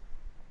exist.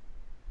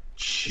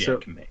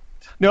 Checkmate.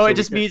 No, So it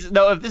just means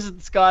no. If this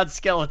is God's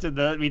skeleton,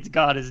 that means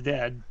God is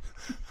dead.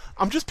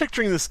 I'm just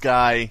picturing this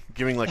guy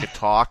giving like a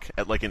talk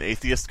at like an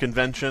atheist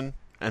convention,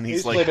 and he's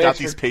He's like like got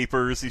extra- these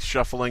papers, he's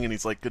shuffling, and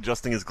he's like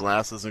adjusting his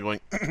glasses and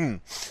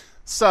going,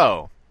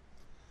 "So,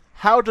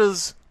 how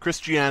does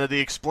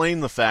Christianity explain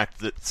the fact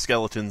that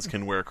skeletons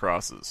can wear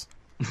crosses?"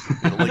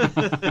 You know,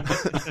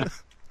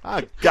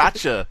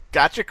 gotcha,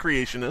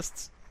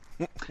 creationists.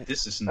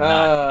 This is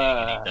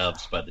not Any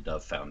Doves by the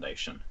Dove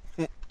Foundation.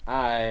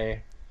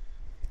 I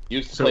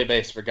used to play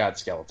bass for God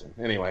Skeleton.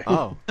 Anyway.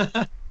 Oh,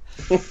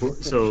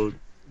 So,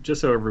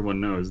 just so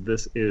everyone knows,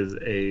 this is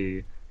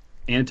a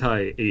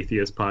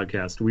anti-atheist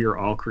podcast. We are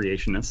all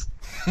creationists.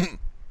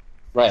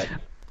 Right.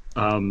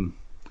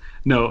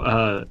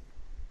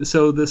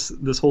 So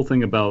this whole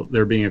thing about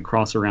there being a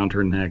cross around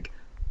her neck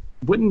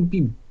wouldn't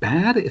be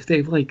bad if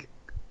they like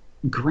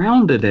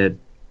grounded it,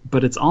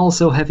 but it's all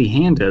so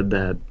heavy-handed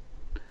that,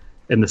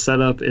 and the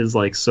setup is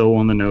like so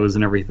on the nose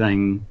and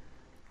everything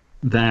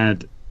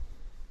that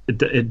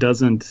it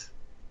doesn't.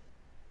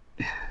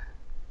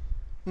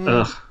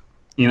 Ugh,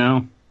 you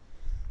know.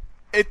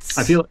 It's.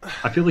 I feel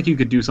like you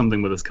could do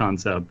something with this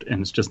concept,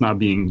 and it's just not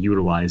being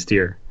utilized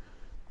here.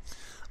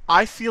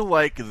 I feel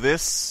like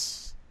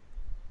this.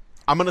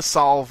 I'm going to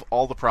solve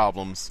all the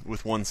problems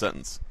with one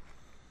sentence.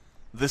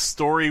 This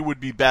story would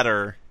be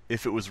better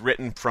if it was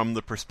written from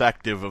the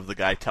perspective of the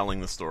guy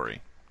telling the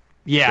story.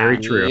 Yeah. Very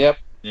true. Yep.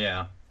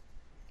 Yeah.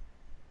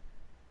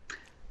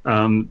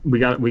 We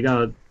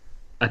got.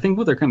 I think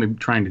what they're kind of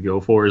trying to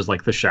go for is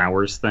like the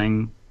showers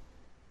thing,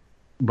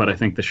 but I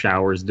think the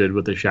showers did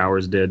what the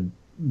showers did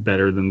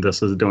better than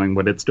this is doing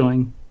what it's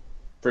doing.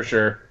 For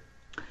sure.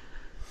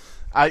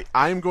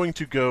 I'm going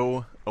to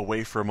go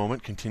away for a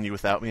moment. Continue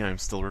without me. I'm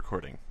still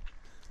recording.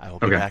 I will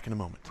be back in a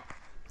moment.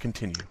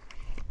 Continue.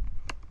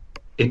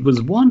 It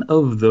was one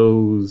of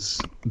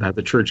those that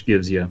the church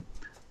gives you,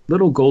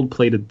 little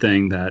gold-plated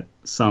thing that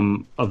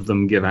some of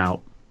them give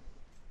out.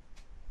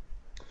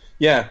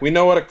 Yeah, we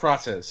know what a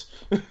cross is.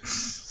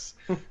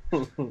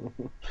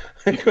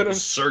 I could have.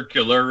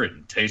 Circular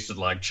and tasted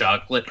like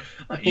chocolate.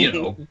 You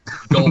know,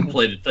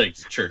 gold-plated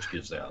things the church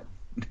gives out.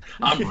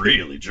 I'm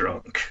really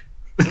drunk.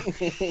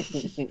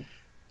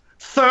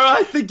 Sir,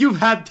 I think you've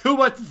had too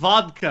much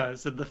vodka,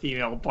 said the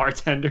female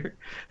bartender.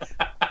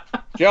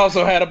 She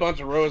also had a bunch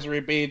of rosary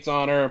beads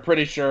on her. I'm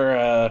pretty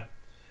sure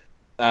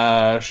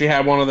she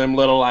had one of them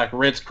little like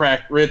Ritz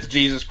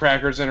Jesus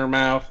crackers in her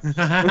mouth.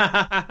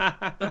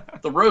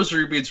 The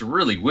rosary beads were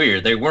really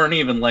weird. They weren't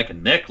even like a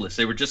necklace.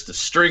 They were just a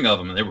string of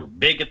them, and they were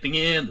big at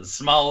the end and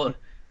small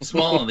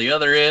on the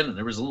other end, and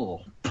there was a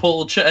little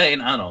pull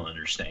chain. I don't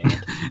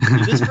understand.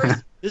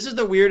 This is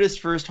the weirdest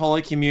first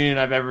Holy Communion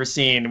I've ever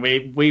seen.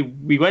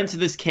 We went to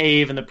this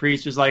cave, and the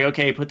priest was like,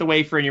 "Okay, put the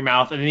wafer in your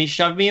mouth," and then he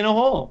shoved me in a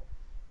hole,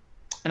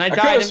 and I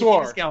died and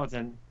became a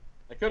skeleton.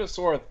 I could have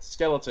swore the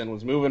skeleton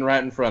was moving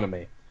right in front of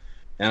me,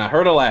 and I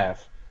heard a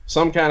laugh,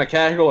 some kind of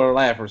cackle or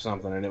laugh or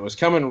something, and it was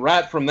coming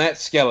right from that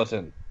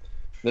skeleton.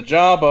 The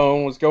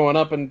jawbone was going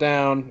up and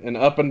down,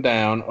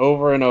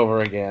 over and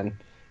over again,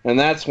 and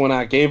that's when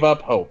I gave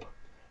up hope.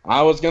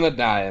 I was going to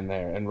die in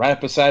there, and right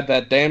beside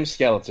that damn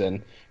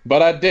skeleton,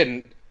 but I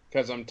didn't,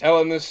 because I'm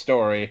telling this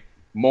story,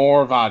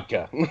 more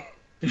vodka.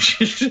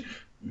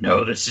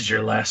 No, this is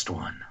your last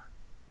one.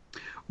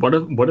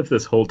 What if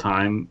this whole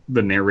time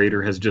the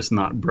narrator has just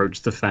not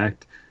broached the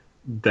fact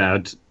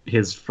that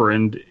his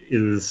friend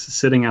is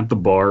sitting at the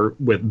bar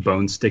with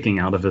bones sticking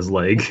out of his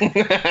leg?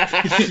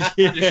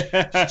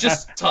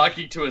 Just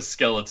talking to a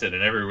skeleton,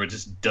 and everyone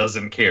just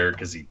doesn't care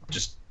because he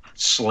just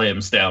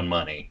slams down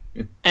money.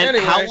 And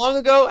Anyway. how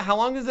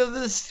long does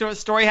this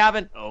story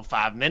happen?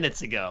 5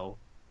 minutes ago.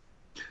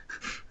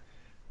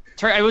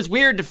 It was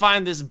weird to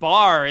find this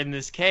bar in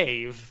this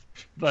cave,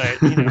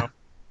 but, you know.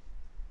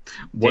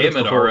 Damn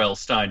it, R.L.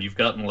 Stein, you've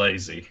gotten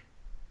lazy.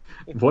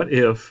 What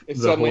if It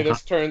the suddenly whole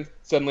just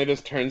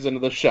turns into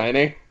The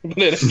Shining, but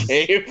in a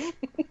cave.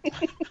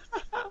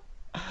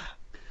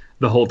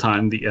 the whole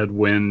time the Ed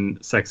Wynn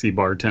sexy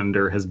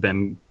bartender has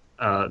been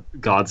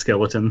God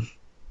Skeleton?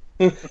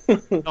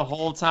 The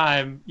whole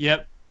time,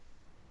 yep.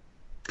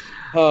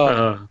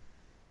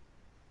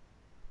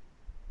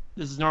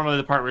 This is normally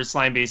the part where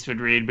Slime Beast would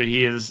read, but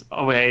he is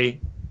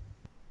away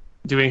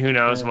doing who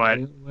knows what.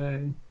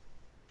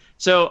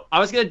 So I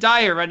was going to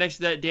die here right next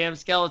to that damn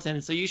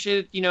skeleton, so you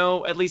should,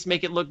 at least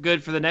make it look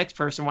good for the next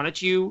person. Why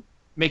don't you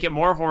make it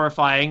more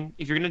horrifying?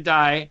 If you're going to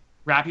die,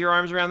 wrap your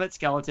arms around that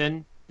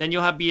skeleton, then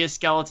you'll be a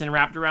skeleton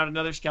wrapped around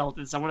another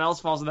skeleton. Someone else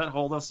falls in that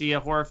hole, they'll see a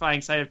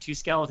horrifying sight of two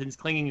skeletons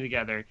clinging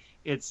together.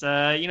 It's,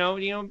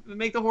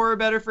 make the horror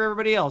better for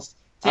everybody else.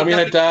 I'm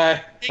going to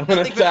die. I'm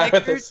going to die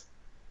with this.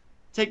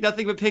 Take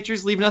nothing but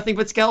pictures, leave nothing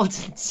but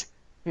skeletons.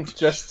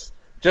 Just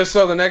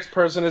so the next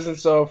person isn't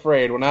so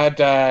afraid. When I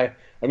die,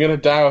 I'm going to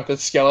die with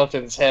this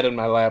skeleton's head in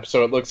my lap,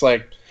 so it looks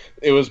like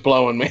it was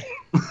blowing me.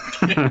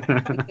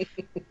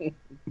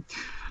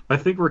 I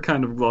think we're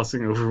kind of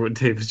glossing over what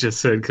David just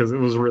said, because it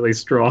was really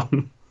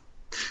strong.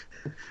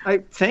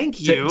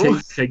 Thank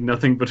you. Take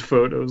nothing but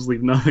photos,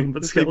 leave nothing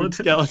but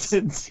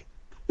skeletons.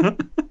 Look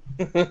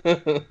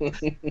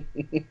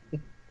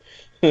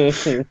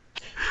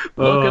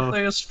at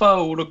this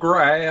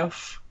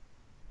photograph.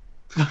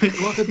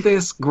 Look at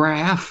this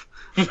graph.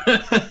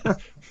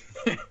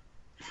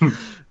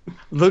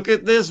 Look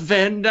at this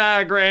Venn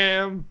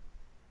diagram.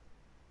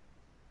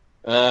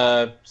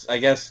 I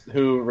guess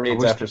who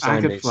reads after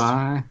Slime Beast?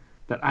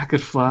 That I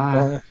could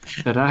fly.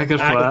 That I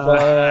could I fly. could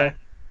fly.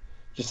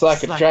 Just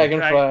like a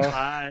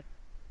dragonfly.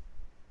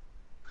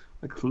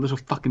 Like a little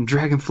fucking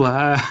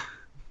dragonfly.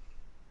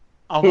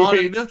 I'm on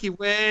the Milky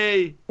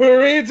Way. Who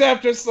reads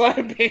after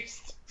Slime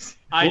Beast?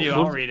 I do.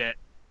 I'll read it.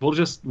 We'll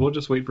just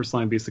wait for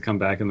Slime Beast to come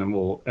back, and then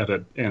we'll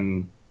edit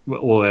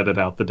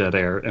out the dead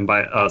air. And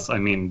by us, I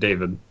mean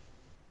David.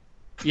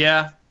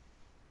 Yeah.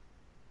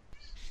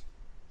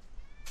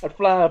 I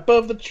fly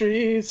above the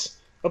trees,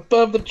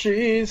 above the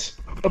trees,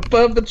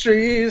 above the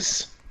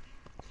trees,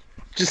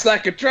 just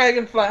like a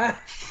dragonfly.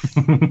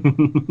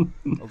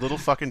 A little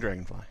fucking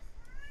dragonfly.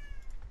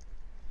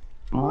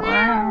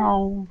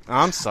 Wow.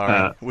 I'm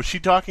sorry. Was she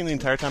talking the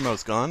entire time I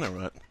was gone, or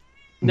what?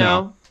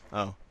 No.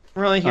 Oh.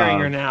 I'm really hearing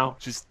her now.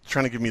 She's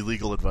trying to give me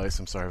legal advice.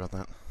 I'm sorry about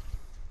that.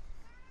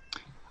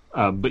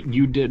 But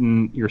you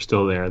didn't. You're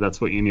still there. That's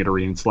what you need to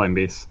read in Slime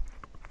Beast.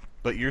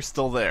 But you're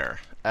still there.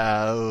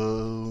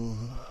 Oh.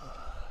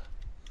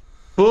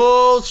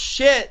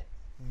 Bullshit!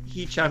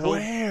 He chuckled.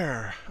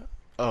 Where?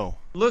 Oh.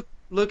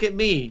 Look at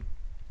me.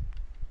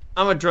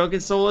 I'm a drunken,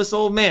 soulless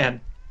old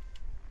man.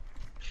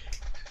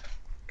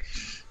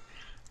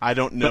 I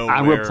don't know But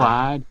I where...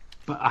 replied.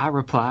 But I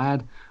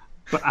replied.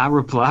 But I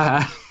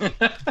replied.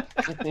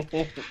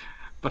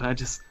 But I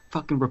just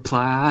fucking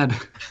replied.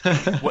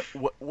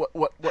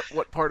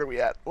 What part are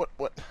we at? What?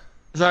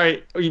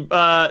 Sorry,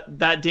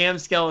 that damn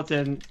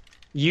skeleton.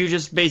 You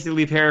just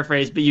basically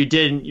paraphrased, but you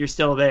didn't. You're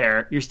still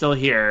there. You're still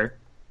here.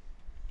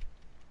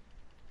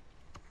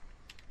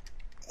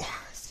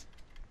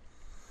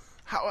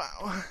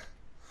 How?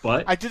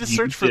 But I did a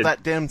search for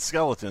that damn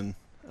skeleton,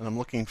 and I'm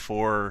looking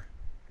for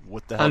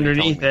what the hell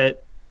underneath you're telling me.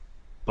 it.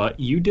 But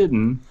you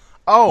didn't.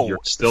 Oh, You're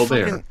still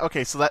there.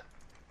 Okay, so that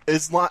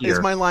is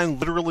my line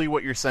literally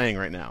what you're saying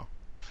right now?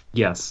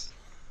 Yes.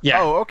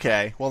 Yeah. Oh,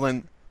 okay. Well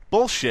then,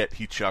 bullshit.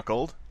 He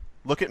chuckled.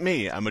 Look at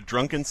me. I'm a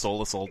drunken,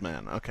 soulless old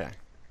man. Okay.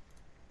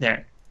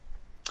 There.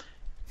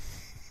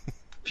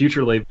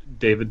 Future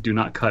David, do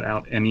not cut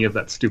out any of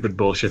that stupid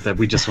bullshit that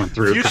we just went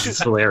through. 'Cause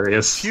it's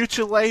hilarious.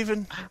 Future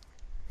Laven.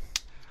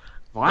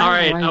 All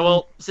right.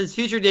 Well, since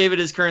future David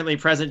is currently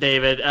present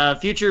David,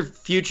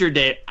 future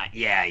Dave.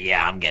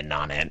 Yeah, I'm getting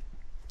on it.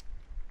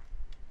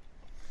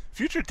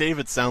 Future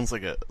David sounds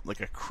like a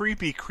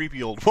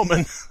creepy old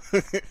woman.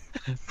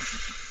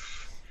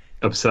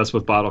 Obsessed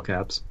with bottle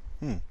caps.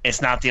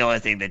 It's not the only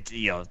thing that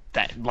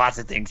that lots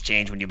of things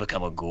change when you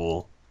become a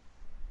ghoul,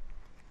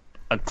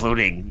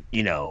 including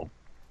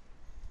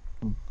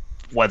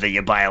whether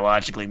you're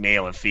biologically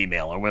male or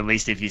female, or at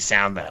least if you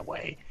sound that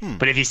way.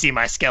 But if you see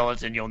my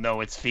skeleton, you'll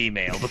know it's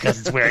female because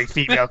it's wearing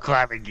female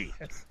climbing gear.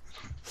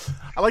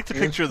 I like to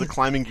picture the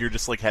climbing gear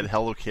just like had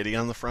Hello Kitty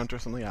on the front or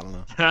something. I don't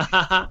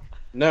know.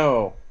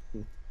 No.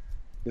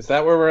 Is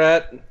that where we're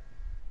at?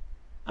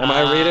 Am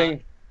I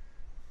reading?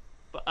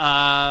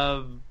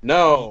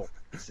 No.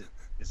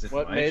 Is it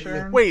What my made me-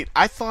 turn? Wait,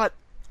 I thought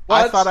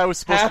What's I was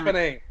supposed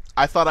happening?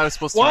 I thought I was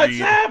supposed to What's read,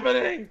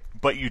 happening?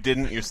 but you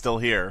didn't. You're still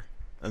here.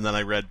 And then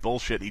I read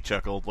bullshit. He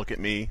chuckled. Look at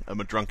me.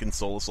 I'm a drunken,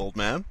 soulless old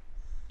man.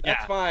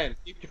 That's Yeah. fine.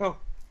 Keep going.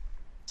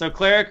 So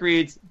Cleric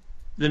reads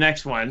the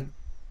next one.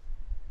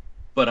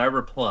 But I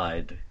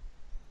replied,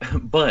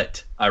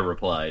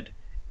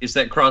 is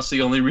that cross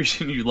the only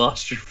reason you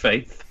lost your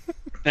faith?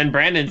 Then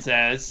Brandon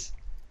says,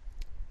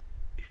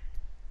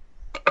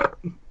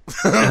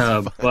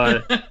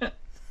 But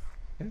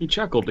he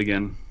chuckled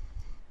again.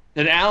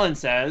 then Alan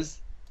says,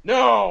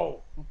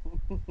 No!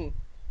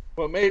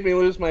 What made me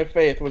lose my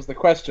faith was the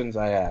questions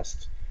I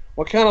asked.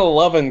 What kind of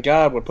loving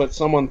God would put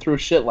someone through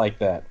shit like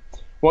that?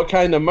 What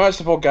kind of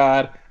merciful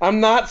God? I'm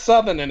not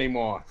Southern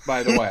anymore,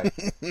 by the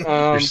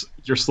way.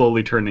 You're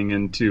slowly turning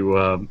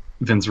into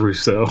Vince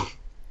Russo.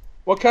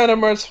 What kind of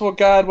merciful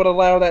God would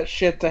allow that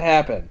shit to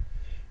happen?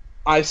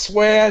 I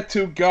swear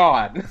to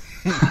God.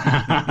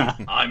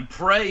 I'm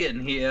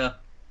praying here.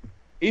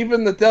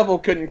 Even the devil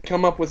couldn't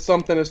come up with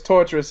something as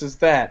torturous as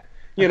that.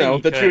 You know,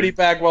 he the could. Judy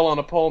Bagwell on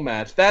a pole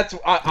match.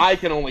 I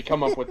can only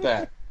come up with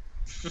that.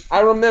 I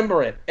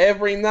remember it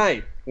every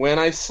night. When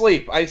I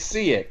sleep, I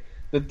see it.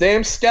 The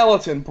damn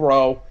skeleton,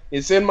 bro,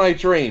 is in my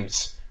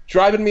dreams.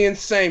 Driving me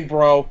insane,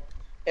 bro.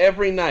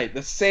 Every night.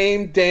 The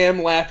same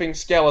damn laughing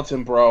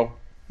skeleton, bro.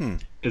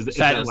 Is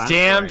that last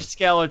damned line-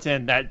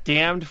 skeleton, that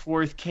damned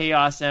fourth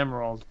Chaos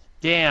Emerald.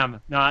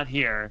 Damn, not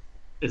here.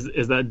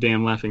 Is that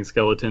damn laughing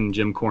skeleton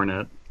Jim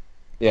Cornette?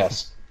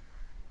 Yes.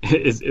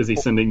 Is he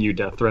sending you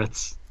death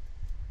threats?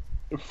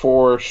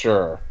 For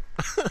sure.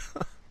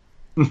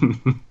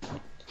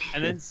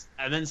 And then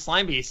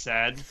Slimebeast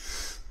said,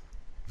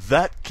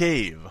 That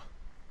cave,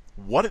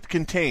 what it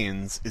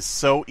contains is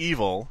so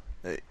evil,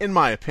 in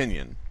my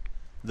opinion,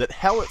 that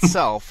hell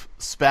itself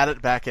spat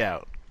it back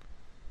out.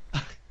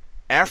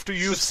 After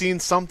you've seen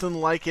something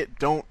like it,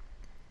 don't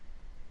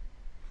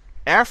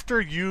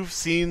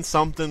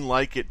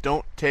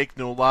take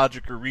no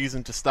logic or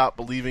reason to stop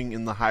believing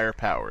in the higher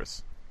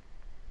powers.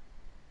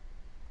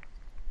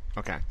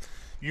 Okay.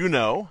 You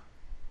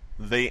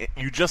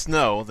just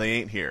know they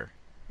ain't here.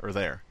 Or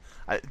there.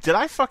 Did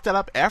I fuck that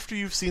up? After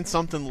you've seen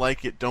something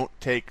like it, don't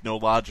take no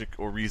logic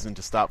or reason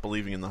to stop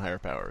believing in the higher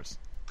powers.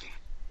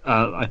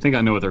 I think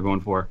I know what they're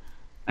going for.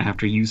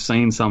 After you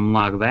saying something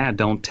like that,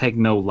 don't take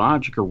no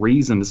logic or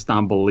reason to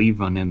stop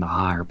believing in the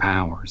higher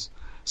powers.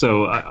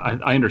 So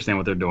I understand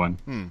what they're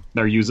doing.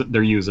 They're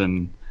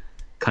using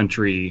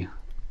country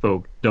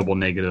folk double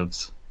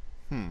negatives.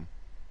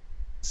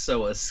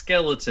 So a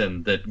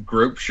skeleton that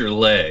gropes your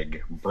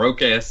leg,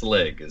 broke-ass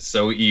leg, is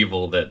so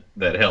evil that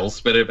hell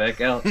spit it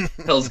back out?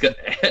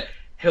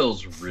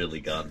 Hell's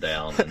really gone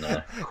down in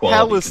quality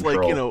Hell is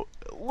control.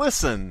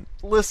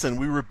 listen,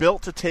 we were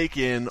built to take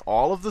in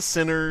all of the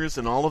sinners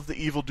and all of the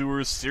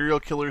evildoers, serial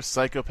killers,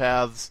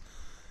 psychopaths,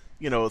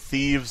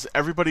 thieves,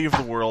 everybody of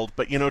the world.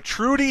 But,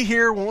 Trudy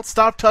here won't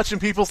stop touching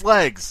people's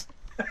legs.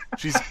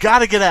 She's got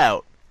to get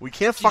out. We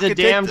can't fucking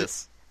take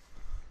this.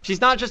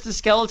 She's not just a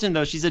skeleton,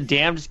 though. She's a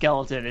damned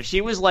skeleton. If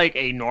she was like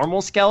a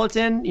normal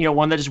skeleton,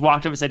 one that just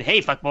walked up and said,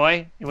 "Hey,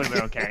 fuckboy," it would have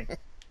been okay.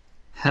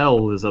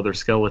 Hell is other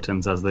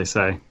skeletons, as they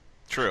say.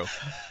 True.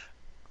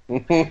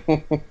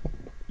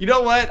 You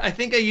know what? I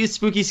think I used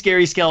spooky,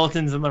 scary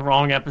skeletons in the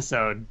wrong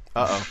episode.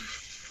 Uh-oh.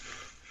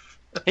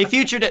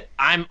 Hey,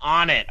 I'm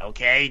on it,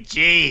 okay?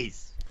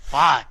 Jeez.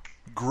 Fuck.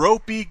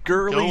 Gropey,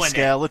 girly Doing it.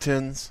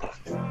 skeletons.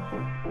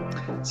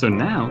 So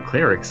now,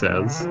 Cleric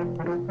says...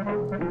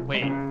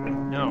 Wait,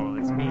 no,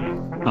 it's me.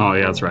 Oh,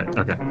 yeah, that's right.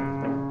 Okay.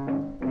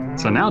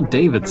 So now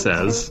David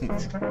says...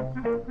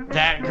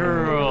 That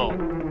girl.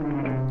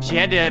 She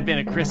had to have been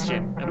a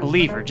Christian, a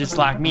believer, just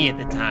like me at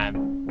the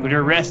time. But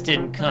her rest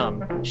didn't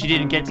come. She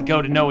didn't get to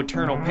go to no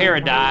eternal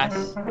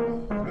paradise.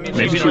 Maybe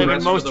She was she living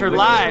rests most for of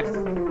the her wicked.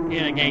 life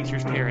in a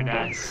gangster's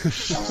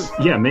paradise.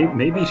 Yeah,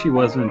 maybe she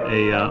wasn't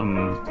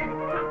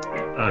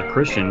a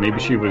Christian. Maybe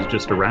she was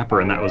just a rapper,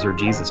 and that was her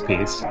Jesus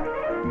piece.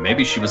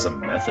 Maybe she was a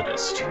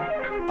Methodist.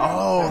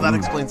 Oh, that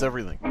explains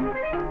everything.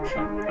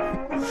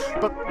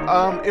 But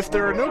if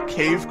there are no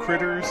cave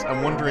critters,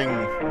 I'm wondering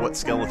what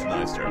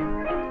skeletonized her.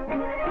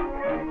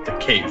 The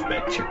cave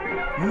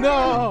bacteria.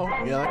 No!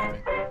 Yeah,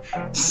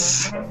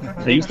 that could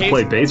be. They used to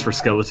play bass for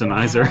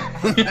Skeletonizer.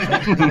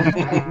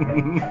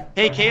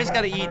 Hey, Cave's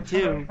gotta eat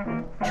too.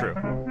 True.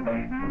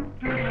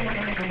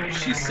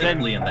 She's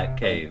simply in that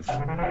cave.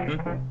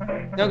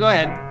 No, go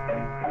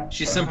ahead.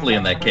 She's simply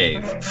in that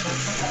cave.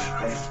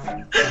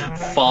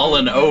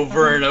 Falling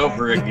over and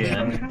over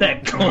again.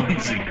 That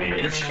clumsy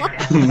bitch.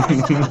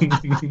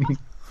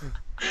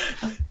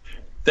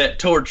 That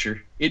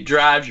torture. It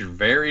drives your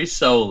very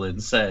soul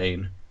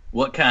insane.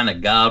 What kind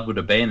of god would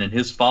abandon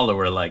his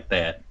follower like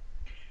that?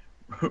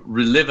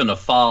 Reliving a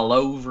fall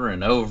over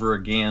and over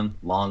again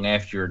long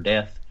after your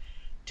death?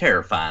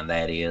 Terrifying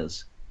that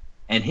is.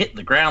 And hitting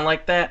the ground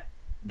like that?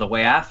 The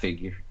way I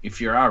figure,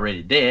 if you're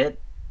already dead,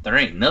 there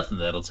ain't nothing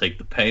that'll take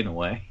the pain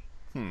away.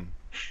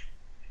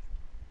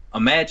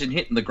 Imagine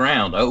hitting the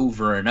ground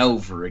over and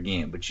over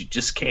again, but you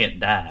just can't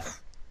die.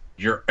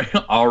 You're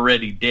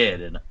already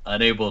dead and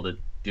unable to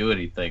do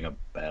anything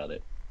about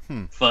it.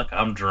 Fuck,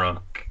 I'm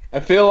drunk. I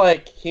feel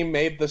like he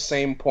made the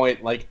same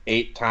point like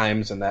 8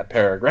 times in that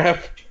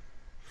paragraph.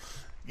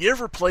 You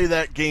ever play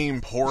that game,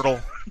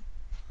 Portal?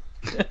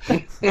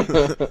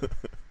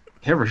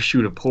 Ever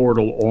shoot a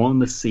portal on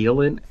the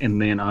ceiling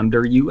and then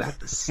under you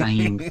at the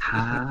same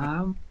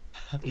time?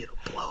 It'll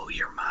blow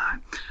your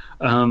mind.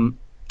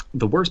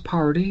 The worst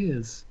part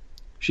is,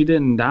 she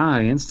didn't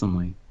die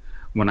instantly.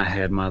 When I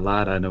had my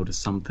light, I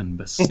noticed something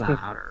beside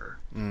her.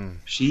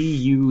 She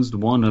used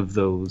one of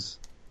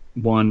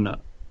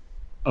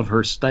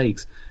her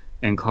stakes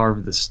and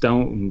carved the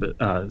stone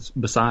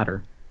beside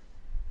her.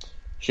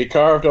 She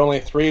carved only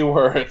 3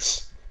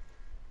 words.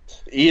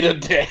 Eat a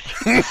dick.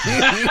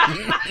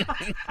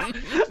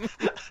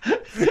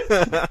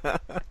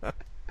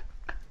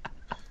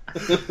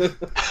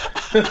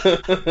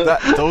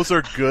 Those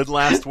are good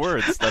last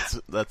words. That's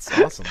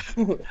awesome.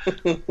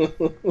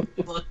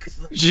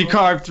 She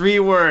carved 3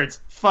 words.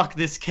 Fuck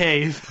this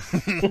cave.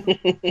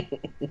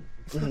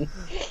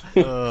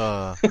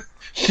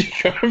 She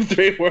carved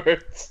 3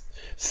 words.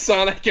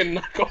 Sonic and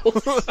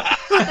Knuckles.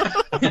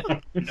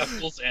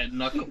 Knuckles and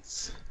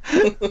Knuckles.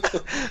 All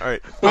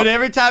right. But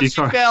every time she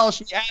fell,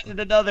 she added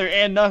another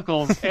and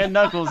Knuckles and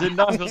Knuckles and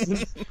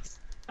Knuckles.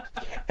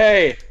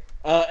 Hey,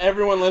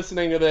 everyone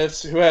listening to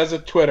this who has a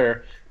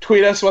Twitter,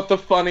 tweet us what the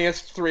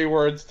funniest 3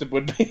 words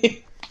would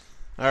be.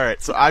 All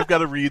right, so I've got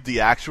to read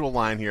the actual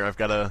line here. I've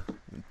got to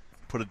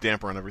put a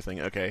damper on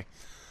everything. Okay.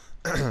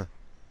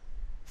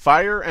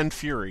 Fire and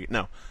fury.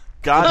 No.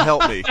 God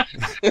help me.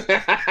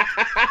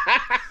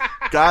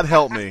 God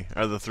help me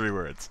are the 3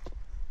 words.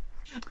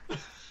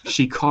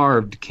 She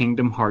carved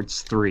Kingdom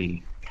Hearts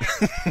 3.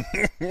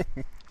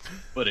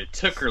 But it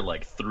took her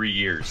like 3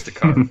 years to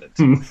carve it.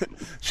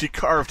 She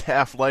carved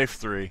Half-Life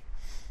 3.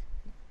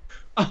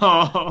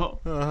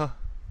 Oh.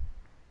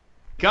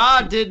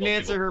 God didn't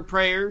answer her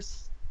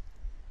prayers.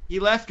 He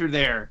left her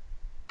there.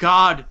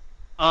 God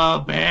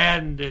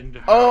abandoned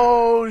her.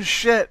 Oh,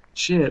 shit.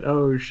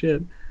 Oh,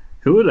 shit.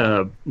 Who would,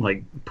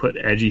 put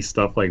edgy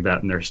stuff like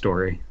that in their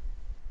story?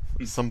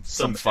 Some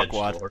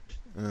fuckwad.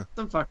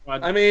 Some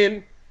fuckwad. I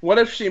mean, what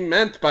if she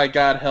meant by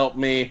God help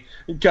me,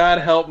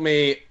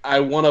 I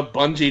want to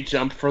bungee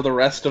jump for the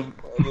rest of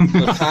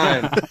the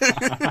time.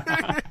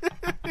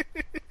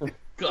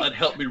 God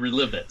help me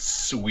relive that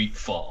sweet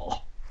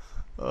fall.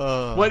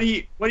 What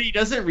he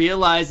doesn't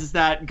realize is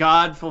that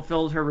God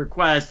fulfilled her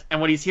request,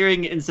 and what he's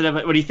hearing instead of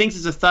what he thinks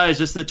is a thud is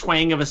just the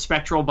twang of a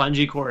spectral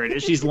bungee cord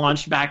as she's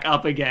launched back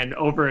up again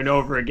over and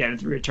over again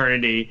through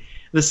eternity.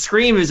 The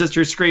scream is just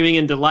her screaming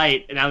in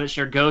delight, and now that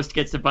her ghost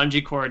gets the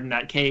bungee cord in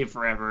that cave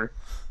forever.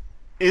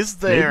 Is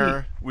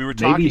there? We were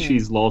talking. Maybe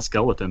she's Lol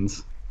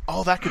Skeletons.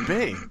 Oh, that could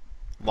be.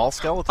 Lol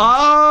Skeletons.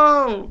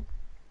 Oh.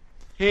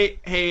 Hey,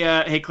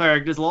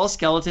 Cleric. Does Lol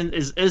Skeleton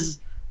is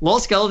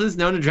Lol Skeletons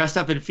known to dress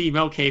up in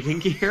female caving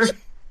gear?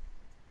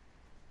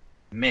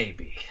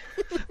 Maybe.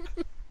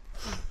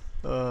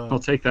 I'll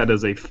take that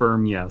as a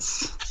firm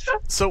yes.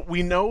 So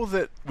we know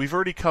that we've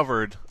already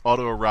covered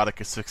autoerotic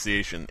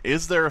asphyxiation.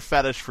 Is there a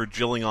fetish for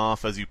jilling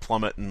off as you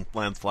plummet and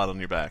land flat on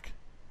your back?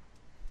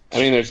 I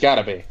mean, there's got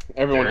to be.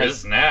 Everyone There has.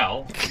 is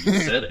now. You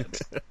said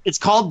it. It's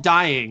called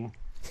dying.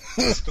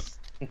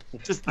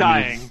 Just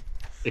dying.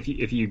 If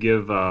you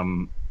give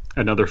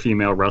another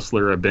female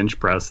wrestler a bench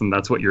press, and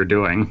that's what you're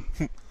doing.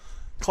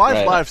 Clive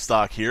Right.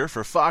 Livestock here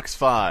for Fox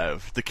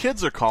 5. The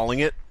kids are calling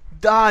it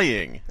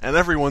dying, and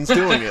everyone's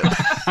doing it.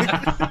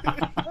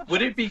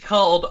 Would it be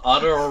called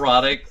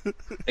autoerotic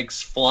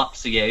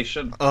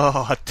exfoliation?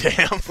 Oh,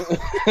 damn.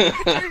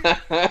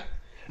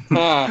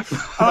 Oh,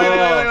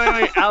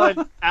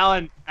 wait.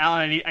 Alan,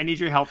 I need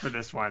your help for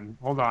this one.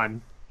 Hold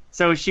on.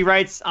 So she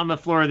writes on the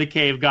floor of the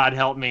cave, "God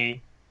help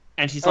me,"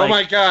 and she's Oh like,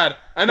 my God!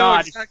 I know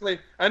God. exactly.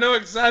 I know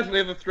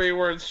exactly the 3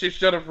 words she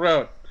should have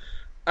wrote.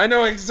 I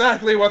know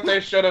exactly what they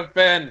should have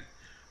been.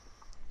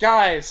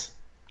 Guys,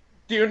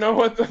 do you know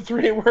what the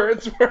 3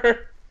 words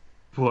were?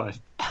 What?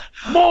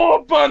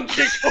 More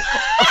bungee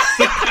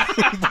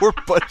cords. More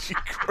bungee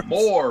cords.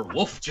 More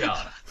Wolfjaw.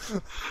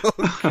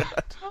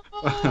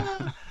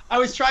 I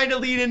was trying to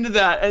lead into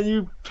that, and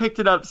you picked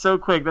it up so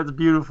quick. That's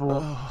beautiful.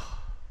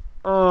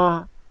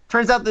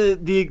 Turns out it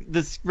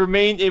was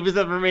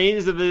the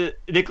remains of the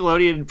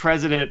Nickelodeon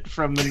president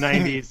from the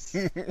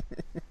 90s.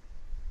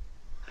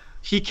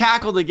 He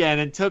cackled again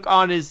and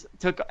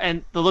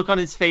and the look on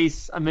his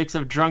face a mix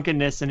of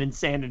drunkenness and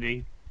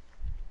insanity.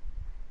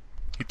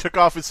 He took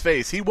off his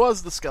face. He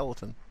was the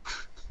skeleton.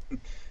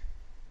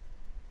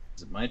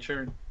 Is it my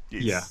turn?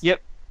 Yeah. Yep,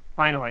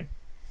 finally.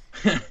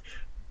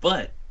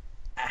 But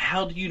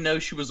how do you know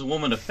she was a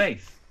woman of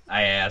faith?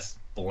 I asked,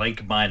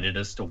 blank-minded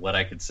as to what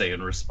I could say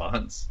in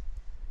response.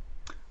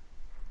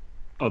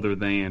 Other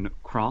than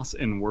cross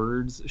and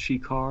words she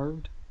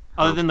carved.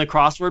 Other than the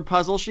crossword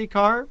puzzle she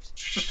carved.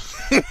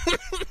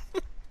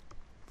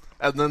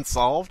 And then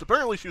solved.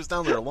 Apparently she was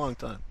down there a long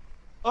time.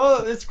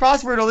 Oh, this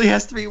crossword only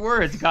has 3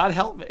 words. God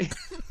help me.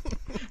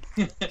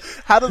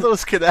 How do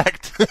those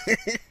connect?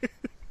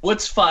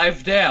 What's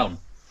 5 down?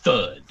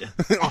 Thud.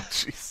 Oh,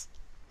 jeez.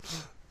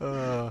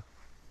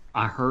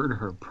 I heard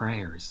her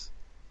prayers.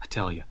 I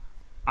tell you,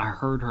 I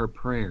heard her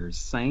prayers,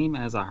 same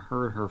as I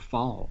heard her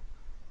fall.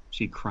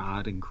 She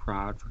cried and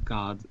cried for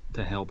God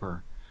to help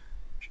her.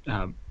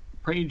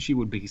 Prayed she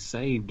would be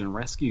saved and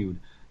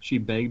rescued. She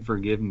begged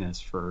forgiveness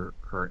for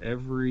her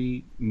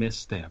every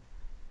misstep,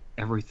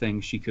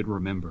 everything she could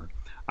remember.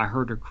 I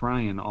heard her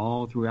crying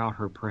all throughout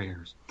her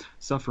prayers,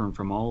 suffering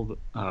from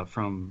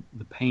from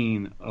the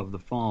pain of the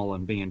fall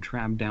and being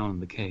trapped down in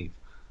the cave.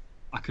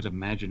 I could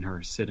imagine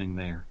her sitting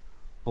there,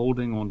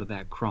 holding onto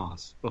that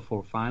cross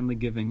before finally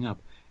giving up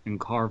and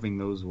carving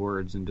those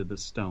words into the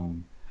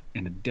stone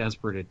in a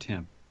desperate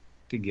attempt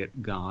to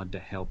get God to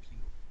help you.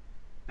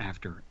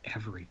 After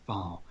every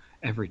fall,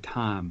 every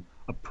time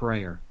a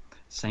prayer,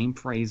 same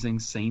phrasing,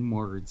 same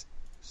words,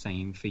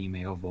 same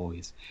female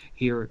voice,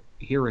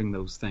 hearing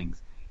those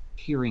things,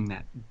 hearing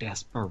that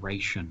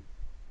desperation.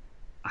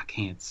 I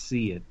can't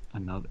see it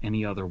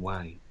any other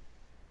way.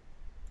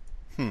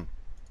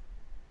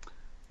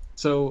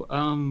 So,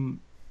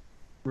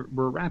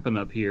 we're wrapping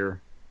up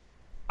here.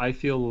 I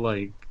feel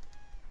like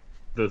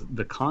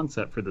the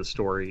concept for the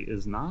story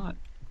is not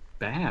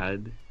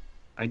bad.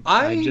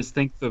 I just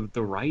think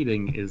the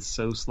writing is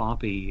so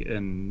sloppy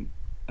and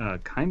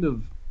kind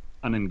of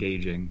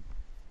unengaging.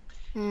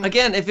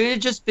 Again, if it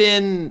had just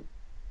been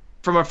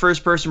from a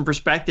first-person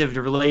perspective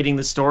to relating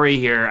the story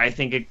here, I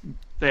think it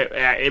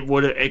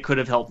could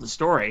have helped the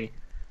story.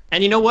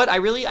 And you know what?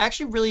 I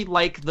actually really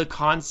like the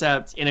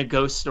concept in a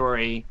ghost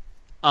story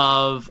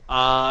of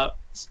a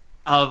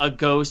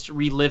ghost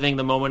reliving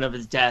the moment of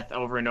his death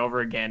over and over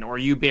again, or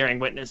you bearing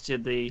witness to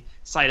the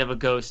sight of a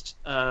ghost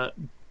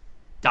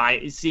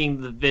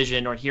seeing the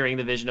vision or hearing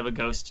the vision of a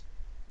ghost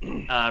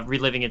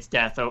reliving its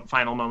death,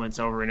 final moments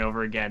over and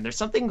over again. There's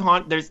something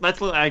that's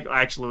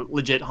actually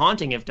legit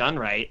haunting if done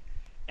right.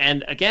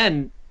 And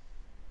again,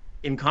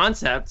 in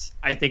concept,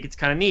 I think it's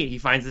kind of neat. He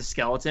finds the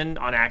skeleton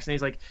on accident.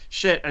 He's like,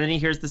 shit, and then he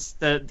hears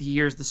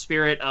the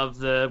spirit of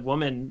the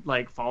woman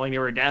like falling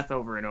to her death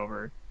over and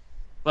over.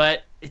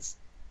 But it's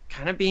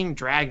kind of being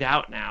dragged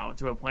out now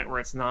to a point where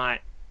it's not.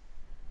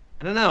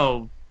 I don't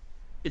know.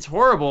 It's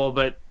horrible,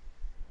 but.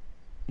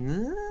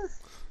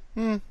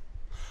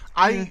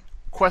 I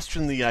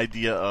question the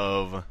idea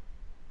of,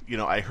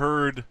 I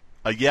heard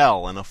a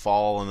yell and a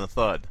fall and a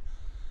thud,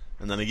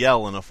 and then a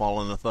yell and a fall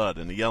and a thud,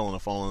 and a yell and a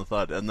fall and a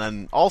thud, and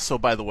then also,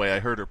 by the way, I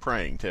heard her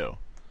praying too,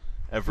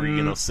 every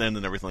sin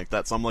and everything like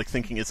that. So I'm like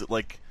thinking, is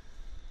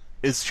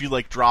she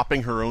like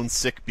dropping her own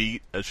sick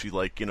beat as she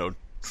like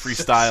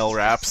freestyle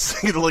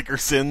raps, like her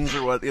sins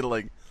or what,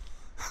 like.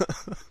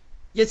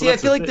 Yeah, see, Well, I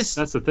feel like this.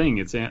 That's the thing.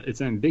 It's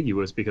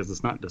ambiguous because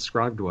it's not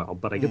described well.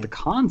 But I get the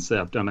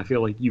concept, and I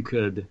feel like you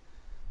could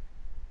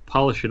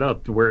polish it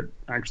up to where it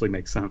actually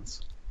makes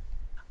sense.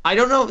 I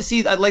don't know.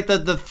 See, I like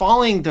the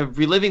falling, the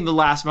reliving the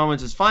last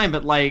moments is fine,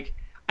 but like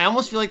I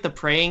almost feel like the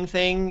praying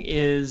thing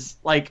is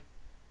like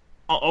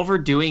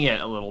overdoing it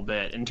a little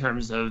bit in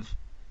terms of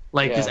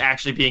like this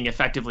actually being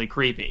effectively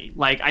creepy.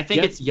 Like I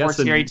think it's more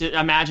scary to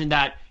imagine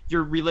that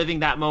you're reliving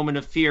that moment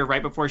of fear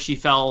right before she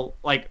fell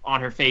like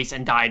on her face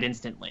and died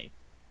instantly.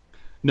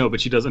 No,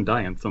 but she doesn't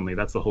die instantly.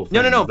 That's the whole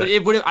thing. No. But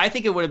it would. I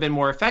think it would have been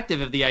more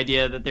effective if the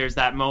idea that there's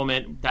that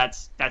moment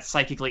that's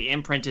psychically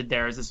imprinted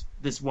there is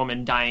this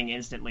woman dying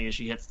instantly as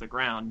she hits the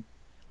ground.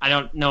 I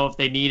don't know if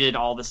they needed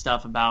all the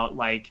stuff about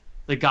like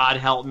the God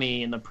help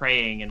me and the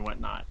praying and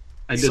whatnot.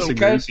 I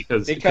disagree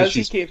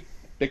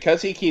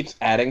because he keeps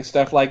adding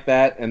stuff like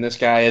that, and this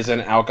guy is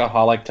an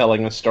alcoholic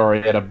telling the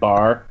story at a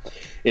bar.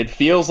 It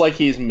feels like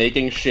he's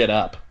making shit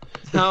up.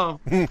 Oh,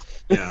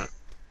 yeah.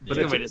 But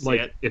good way to see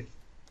it. If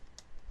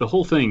the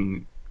whole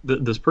thing,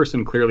 this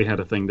person clearly had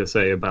a thing to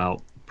say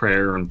about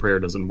prayer and prayer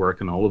doesn't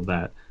work and all of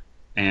that,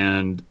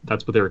 and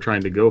that's what they were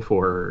trying to go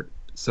for.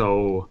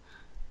 So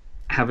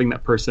having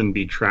that person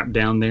be trapped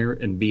down there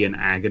and be in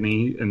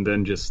agony and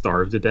then just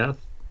starve to death,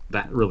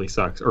 that really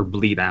sucks. Or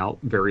bleed out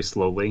very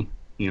slowly,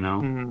 you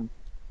know? Mm-hmm.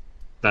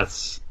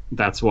 That's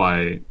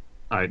why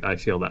I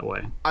feel that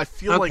way. I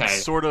feel like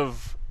sort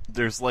of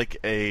there's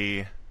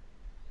a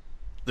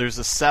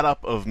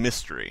setup of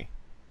mystery.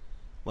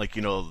 Like,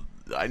 you know,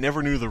 I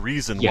never knew the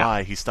reason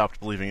why he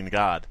stopped believing in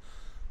God.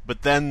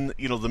 But then,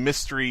 you know, the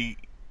mystery,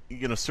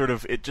 you know,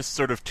 it just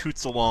sort of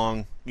toots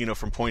along, you know,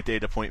 from point A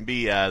to point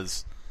B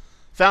as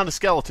found a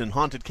skeleton,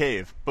 haunted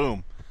cave,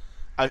 boom.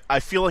 I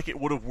feel like it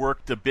would have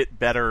worked a bit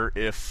better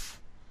if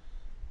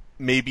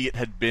maybe it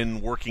had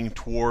been working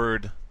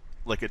toward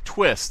like a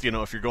twist, you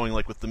know, if you're going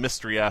like with the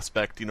mystery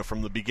aspect, you know,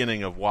 from the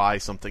beginning of why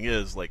something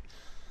is, like,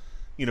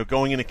 you know,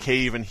 going in a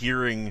cave and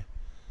hearing,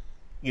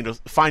 you know,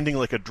 finding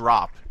like a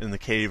drop in the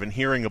cave and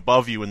hearing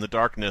above you in the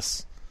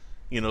darkness,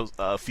 you know,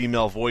 a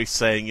female voice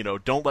saying, you know,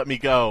 don't let me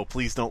go,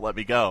 please don't let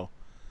me go.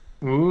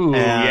 Ooh, and,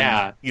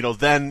 yeah. You know,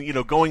 then, you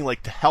know, going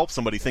like to help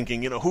somebody,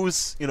 thinking, you know,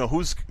 who's going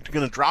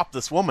to drop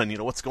this woman? You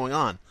know, what's going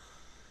on?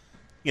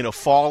 You know,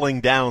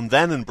 falling down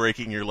then and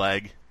breaking your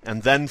leg,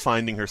 and then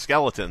finding her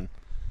skeleton,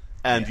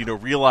 and you know,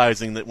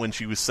 realizing that when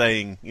she was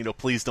saying, you know,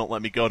 please don't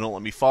let me go, don't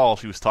let me fall,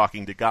 she was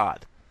talking to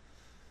God.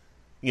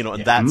 You know,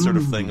 and that sort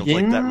of thing of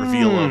like that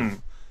reveal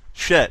of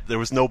shit, there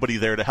was nobody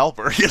there to help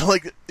her. You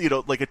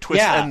know, like a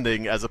twist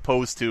ending as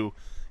opposed to,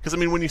 because I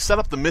mean, when you set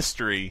up the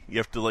mystery, you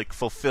have to like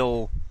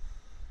fulfill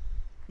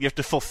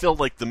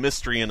like the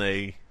mystery in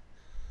a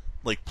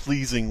like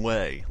pleasing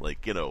way,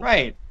 like, you know.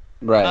 Right.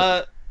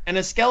 And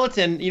a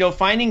skeleton, you know,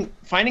 finding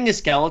a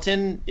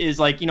skeleton is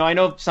like, you know, I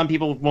know some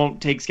people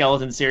won't take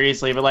skeletons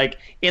seriously, but like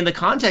in the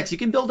context, you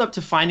can build up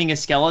to finding a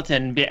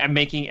skeleton and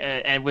making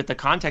and with the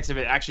context of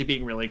it actually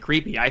being really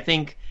creepy. I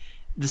think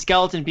the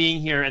skeleton being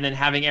here and then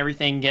having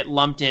everything get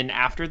lumped in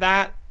after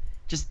that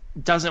just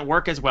doesn't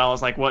work as well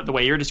as like the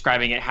way you're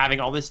describing it, having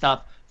all this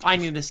stuff,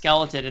 finding the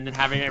skeleton and then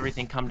having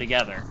everything come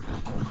together.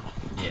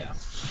 Yeah.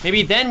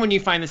 Maybe then when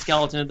you find the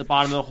skeleton at the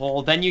bottom of the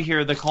hole, then you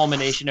hear the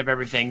culmination of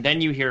everything. Then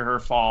you hear her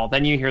fall.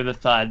 Then you hear the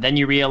thud. Then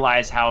you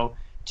realize how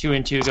 2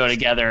 and 2 go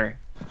together.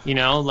 You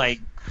know, like...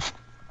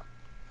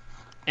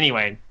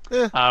 Anyway,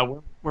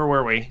 where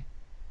were we?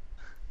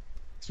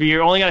 So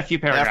you only got a few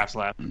paragraphs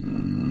left.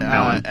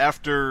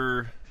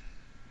 After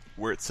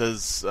where it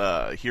says,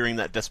 hearing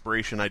that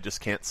desperation, I just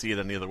can't see it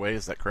any other way.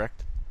 Is that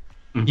correct?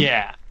 Mm-hmm.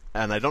 Yeah.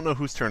 And I don't know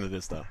whose turn it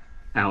is, though.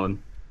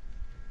 Alan.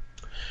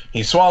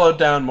 He swallowed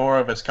down more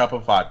of his cup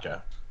of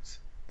vodka.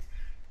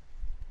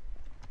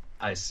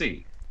 I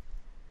see.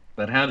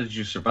 But how did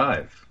you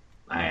survive?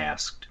 I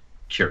asked,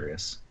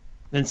 curious.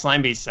 Then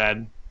Slimebeast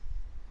said...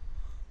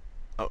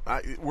 Oh,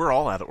 we're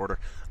all out of order.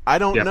 I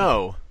don't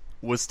know.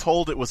 Was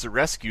told it was a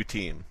rescue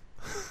team.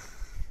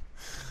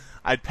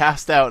 I'd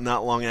passed out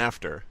not long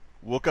after.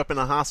 Woke up in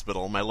a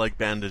hospital, my leg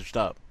bandaged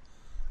up.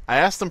 I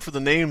asked them for the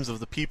names of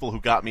the people who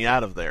got me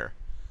out of there.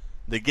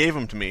 They gave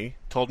them to me,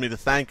 told me to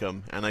thank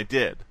them, and I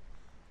did.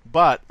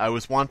 But I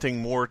was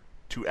wanting more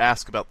to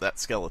ask about that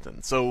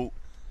skeleton. So,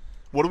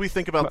 what do we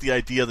think about the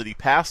idea that he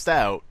passed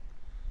out,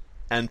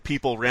 and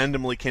people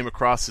randomly came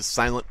across his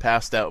silent,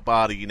 passed-out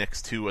body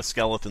next to a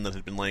skeleton that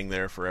had been laying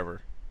there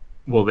forever?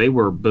 Well, they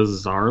were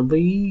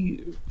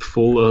bizarrely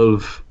full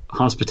of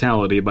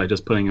hospitality by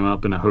just putting him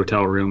up in a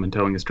hotel room and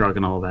towing his truck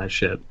and all that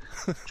shit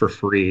for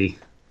free.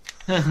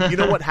 You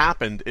know what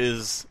happened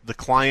is the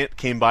client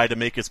came by to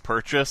make his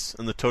purchase,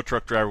 and the tow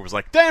truck driver was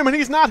like, "Damn it,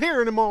 he's not here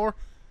anymore.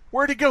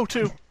 Where'd he go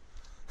to?"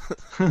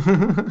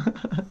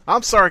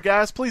 I'm sorry,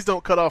 guys. Please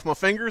don't cut off my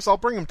fingers. I'll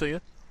bring them to you.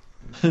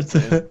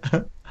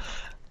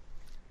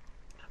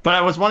 But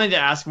I was wanting to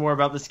ask more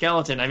about the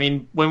skeleton. I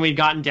mean, when we'd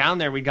gotten down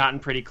there, we'd gotten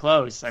pretty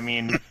close. I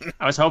mean,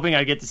 I was hoping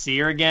I'd get to see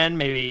her again,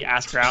 maybe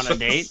ask her out on a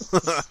date.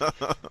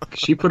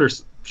 She put her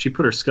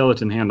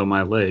skeleton hand on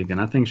my leg, and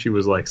I think she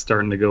was like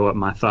starting to go up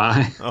my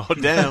thigh. Oh,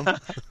 damn.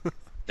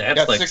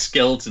 That's like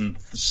skeleton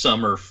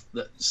southern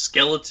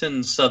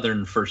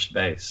first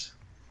base.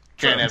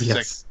 Can't have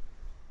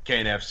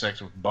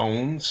sex with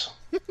bones.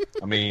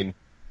 I mean,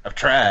 I've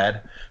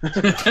tried.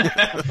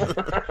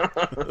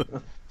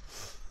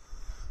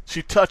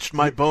 She touched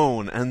my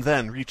bone and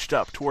then reached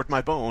up toward my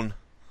bone.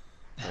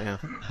 Yeah.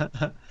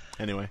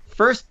 Anyway.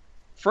 First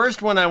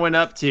one I went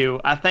up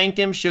to, I thanked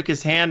him, shook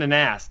his hand, and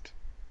asked.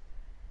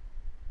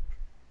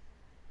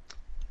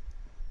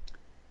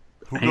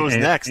 Who goes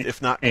next,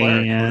 if not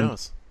Cleric? Who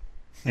knows?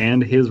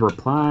 And his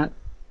reply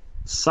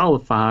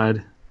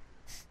solidified.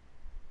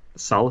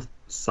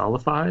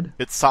 Solidified?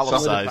 It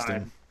solicized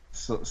him.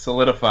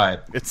 Solidified.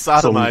 It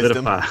sodomized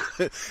him.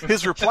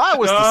 His reply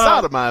was to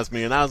sodomize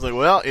me, and I was like,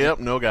 well, yep,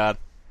 no God.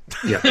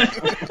 Yeah.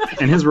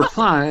 And his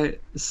reply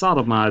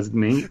sodomized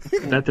me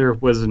that there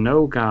was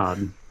no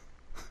God.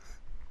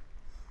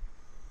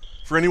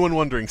 For anyone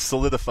wondering,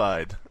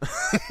 solidified.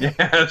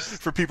 Yes.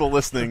 For people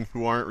listening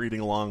who aren't reading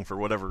along for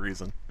whatever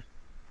reason.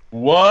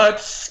 What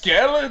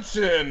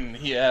skeleton?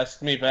 He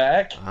asked me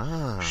back.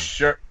 Ah.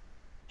 Sure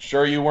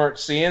you weren't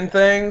seeing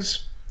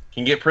things?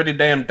 Can get pretty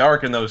damn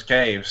dark in those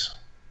caves.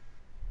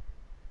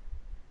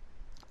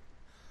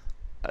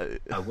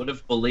 I would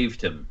have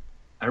believed him.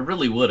 I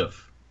really would have.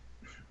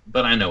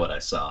 But I know what I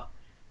saw.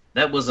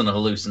 That wasn't a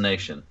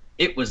hallucination.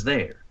 It was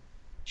there.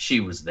 She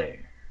was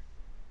there.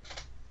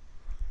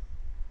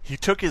 He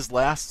took his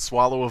last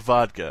swallow of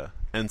vodka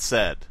and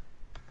said,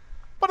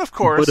 but of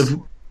course...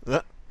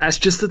 That's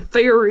just a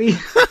theory.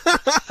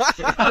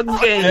 A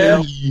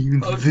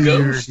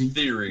ghost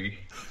theory.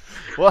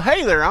 Well,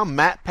 hey there, I'm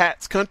Matt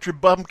Pat's country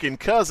bumpkin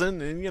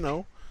cousin, and you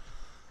know...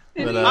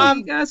 But,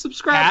 you guys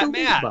subscribe to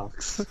Matt.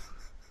 Box.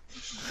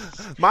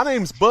 My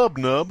name's Bub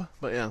Nub,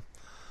 but yeah.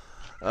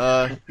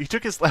 He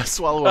took his last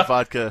swallow of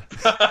vodka.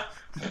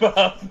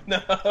 Bub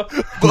Nub.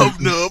 Bub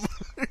Nub.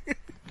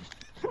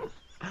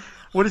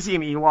 What is he,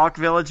 an Ewok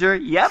villager?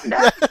 Yep,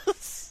 no.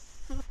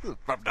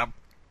 Bub Nub.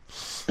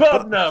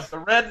 Bub Nub, the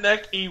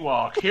redneck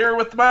Ewok, here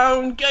with my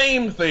own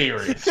game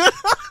theories.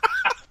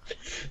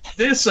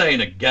 This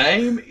ain't a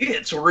game,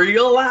 it's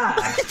real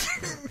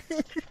life.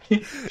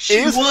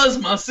 She was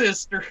my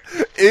sister.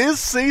 Is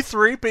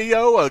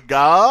C-3PO a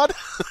god?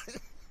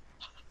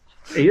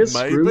 Is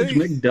Maybe. Scrooge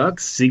McDuck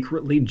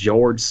secretly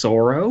George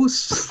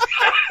Soros?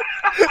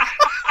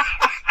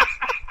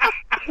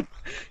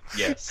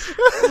 Yes.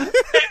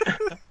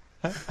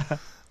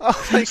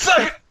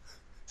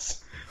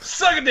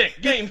 Suck a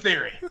dick, game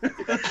theory.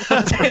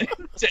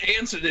 To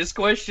answer this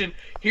question,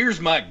 here's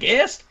my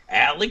guest,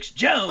 Alex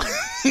Jones.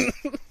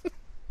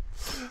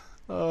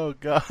 Oh,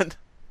 God.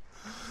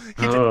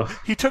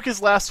 He took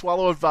his last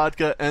swallow of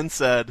vodka and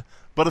said,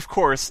 but of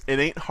course, it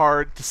ain't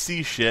hard to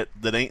see shit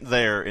that ain't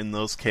there in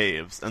those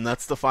caves. And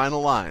that's the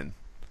final line,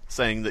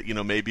 saying that, you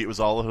know, maybe it was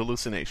all a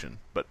hallucination,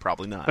 but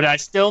probably not. But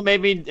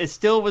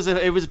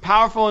it was a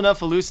powerful enough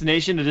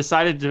hallucination to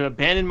decided to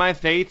abandon my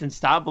faith and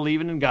stop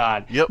believing in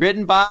God. Yep.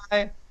 Written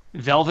by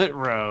Velvet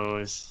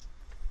Rose.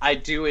 I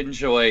do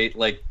enjoy,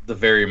 like, the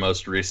very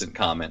most recent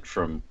comment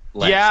from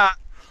Lex. Yeah.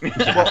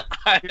 Well,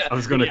 I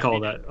was going to call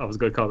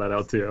that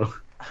out too.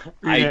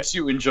 I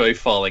do enjoy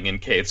falling in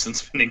caves and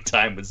spending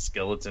time with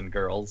skeleton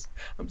girls.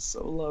 I'm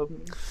so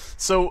lonely.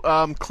 So,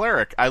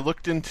 Cleric, I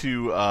looked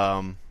into,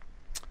 what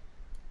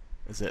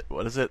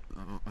is it?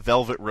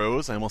 Velvet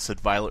Rose. I almost said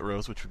Violet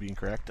Rose, which would be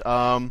incorrect.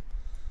 Not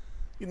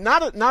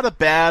a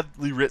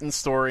badly written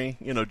story,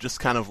 you know, just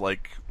kind of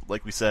like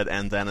we said,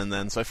 and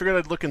then. So I figured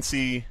I'd look and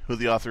see who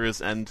the author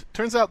is, and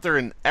turns out they're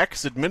an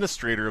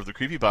ex-administrator of the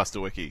Creepypasta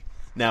Wiki.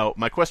 Now,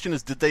 my question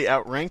is, did they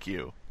outrank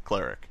you,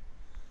 Cleric?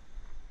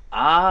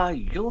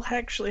 You'll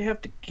actually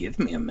have to give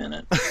me a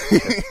minute.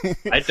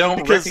 I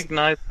don't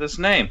recognize this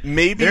name.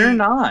 Maybe they're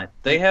not.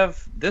 They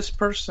have this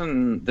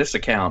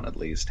account at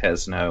least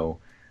has no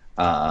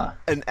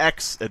an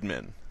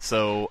ex-admin.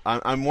 So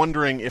I'm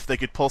wondering if they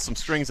could pull some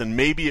strings, and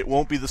maybe it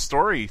won't be the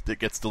story that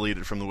gets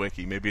deleted from the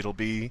wiki. Maybe it'll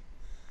be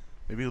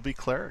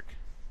Cleric.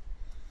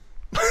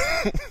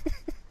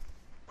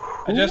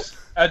 I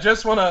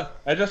just want to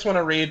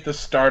read the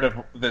start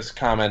of this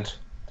comment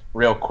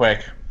real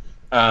quick.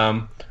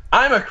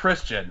 I'm a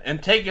Christian,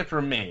 and take it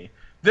from me,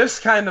 this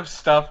kind of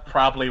stuff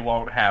probably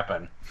won't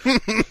happen.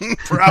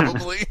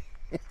 Probably.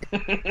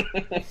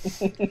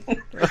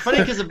 Funny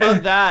because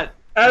above that,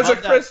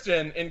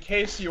 Christian, in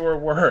case you were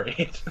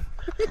worried,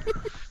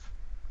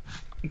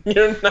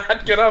 you're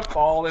not gonna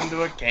fall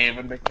into a cave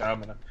and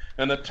become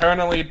an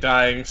eternally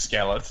dying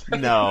skeleton.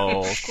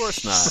 No, of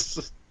course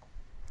not.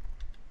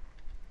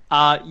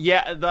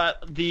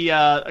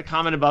 The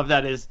comment above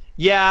that is,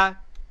 yeah,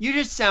 you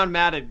just sound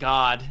mad at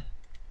God.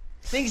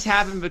 Things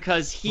happen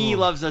because he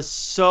loves us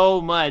so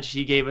much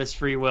he gave us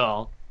free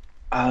will.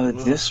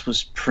 This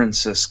was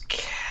Princess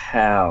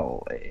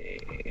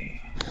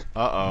Callie.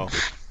 Uh-oh.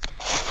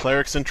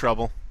 Cleric's in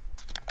trouble.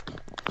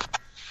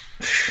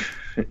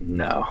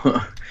 No.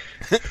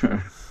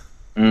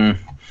 And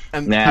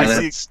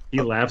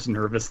he laughs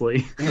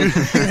nervously.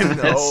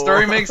 That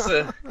story makes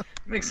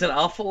an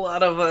awful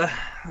lot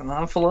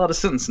of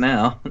sense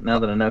now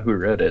that I know who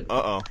wrote it.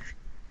 Uh-oh.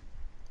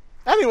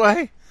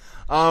 Anyway,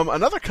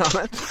 another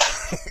comment.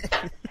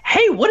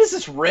 Hey, what is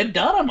this red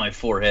dot on my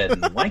forehead?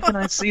 And why can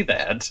I see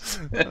that?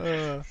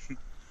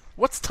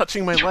 What's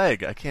touching my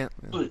leg? I can't.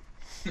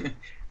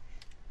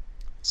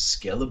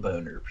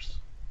 Skeleboners.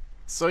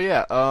 So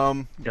yeah,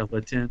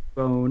 skeleton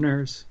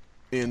boners.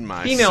 In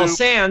my female soup.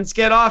 Sans,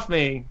 get off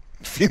me.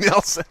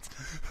 Female Sans.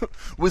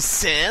 Was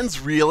Sans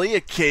really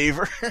a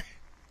caver?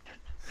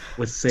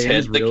 Was Sans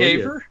Ted really the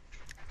caver?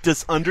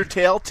 Does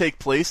Undertale take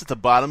place at the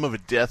bottom of a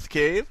death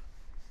cave?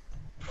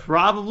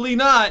 Probably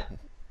not.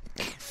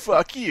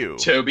 Fuck you.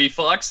 Toby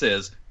Fox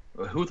says,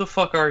 "Who the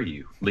fuck are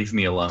you? Leave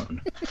me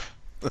alone."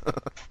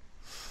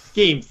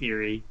 Game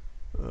theory.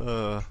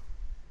 Yeah.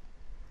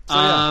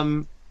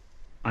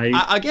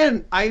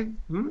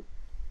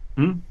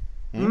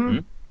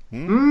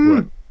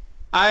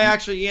 I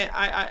actually, yeah,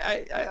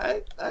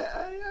 I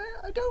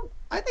don't.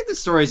 I think the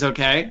story's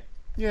okay.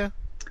 Yeah.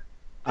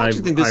 I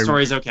actually think the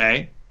story's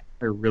okay.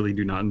 I really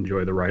do not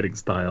enjoy the writing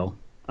style.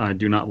 I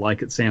do not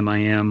like it, Sam I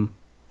Am.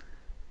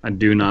 I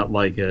do not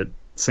like it,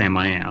 Sam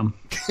I Am.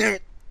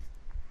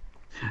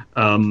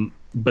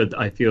 But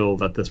I feel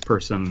that this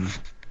person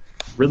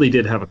really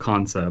did have a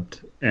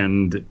concept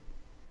and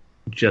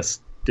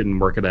just didn't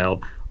work it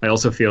out. I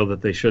also feel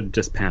that they should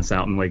just pass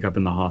out and wake up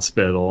in the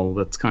hospital.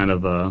 That's kind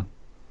of a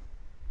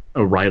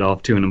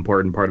write-off to an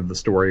important part of the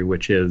story,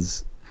 which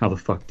is, how the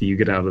fuck do you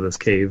get out of this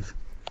cave?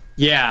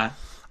 Yeah.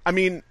 I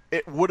mean,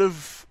 it would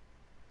have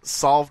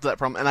solved that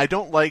problem. And I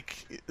don't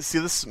like... See,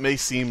 this may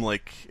seem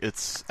like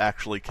it's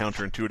actually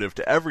counterintuitive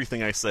to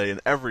everything I say in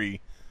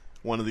every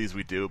one of these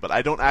we do, but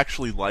I don't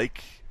actually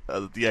like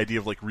the idea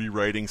of, like,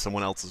 rewriting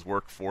someone else's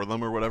work for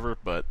them or whatever,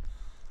 but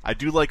I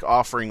do like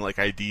offering, like,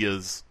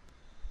 ideas.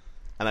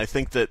 And I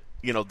think that,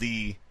 you know,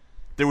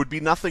 there would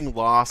be nothing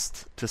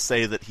lost to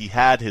say that he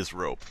had his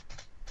rope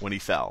when he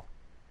fell.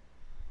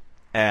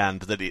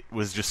 And that it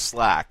was just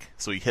slack.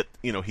 So he hit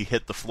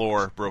the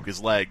floor, broke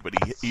his leg, but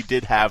he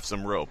did have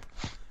some rope.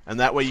 And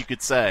that way you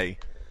could say,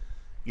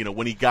 you know,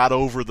 when he got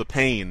over the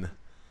pain,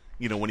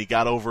 you know, when he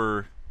got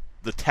over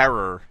the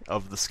terror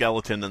of the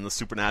skeleton and the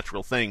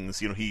supernatural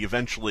things, you know, he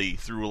eventually,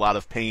 through a lot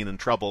of pain and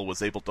trouble,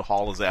 was able to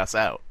haul his ass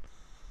out.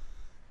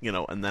 You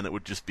know, and then it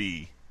would just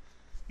be,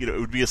 you know, it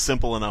would be a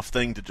simple enough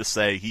thing to just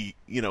say he,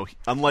 you know,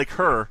 unlike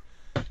her,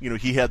 you know,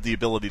 he had the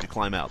ability to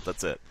climb out.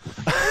 That's it.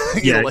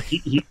 Yeah, know, like,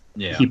 he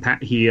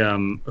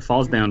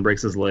falls down,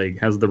 breaks his leg,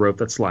 has the rope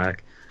that's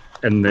slack,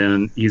 and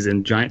then he's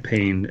in giant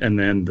pain, and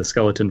then the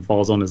skeleton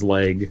falls on his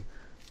leg,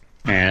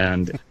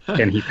 and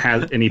he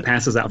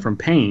passes out from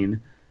pain,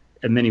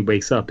 and then he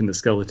wakes up and the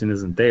skeleton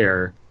isn't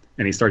there,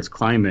 and he starts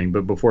climbing,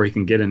 but before he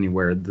can get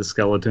anywhere, the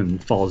skeleton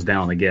falls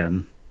down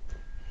again,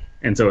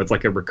 and so it's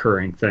like a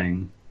recurring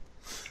thing.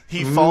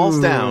 He falls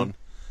down.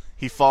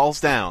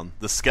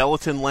 The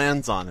skeleton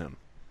lands on him,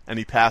 and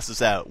he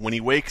passes out. When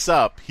he wakes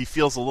up, he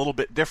feels a little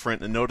bit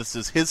different and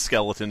notices his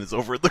skeleton is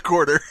over at the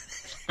corner.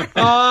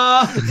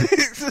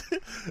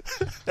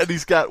 And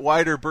he's got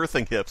wider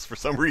birthing hips for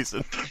some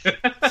reason.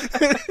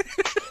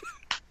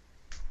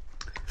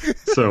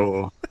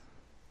 So,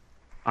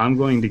 I'm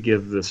going to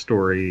give this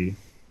story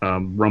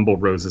Rumble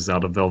Roses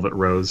out of Velvet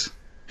Rose.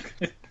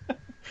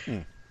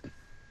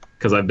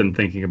 Because I've been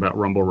thinking about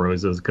Rumble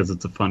Roses because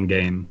it's a fun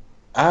game.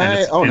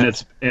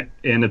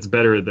 It's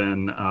better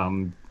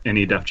than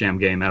any Def Jam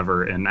game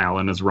ever, and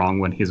Alan is wrong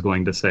when he's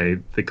going to say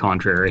the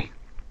contrary.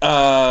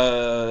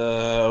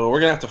 We're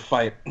gonna have to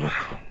fight.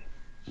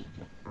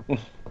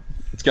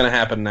 It's gonna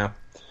happen now.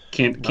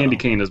 Candy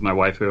Cane is my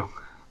waifu.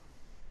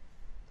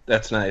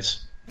 That's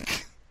nice.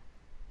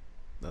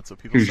 That's what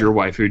people Who's say. your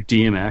waifu?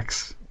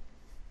 DMX?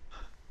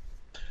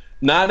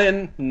 Not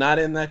in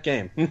that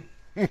game.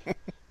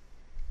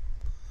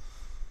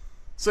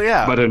 So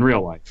yeah, But in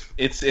real life.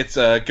 It's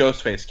a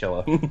Ghostface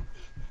Killer.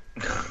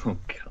 Oh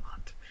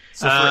God.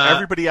 so for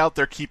everybody out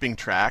there keeping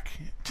track,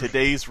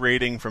 today's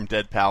rating from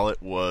Dead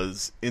Palette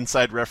was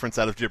inside reference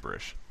out of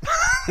gibberish.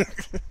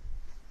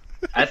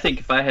 I think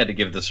if I had to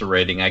give this a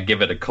rating, I'd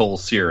give it a Cole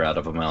Sear out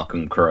of a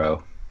Malcolm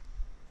Crowe.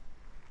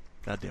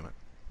 God damn it.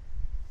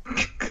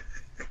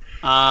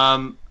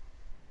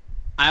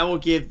 I will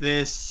give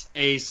this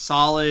a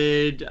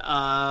solid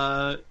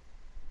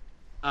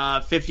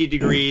 50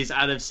 degrees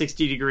out of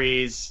 60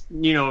 degrees,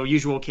 you know,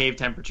 usual cave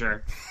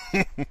temperature.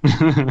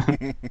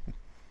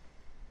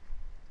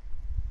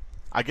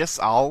 I guess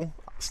I'll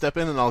step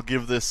in and I'll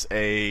give this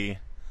a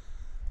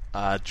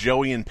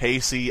Joey and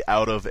Pacey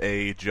out of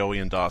a Joey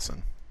and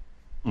Dawson.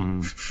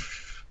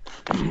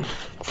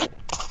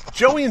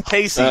 Joey and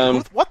Pacey,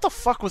 what the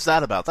fuck was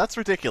that about? That's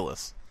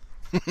ridiculous.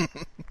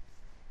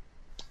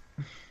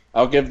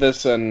 I'll give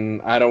this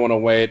an I don't want to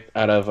wait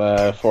out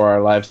of For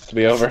Our Lives to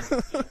Be Over.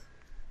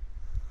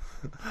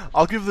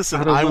 I'll give this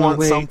an don't I wanna want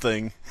wait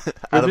something For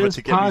out of it this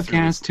to get me through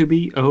this. podcast to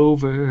be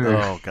over.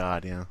 Oh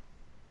god, yeah.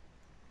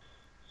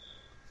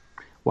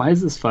 Why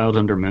is this filed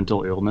under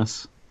mental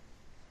illness?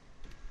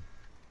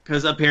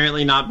 Because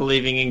apparently not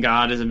believing in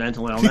God is a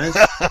mental illness.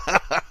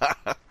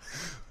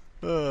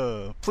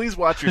 Please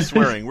watch your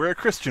swearing. We're a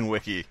Christian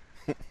wiki.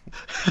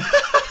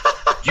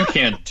 You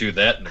can't do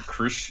that in a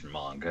Christian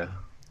manga.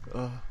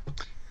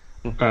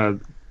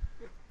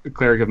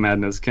 Cleric of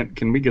Madness,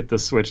 can we get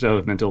this switched out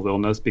of mental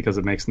illness because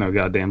it makes no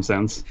goddamn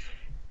sense?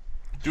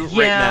 Do it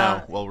right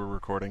now while we're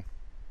recording.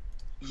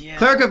 Yeah.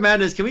 Cleric of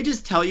Madness, can we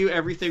just tell you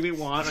everything we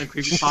want on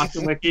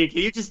Creepypasta Wiki?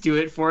 Can you just do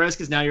it for us?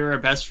 Because now you're our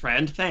best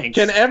friend. Thanks.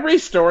 Can every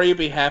story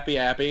be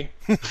happy?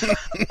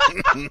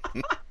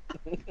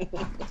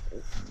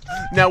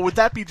 Now, would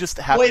that be just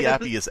Happy Wait,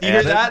 Happy is you hear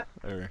added? that?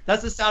 Or...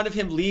 That's the sound of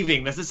him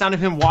leaving. That's the sound of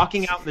him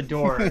walking out the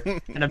door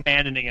and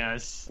abandoning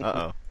us.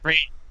 Uh-oh.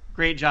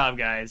 Great job,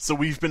 guys. So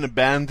we've been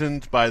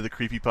abandoned by the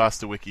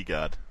creepypasta wiki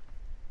god.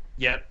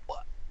 Yep.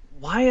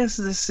 Why is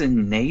this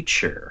in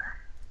nature?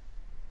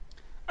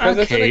 Because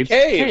it's in a cave.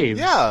 Caves.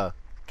 Yeah,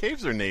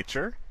 caves are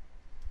nature.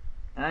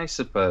 I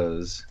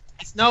suppose.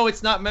 It's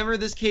not. Remember,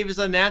 this cave is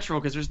unnatural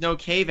because there's no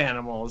cave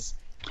animals.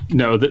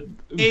 No, the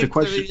Cave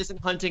question clearly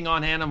isn't hunting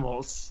on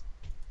animals.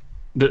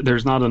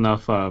 there's not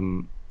enough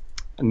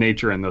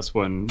nature in this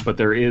one, but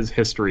there is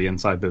history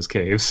inside those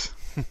caves.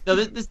 No,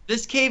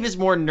 this cave is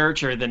more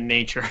nurture than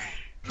nature.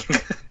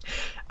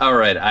 All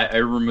right, I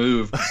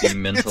removed the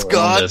mental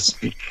God. illness.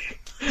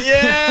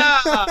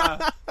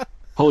 Yeah.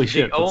 Holy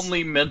shit! The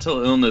only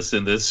mental illness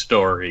in this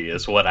story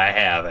is what I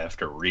have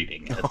after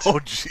reading it. Oh,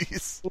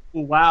 jeez.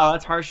 Wow,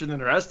 that's harsher than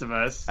the rest of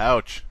us.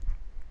 Ouch.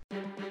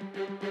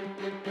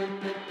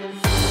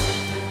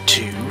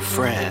 Two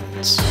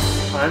friends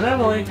I'm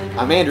Emily.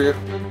 I'm Andrew.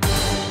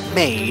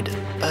 made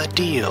a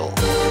deal.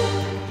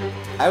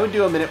 I would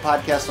do a minute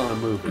podcast on a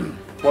movie.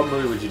 What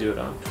movie would you do it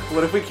on?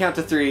 What if we count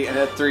to 3, and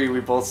at 3 we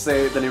both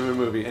say the name of the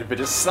movie, and if it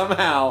is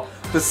somehow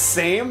the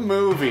same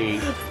movie?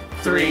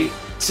 3,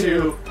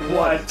 2,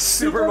 1.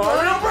 Super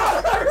Mario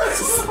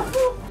Brothers!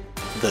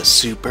 The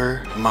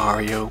Super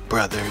Mario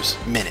Brothers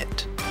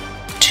Minute.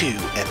 2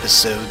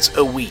 episodes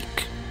a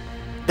week.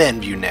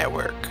 Benview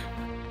Network.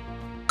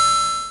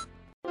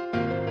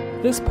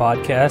 This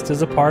podcast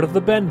is a part of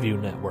the Benview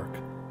Network.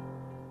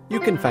 You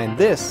can find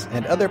this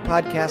and other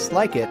podcasts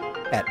like it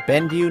at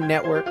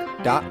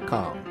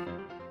BenviewNetwork.com.